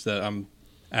knowledge that I'm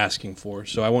asking for.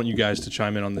 So I want you guys to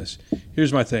chime in on this.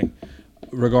 Here's my thing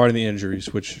regarding the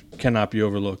injuries, which cannot be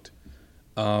overlooked.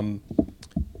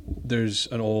 There's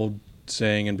an old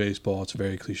saying in baseball. It's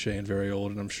very cliche and very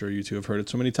old, and I'm sure you two have heard it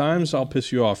so many times. I'll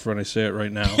piss you off when I say it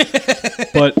right now.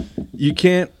 But you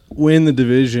can't win the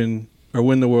division or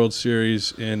win the World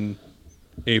Series in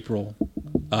April,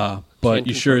 but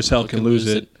you sure as hell can lose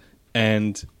it.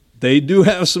 And they do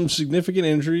have some significant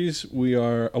injuries. We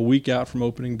are a week out from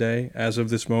opening day as of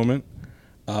this moment.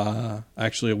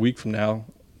 Actually, a week from now,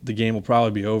 the game will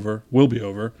probably be over. Will be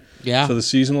over. Yeah. So the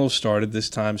season will have started this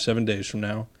time, 7 days from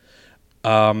now.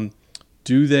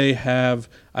 Do they have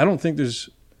 – I don't think there's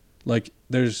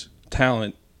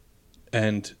talent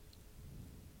and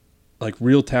like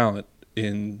real talent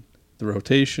in the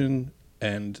rotation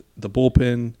and the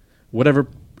bullpen, whatever,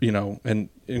 and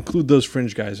include those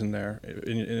fringe guys in there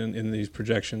in these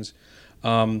projections.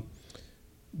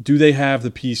 Do they have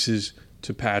the pieces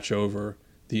to patch over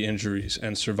the injuries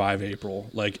and survive April,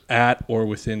 like at or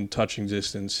within touching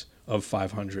distance of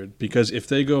 500? Because if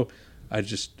they go,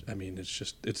 it's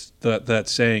that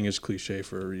saying is cliche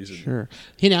for a reason. Sure.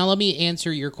 Hey, now let me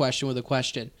answer your question with a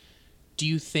question. Do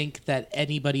you think that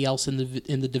anybody else in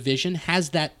the division has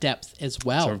that depth as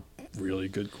well? That's a really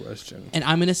good question. And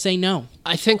I'm going to say no.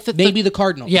 I think that maybe the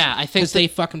Cardinals. Yeah, I think because they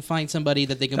fucking find somebody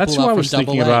that they can pull off from That's what I was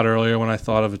thinking Double-A. about earlier when I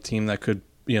thought of a team that could,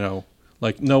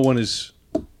 like no one is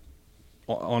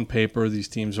on paper. These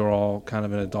teams are all kind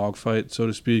of in a dogfight, so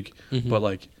to speak. Mm-hmm. But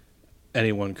like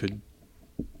anyone could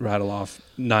rattle off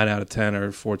 9 out of 10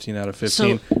 or 14 out of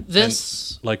 15. So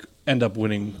this and, like end up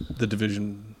winning the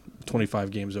division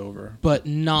 25 games over. But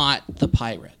not the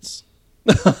Pirates.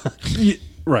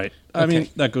 Right. I mean,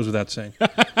 that goes without saying.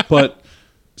 But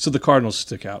so the Cardinals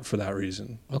stick out for that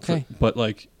reason. Okay. But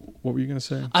like, what were you going to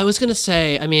say? I was going to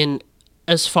say, I mean,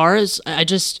 as far as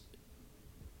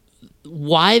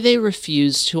why they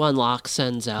refuse to unlock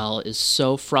Senzel is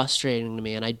so frustrating to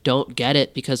me, and I don't get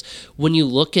it, because when you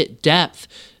look at depth,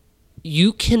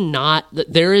 you cannot,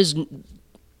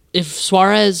 if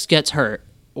Suarez gets hurt,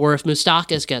 or if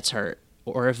Moustakas gets hurt,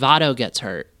 or if Votto gets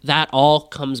hurt, that all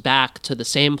comes back to the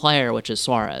same player, which is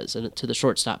Suarez, and to the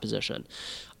shortstop position.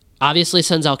 Obviously,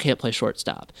 Senzel can't play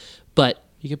shortstop, but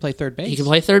he can play third base. He can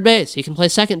play third base. He can play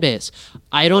second base.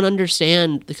 I don't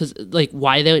understand because,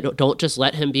 why they don't just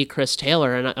let him be Chris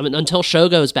Taylor. And I mean, until Show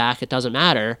goes back, it doesn't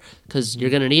matter because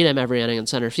you're going to need him every inning in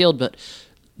center field. But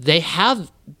they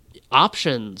have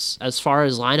options as far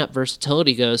as lineup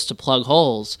versatility goes to plug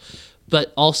holes.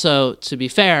 But also, to be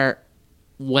fair,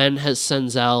 when has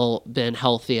Senzel been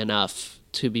healthy enough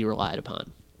to be relied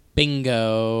upon?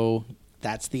 Bingo.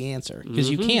 That's the answer.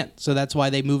 Because you can't. So that's why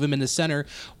they move him into center,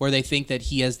 where they think that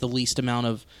he has the least amount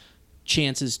of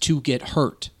chances to get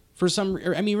hurt.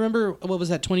 Remember, what was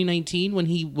that, 2019, when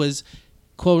he was,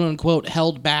 quote-unquote,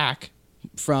 held back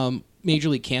from Major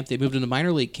League camp? They moved into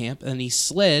minor league camp, and he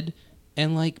slid,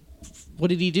 and, what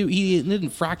did he do? He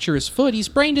didn't fracture his foot. He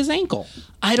sprained his ankle.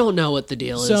 I don't know what the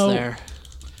deal is there.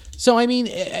 So, I mean,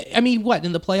 what,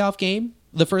 in the playoff game?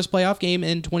 The first playoff game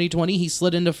in 2020, he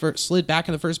slid back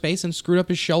into first base and screwed up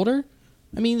his shoulder.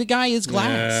 I mean, the guy is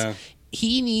glass. Yeah.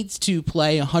 He needs to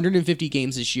play 150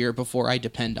 games this year before I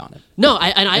depend on him. No,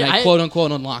 I quote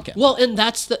unquote unlock him. Well, and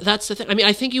that's the thing. I mean,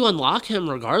 I think you unlock him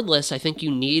regardless. I think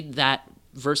you need that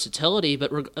versatility,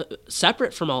 but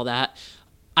separate from all that,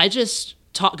 I just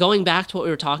going back to what we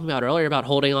were talking about earlier about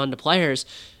holding on to players.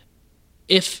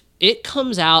 If it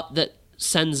comes out that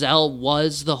Senzel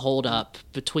was the holdup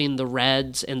between the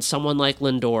Reds and someone like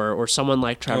Lindor or someone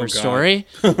like Trevor Story.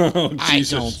 Oh,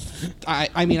 Jesus.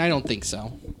 I don't think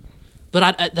so.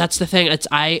 But that's the thing.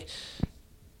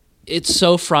 It's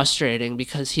so frustrating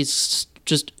because he's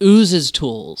just oozes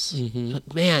tools. Mm-hmm.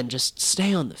 But man, just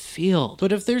stay on the field.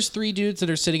 But if there's three dudes that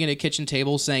are sitting at a kitchen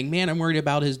table saying, "Man, I'm worried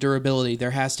about his durability,"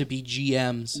 there has to be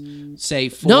GMs say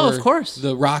for of course,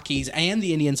 the Rockies and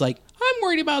the Indians like, I'm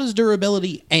worried about his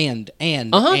durability and.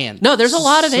 No, there's a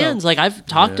lot of ands. Like, I've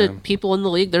talked to people in the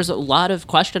league. There's a lot of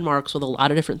question marks with a lot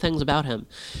of different things about him.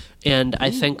 And I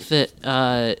think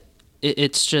that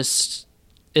it's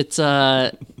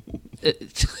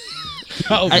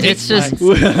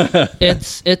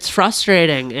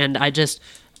frustrating. And I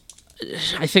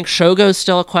think Shogo's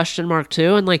still a question mark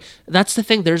too. And that's the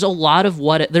thing. There's a lot of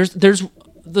there's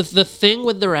the thing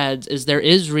with the Reds is there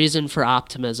is reason for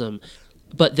optimism.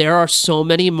 But there are so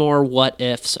many more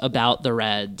what-ifs about the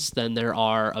Reds than there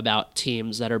are about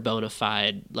teams that are bona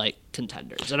fide,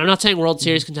 contenders. And I'm not saying World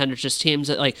Series contenders, just teams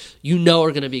that, are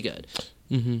going to be good.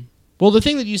 Mm-hmm. Well, the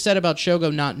thing that you said about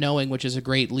Shogo not knowing, which is a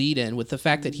great lead-in, with the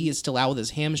fact that he is still out with his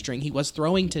hamstring, he was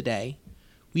throwing today.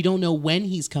 We don't know when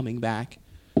he's coming back.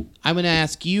 I'm going to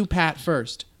ask you, Pat,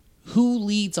 first. Who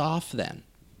leads off then?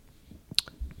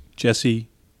 Jesse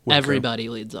Winker. Everybody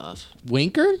leads off.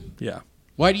 Winker? Yeah.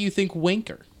 Why do you think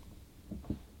Winker?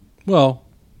 Well,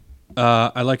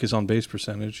 I like his on-base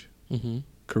percentage,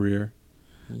 career,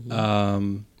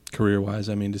 career-wise,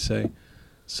 I mean to say.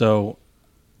 So,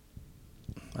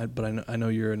 I know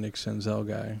you're a Nick Senzel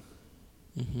guy.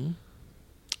 Mm-hmm.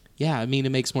 Yeah, I mean,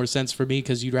 it makes more sense for me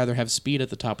because you'd rather have speed at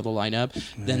the top of the lineup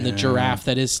than the giraffe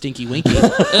that is Stinky Winky.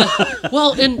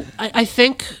 Well, and I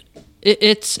think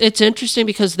it's interesting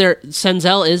because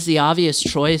Senzel is the obvious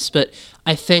choice, but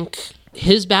I think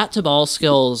his bat-to-ball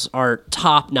skills are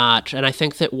top-notch, and I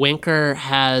think that Winker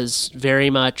has very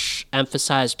much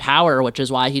emphasized power, which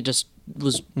is why he just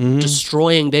was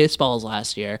destroying baseballs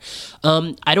last year.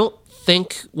 I don't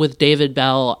think with David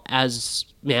Bell as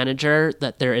manager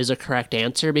that there is a correct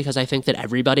answer, because I think that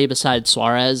everybody besides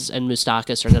Suarez and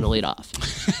Moustakas are going to lead off.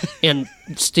 And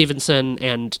Stevenson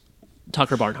and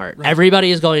Tucker Barnhart. Right.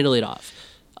 Everybody is going to lead off.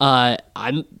 I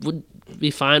would be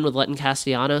fine with letting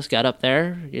Castellanos get up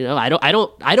there. I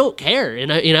don't care.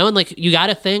 And like, you got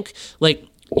to think, like,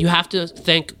 you have to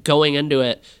think going into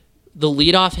it, the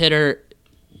leadoff hitter,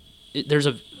 there's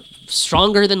a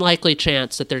stronger than likely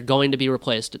chance that they're going to be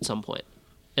replaced at some point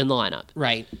in the lineup.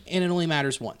 Right. And it only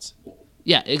matters once.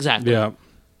 Yeah, exactly. Yeah.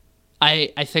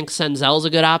 I think Senzel's a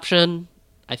good option.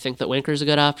 I think that Winker's a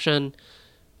good option.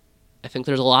 I think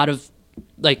there's a lot of,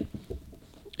 like,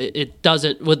 it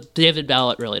doesn't, with David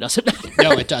Bell, it really doesn't matter.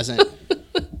 No, it doesn't.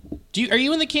 Are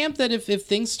you in the camp that if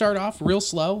things start off real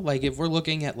slow, like if we're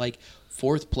looking at like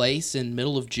 4th place in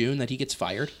middle of June, that he gets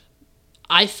fired?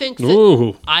 I think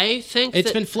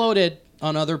it's been floated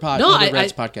on other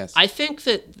Reds podcasts. I think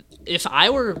that if I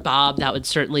were Bob, that would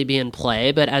certainly be in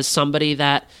play. But as somebody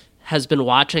that has been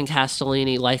watching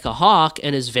Castellini like a hawk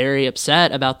and is very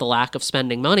upset about the lack of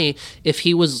spending money, if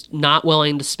he was not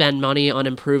willing to spend money on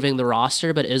improving the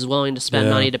roster, but is willing to spend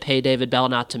money to pay David Bell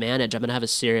not to manage, I'm going to have a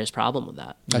serious problem with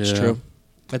that. That's true.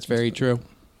 That's very true.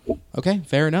 Okay,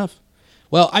 fair enough.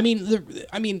 Well, I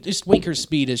mean, just Winker's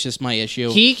speed is just my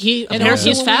issue.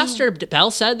 He's faster. Bell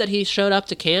said that he showed up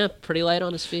to camp pretty light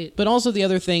on his feet. But also the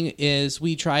other thing is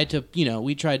we tried to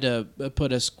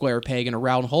put a square peg in a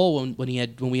round hole when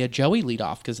we had Joey lead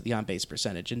off because of the on base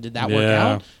percentage, and did that work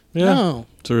out? Yeah, no.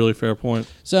 It's a really fair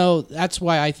point. So that's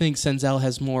why I think Senzel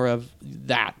has more of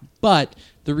that. But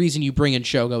the reason you bring in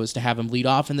Shogo is to have him lead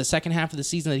off in the second half of the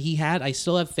season that he had. I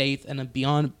still have faith, and I'm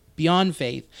beyond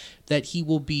faith that he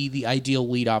will be the ideal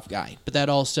leadoff guy. But that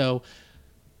also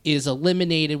is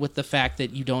eliminated with the fact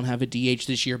that you don't have a DH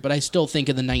this year. But I still think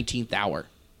in the 19th hour,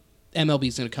 MLB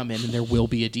is going to come in and there will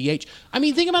be a DH. I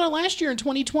mean, think about it last year in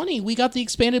 2020. We got the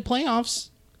expanded playoffs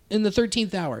in the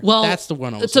 13th hour. Well, that's the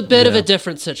one. It's a bit of a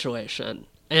different situation.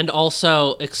 And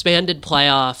also, expanded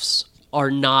playoffs are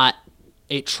not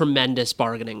a tremendous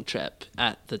bargaining chip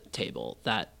at the table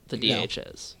that the DH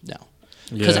is. No.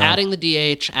 Because adding the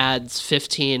DH adds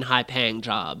 15 high-paying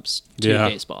jobs to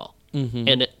baseball,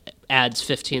 and it adds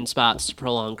 15 spots to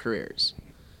prolong careers,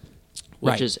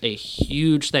 which is a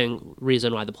huge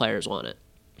reason why the players want it.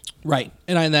 Right,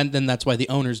 and then that's why the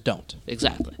owners don't.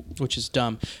 Exactly. Which is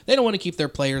dumb. They don't want to keep their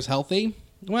players healthy.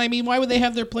 Well, I mean, why would they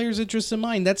have their players' interests in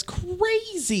mind? That's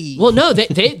crazy. Well, no,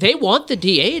 they want the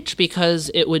DH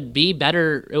because it would be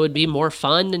better, it would be more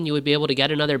fun, and you would be able to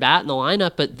get another bat in the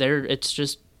lineup, but it's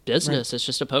just business. Right. It's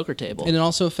just a poker table. And it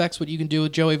also affects what you can do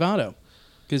with Joey Votto,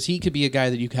 because he could be a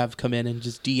guy that you have come in and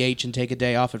just DH and take a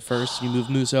day off at first. You move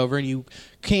Moose over, and you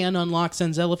can unlock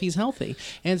Senzel if he's healthy.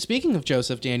 And speaking of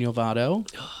Joseph Daniel Votto,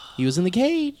 he was in the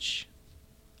cage.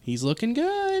 He's looking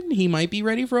good. He might be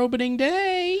ready for opening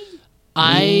day.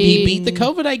 He beat the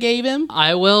COVID I gave him.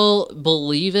 I will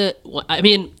believe it. I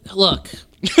mean, look.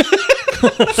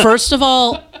 First of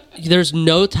all, there's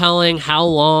no telling how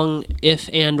long, if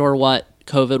and or what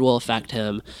COVID will affect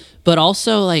him. But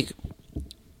also, like,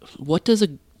 what does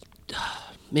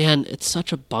man, it's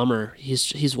such a bummer.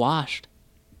 He's washed.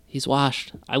 He's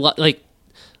washed. I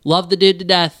love the dude to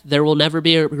death. There will never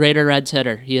be a greater Reds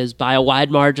hitter. He is by a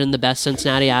wide margin the best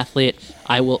Cincinnati athlete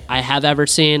I have ever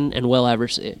seen and will ever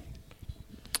see.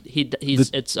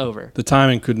 It's over. The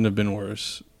timing couldn't have been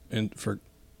worse. And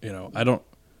I don't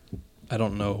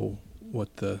know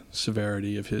what the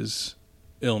severity of his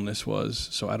illness was,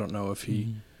 so I don't know if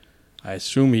I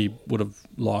assume he would have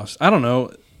lost. I don't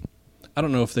know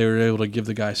if they were able to give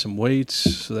the guy some weights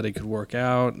so that he could work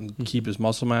out and keep his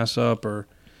muscle mass up, or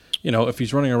if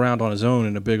he's running around on his own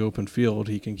in a big open field,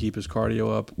 he can keep his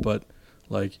cardio up. But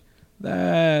like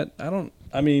that,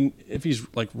 if he's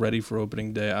like ready for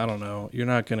opening day, I don't know. You're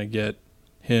not going to get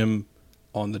him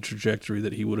on the trajectory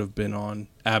that he would have been on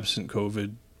absent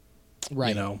COVID.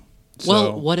 Right.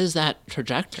 Well, what is that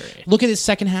trajectory? Look at his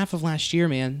second half of last year,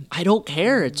 man. I don't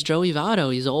care. It's Joey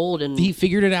Votto. He's old, and he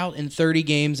figured it out in 30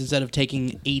 games instead of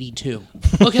taking 82.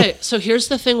 Okay, so here's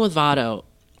the thing with Votto.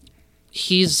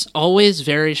 He's always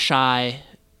very shy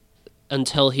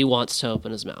until he wants to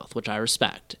open his mouth, which I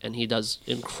respect. And he's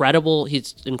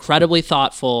incredibly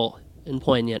thoughtful and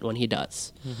poignant when he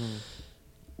does. Mm-hmm.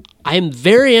 I am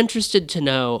very interested to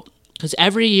know, because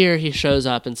every year he shows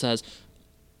up and says,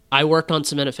 I worked on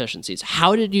some inefficiencies.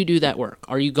 How did you do that work?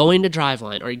 Are you going to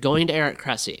Driveline? Are you going to Eric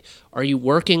Cressy? Are you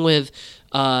working with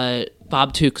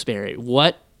Bob Tewksbury?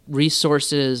 What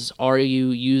resources are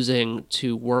you using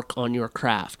to work on your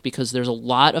craft? Because there's a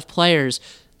lot of players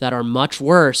that are much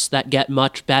worse that get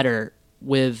much better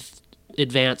with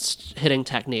advanced hitting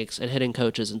techniques and hitting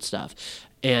coaches and stuff.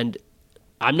 And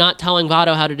I'm not telling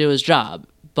Votto how to do his job,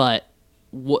 but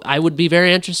I would be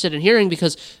very interested in hearing,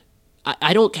 because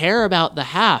I don't care about the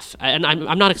half, and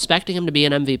I'm not expecting him to be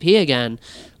an MVP again.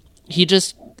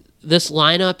 This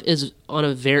lineup is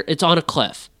it's on a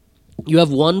cliff. You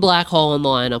have one black hole in the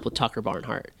lineup with Tucker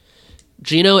Barnhart.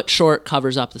 Gino at short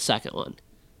covers up the second one.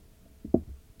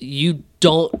 You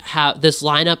don't have, this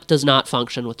lineup does not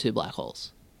function with two black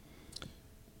holes.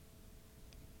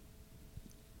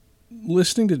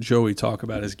 Listening to Joey talk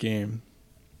about his game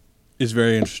is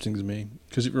very interesting to me,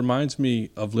 because it reminds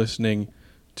me of listening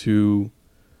to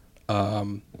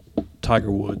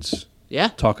Tiger Woods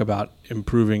talk about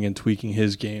improving and tweaking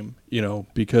his game,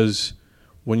 because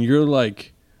when you're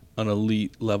like an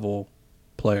elite level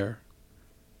player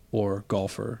or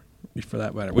golfer, for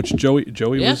that matter, which Joey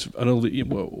was an elite.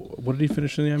 What did he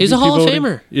finish in the MVP? He's a Hall of voting?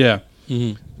 Famer. Yeah.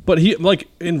 Mm-hmm. But he, like,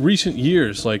 in recent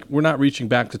years, like, we're not reaching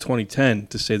back to 2010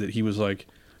 to say that he was like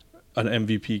an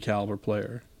MVP caliber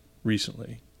player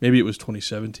recently. Maybe it was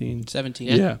 2017. 17.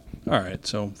 Yeah. All right.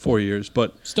 So 4 years,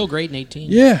 but still great in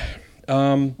 18. Yeah.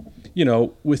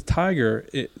 With Tiger,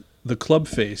 the club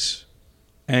face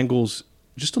angles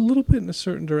just a little bit in a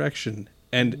certain direction,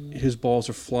 and his balls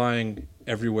are flying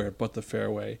everywhere but the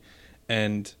fairway.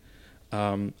 And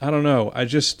I don't know.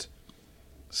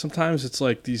 Sometimes it's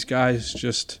like these guys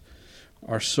just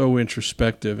are so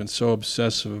introspective and so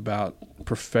obsessive about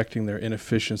perfecting their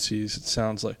inefficiencies. It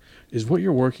sounds like, is what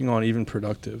you're working on even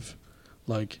productive?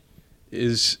 Like,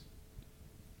 is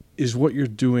what you're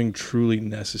doing truly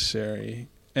necessary?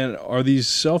 And are these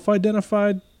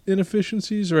self-identified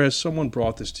inefficiencies, or has someone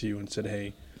brought this to you and said,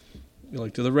 hey,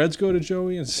 like, do the Reds go to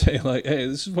Joey and say, like, hey,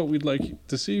 this is what we'd like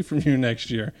to see from you next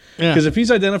year? Because if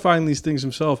he's identifying these things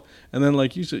himself, and then,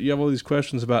 like you said, you have all these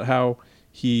questions about how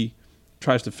he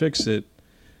tries to fix it,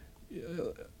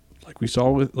 like we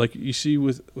saw you see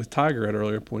with Tiger at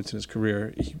earlier points in his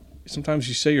career, sometimes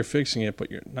you say you're fixing it, but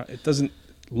you're not. It doesn't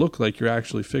look like you're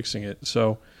actually fixing it.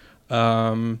 So,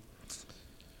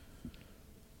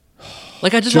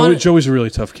 Joey's a really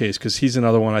tough case, because he's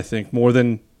another one, I think, more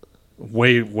than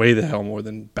way the hell more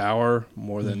than Bauer,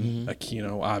 more than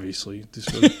Aquino, obviously.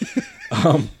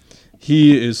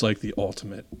 He is like the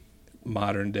ultimate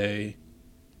modern day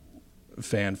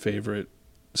fan favorite,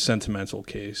 sentimental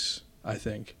case, I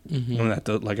think.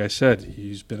 And like I said,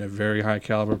 he's been a very high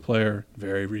caliber player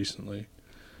very recently.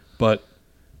 But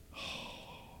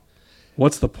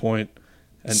what's the point?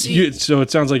 And so it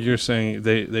sounds like you're saying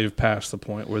they've passed the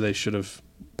point where they should have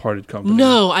parted company.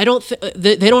 No, I don't.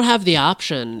 They don't have the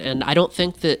option, and I don't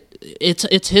think that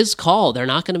it's his call. They're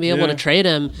not going to be able to trade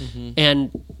him.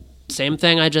 And same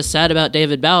thing I just said about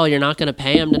David Bell. You're not going to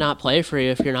pay him to not play for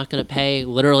you if you're not going to pay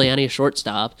literally any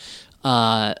shortstop.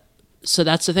 So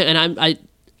that's the thing. And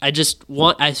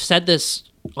I said this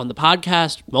on the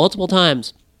podcast multiple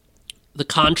times. The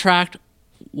contract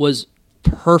was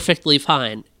perfectly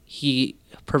fine. He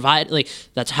provide,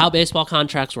 that's how baseball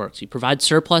contracts works. You provide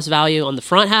surplus value on the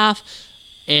front half,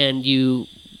 and you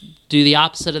do the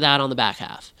opposite of that on the back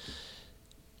half.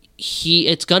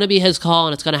 It's going to be his call,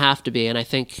 and it's going to have to be. And I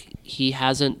think he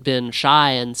hasn't been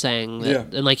shy in saying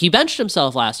that. And he benched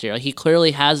himself last year. He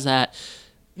clearly has that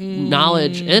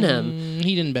knowledge in him.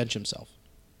 He didn't bench himself.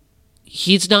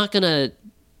 He's not gonna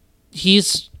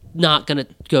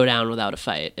go down without a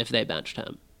fight if they benched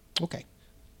him. Okay.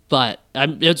 But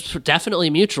it's definitely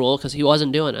mutual, because he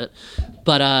wasn't doing it.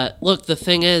 But look, the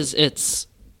thing is, it's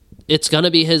going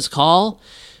to be his call.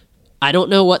 I don't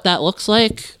know what that looks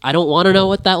like. I don't want to know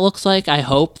what that looks like. I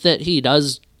hope that he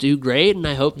does do great, and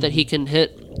I hope that he can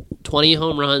hit 20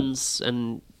 home runs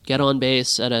and get on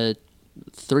base at a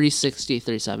 360,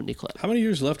 370 clip. How many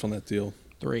years left on that deal?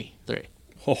 3.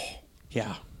 Oh.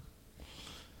 Yeah.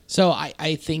 So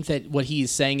I think that what he's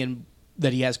saying, and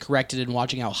that he has corrected in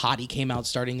watching how hot he came out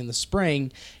starting in the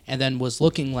spring, and then was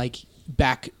looking like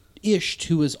back-ish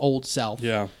to his old self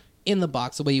in the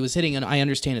box, the way he was hitting. And I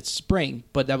understand it's spring,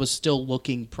 but that was still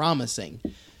looking promising.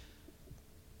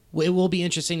 It will be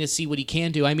interesting to see what he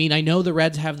can do. I mean, I know the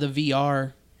Reds have the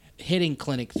VR hitting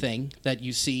clinic thing that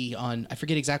you see on, I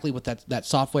forget exactly what that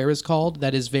software is called,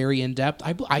 that is very in-depth.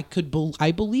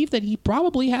 I believe that he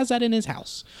probably has that in his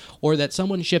house, or that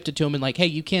someone shipped it to him and hey,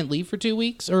 you can't leave for 2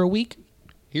 weeks or a week.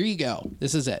 Here you go.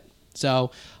 This is it. So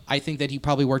I think that he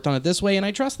probably worked on it this way, and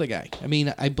I trust the guy. I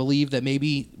mean, I believe that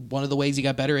maybe one of the ways he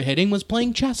got better at hitting was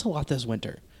playing chess a lot this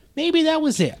winter. Maybe that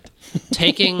was it.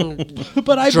 Taking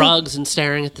But drugs and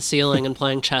staring at the ceiling and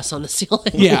playing chess on the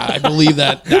ceiling. Yeah, I believe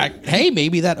that. Hey,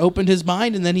 maybe that opened his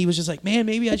mind, and then he was just like, man,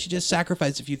 maybe I should just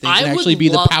sacrifice a few things and actually be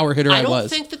the power hitter I was. I don't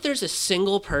think that there's a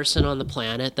single person on the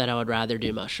planet that I would rather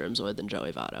do mushrooms with than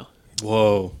Joey Votto.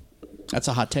 Whoa. That's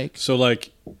a hot take. So,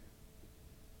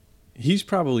 he's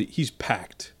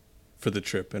packed for the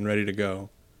trip and ready to go.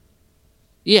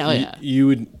 Yeah,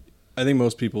 yeah. I think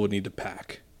most people would need to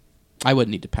pack. I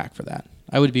wouldn't need to pack for that.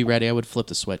 I would be ready. I would flip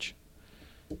the switch.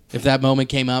 If that moment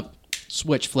came up,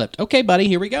 switch flipped. Okay, buddy,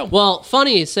 here we go. Well,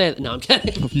 funny you say that. No, I'm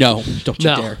kidding. No, don't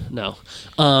you dare. No.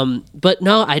 But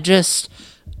no,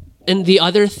 and the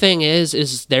other thing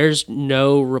is there's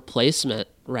no replacement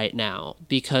right now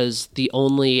because the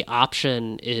only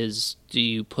option is, do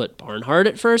you put Barnhart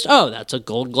at first? Oh, that's a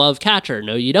Gold Glove catcher.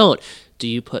 No, you don't. Do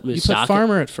you put Moustakas? You put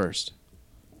Farmer at first.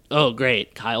 Oh,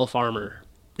 great. Kyle Farmer.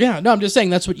 Yeah, no, I'm just saying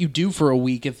that's what you do for a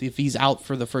week if he's out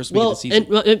for the first week of the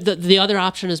season. And the other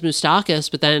option is Moustakas,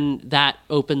 but then that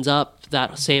opens up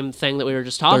that same thing that we were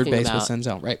just talking about. Third base with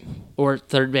Senzel, right. Or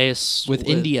third base with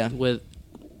India.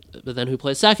 But then who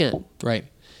plays second? Right.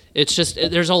 It's just,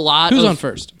 there's a lot Who's on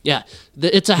first? Yeah.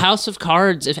 It's a house of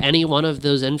cards if any one of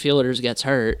those infielders gets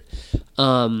hurt.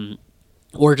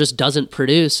 Or just doesn't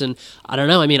produce. And I don't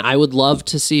know. I mean, I would love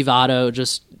to see Votto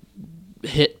just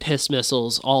hit piss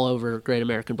missiles all over Great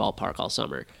American Ballpark all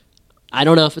summer. I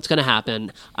don't know if it's going to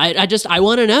happen. I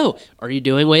want to know, are you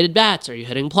doing weighted bats? Are you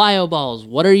hitting plyo balls?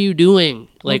 What are you doing?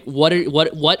 Like, what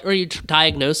are you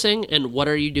diagnosing, and what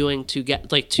are you doing to get,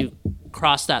 to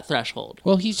cross that threshold?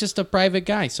 Well, he's just a private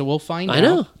guy, so we'll find out. I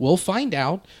know. We'll find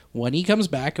out when he comes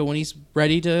back and when he's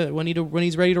ready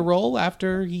to roll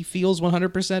after he feels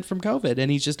 100% from COVID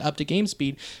and he's just up to game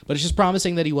speed. But it's just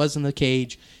promising that he was in the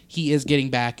cage. He is getting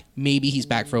back. Maybe he's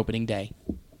back for opening day.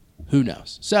 Who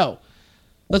knows? So,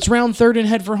 let's round third and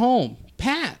head for home.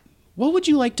 Pat, what would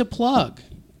you like to plug?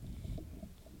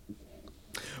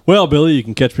 Well, Billy, you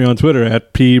can catch me on Twitter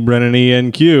at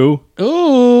PBrennanENQ.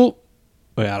 Ooh.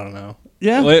 Wait, I don't know.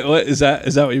 Yeah. Wait, what is that?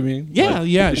 Is that what you mean? Yeah, Like,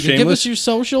 yeah. shameless? Give us your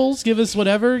socials. Give us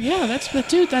whatever. Yeah,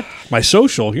 that. My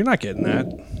social? You're not getting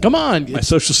that. Come on. My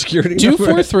social security number?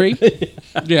 243.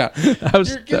 Yeah.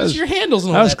 Give us your handles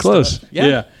and all that. That was close. Stuff.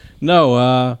 Yeah.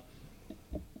 No,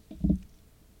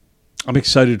 I'm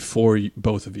excited for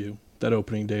both of you. That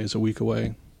opening day is a week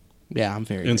away. Yeah, I'm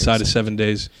very Inside of 7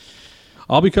 days.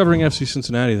 I'll be covering FC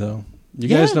Cincinnati, though. You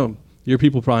guys know, your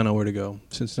people probably know where to go.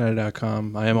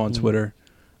 Cincinnati.com. I am on Twitter.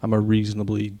 I'm a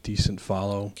reasonably decent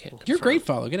follow. You're a great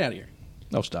follow. Get out of here.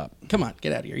 No, stop. Come on,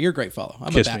 get out of here. You're a great follow.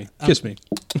 Kiss me.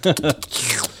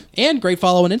 And great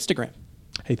follow on Instagram.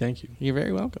 Hey, thank you. You're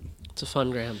very welcome. It's a fun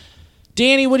gram.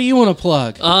 Danny, what do you want to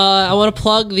plug? I want to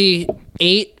plug the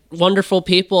 8 wonderful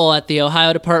people at the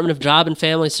Ohio Department of Job and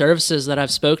Family Services that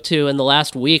I've spoke to in the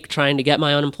last week trying to get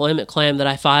my unemployment claim that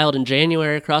I filed in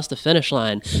January across the finish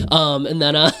line. And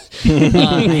then I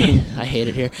hate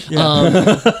it here.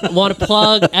 Want to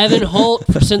plug Evan Holt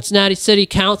for Cincinnati City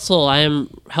Council. I am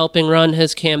helping run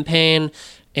his campaign.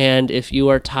 And if you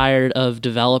are tired of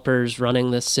developers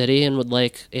running this city and would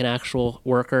like an actual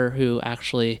worker who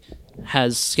actually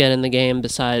has skin in the game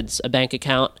besides a bank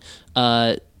account,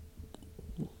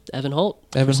 Evan Holt,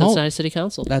 Cincinnati City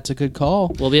Council. That's a good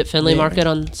call. We'll be at Findlay Market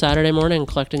on Saturday morning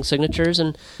collecting signatures,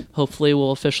 and hopefully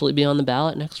we'll officially be on the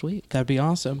ballot next week. That'd be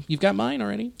awesome. You've got mine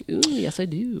already? Ooh, yes, I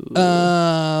do.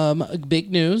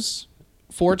 Big news.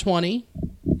 420.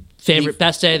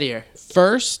 Best day of the year.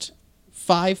 First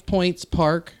 5 Points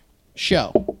Park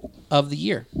show of the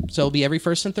year. So it'll be every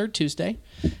first and third Tuesday.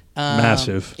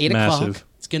 Massive. 8 Massive. o'clock.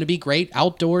 It's going to be great.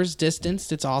 Outdoors,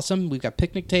 distanced. It's awesome. We've got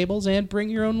picnic tables and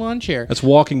bring your own lawn chair. That's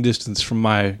walking distance from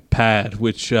my pad,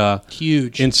 which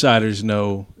huge insiders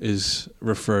know is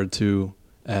referred to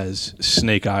as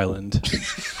Snake Island.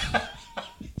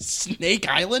 Snake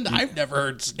Island? I've never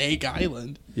heard Snake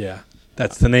Island. Yeah,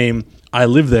 that's the name. I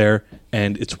live there,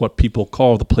 and it's what people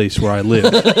call the place where I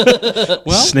live.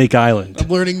 Well, Snake Island. I'm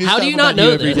learning new How stuff do you not about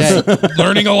know every this? day.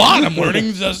 Learning a lot. I'm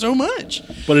learning so much.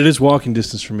 But it is walking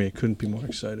distance for me. I couldn't be more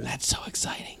excited. That's so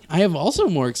exciting. I have also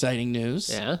more exciting news.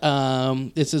 Yeah.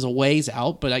 This is a ways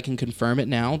out, but I can confirm it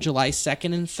now. July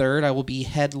 2nd and 3rd, I will be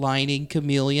headlining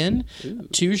Chameleon. Ooh.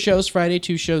 2 shows Friday,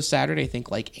 2 shows Saturday. I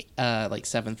think like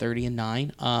 7:30 and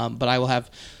 9. But I will have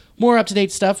more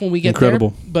up-to-date stuff when we get there.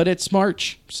 But it's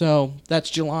March, so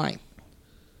that's July.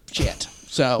 Shit.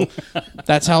 So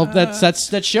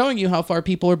that's showing you how far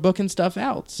people are booking stuff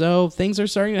out. So things are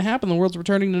starting to happen. The world's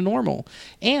returning to normal.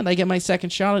 And I get my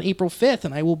second shot on April 5th,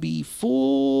 and I will be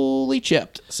fully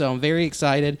chipped. So I'm very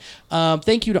excited.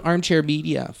 Thank you to Armchair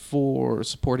Media for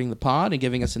supporting the pod and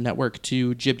giving us a network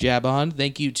to jib-jab on.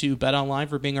 Thank you to BetOnline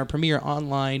for being our premier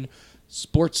online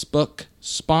sportsbook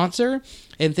sponsor.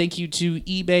 And thank you to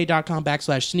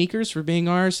ebay.com/sneakers for being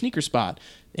our sneaker spot.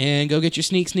 And go get your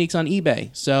sneaks on eBay.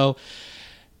 So,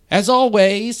 as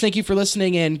always, thank you for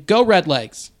listening, and go Red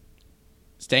Legs.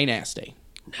 Stay nasty.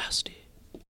 Nasty.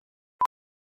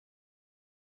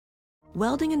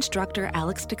 Welding instructor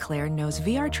Alex DeClaire knows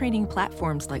VR training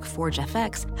platforms like Forge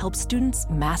FX help students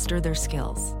master their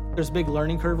skills. There's a big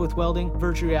learning curve with welding.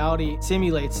 Virtual reality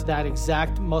simulates that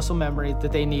exact muscle memory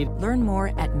that they need. Learn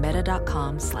more at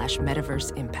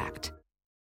meta.com/metaverseimpact.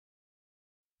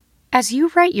 As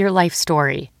you write your life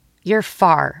story, you're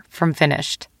far from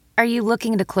finished. Are you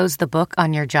looking to close the book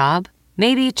on your job?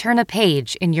 Maybe turn a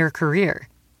page in your career?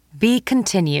 Be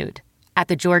continued at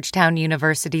the Georgetown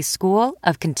University School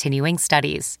of Continuing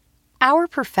Studies. Our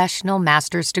professional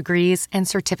master's degrees and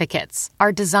certificates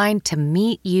are designed to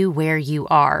meet you where you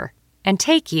are and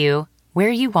take you where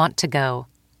you want to go.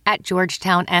 At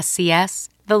Georgetown SCS,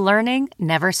 the learning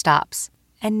never stops,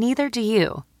 and neither do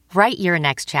you. Write your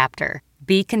next chapter.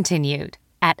 Be continued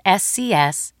at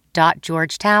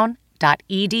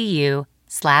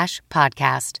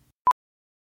scs.georgetown.edu/podcast.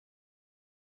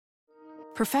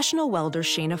 Professional welder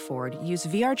Shayna Ford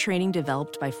used VR training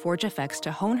developed by ForgeFX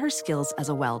to hone her skills as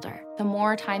a welder. The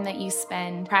more time that you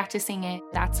spend practicing it,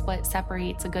 that's what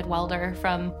separates a good welder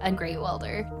from a great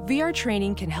welder. VR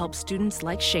training can help students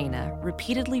like Shayna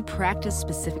repeatedly practice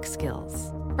specific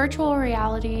skills. Virtual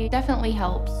reality definitely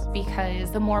helps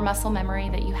because the more muscle memory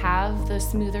that you have, the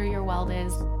smoother your weld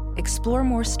is. Explore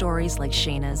more stories like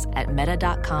Shayna's at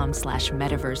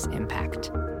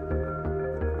meta.com/metaverseimpact.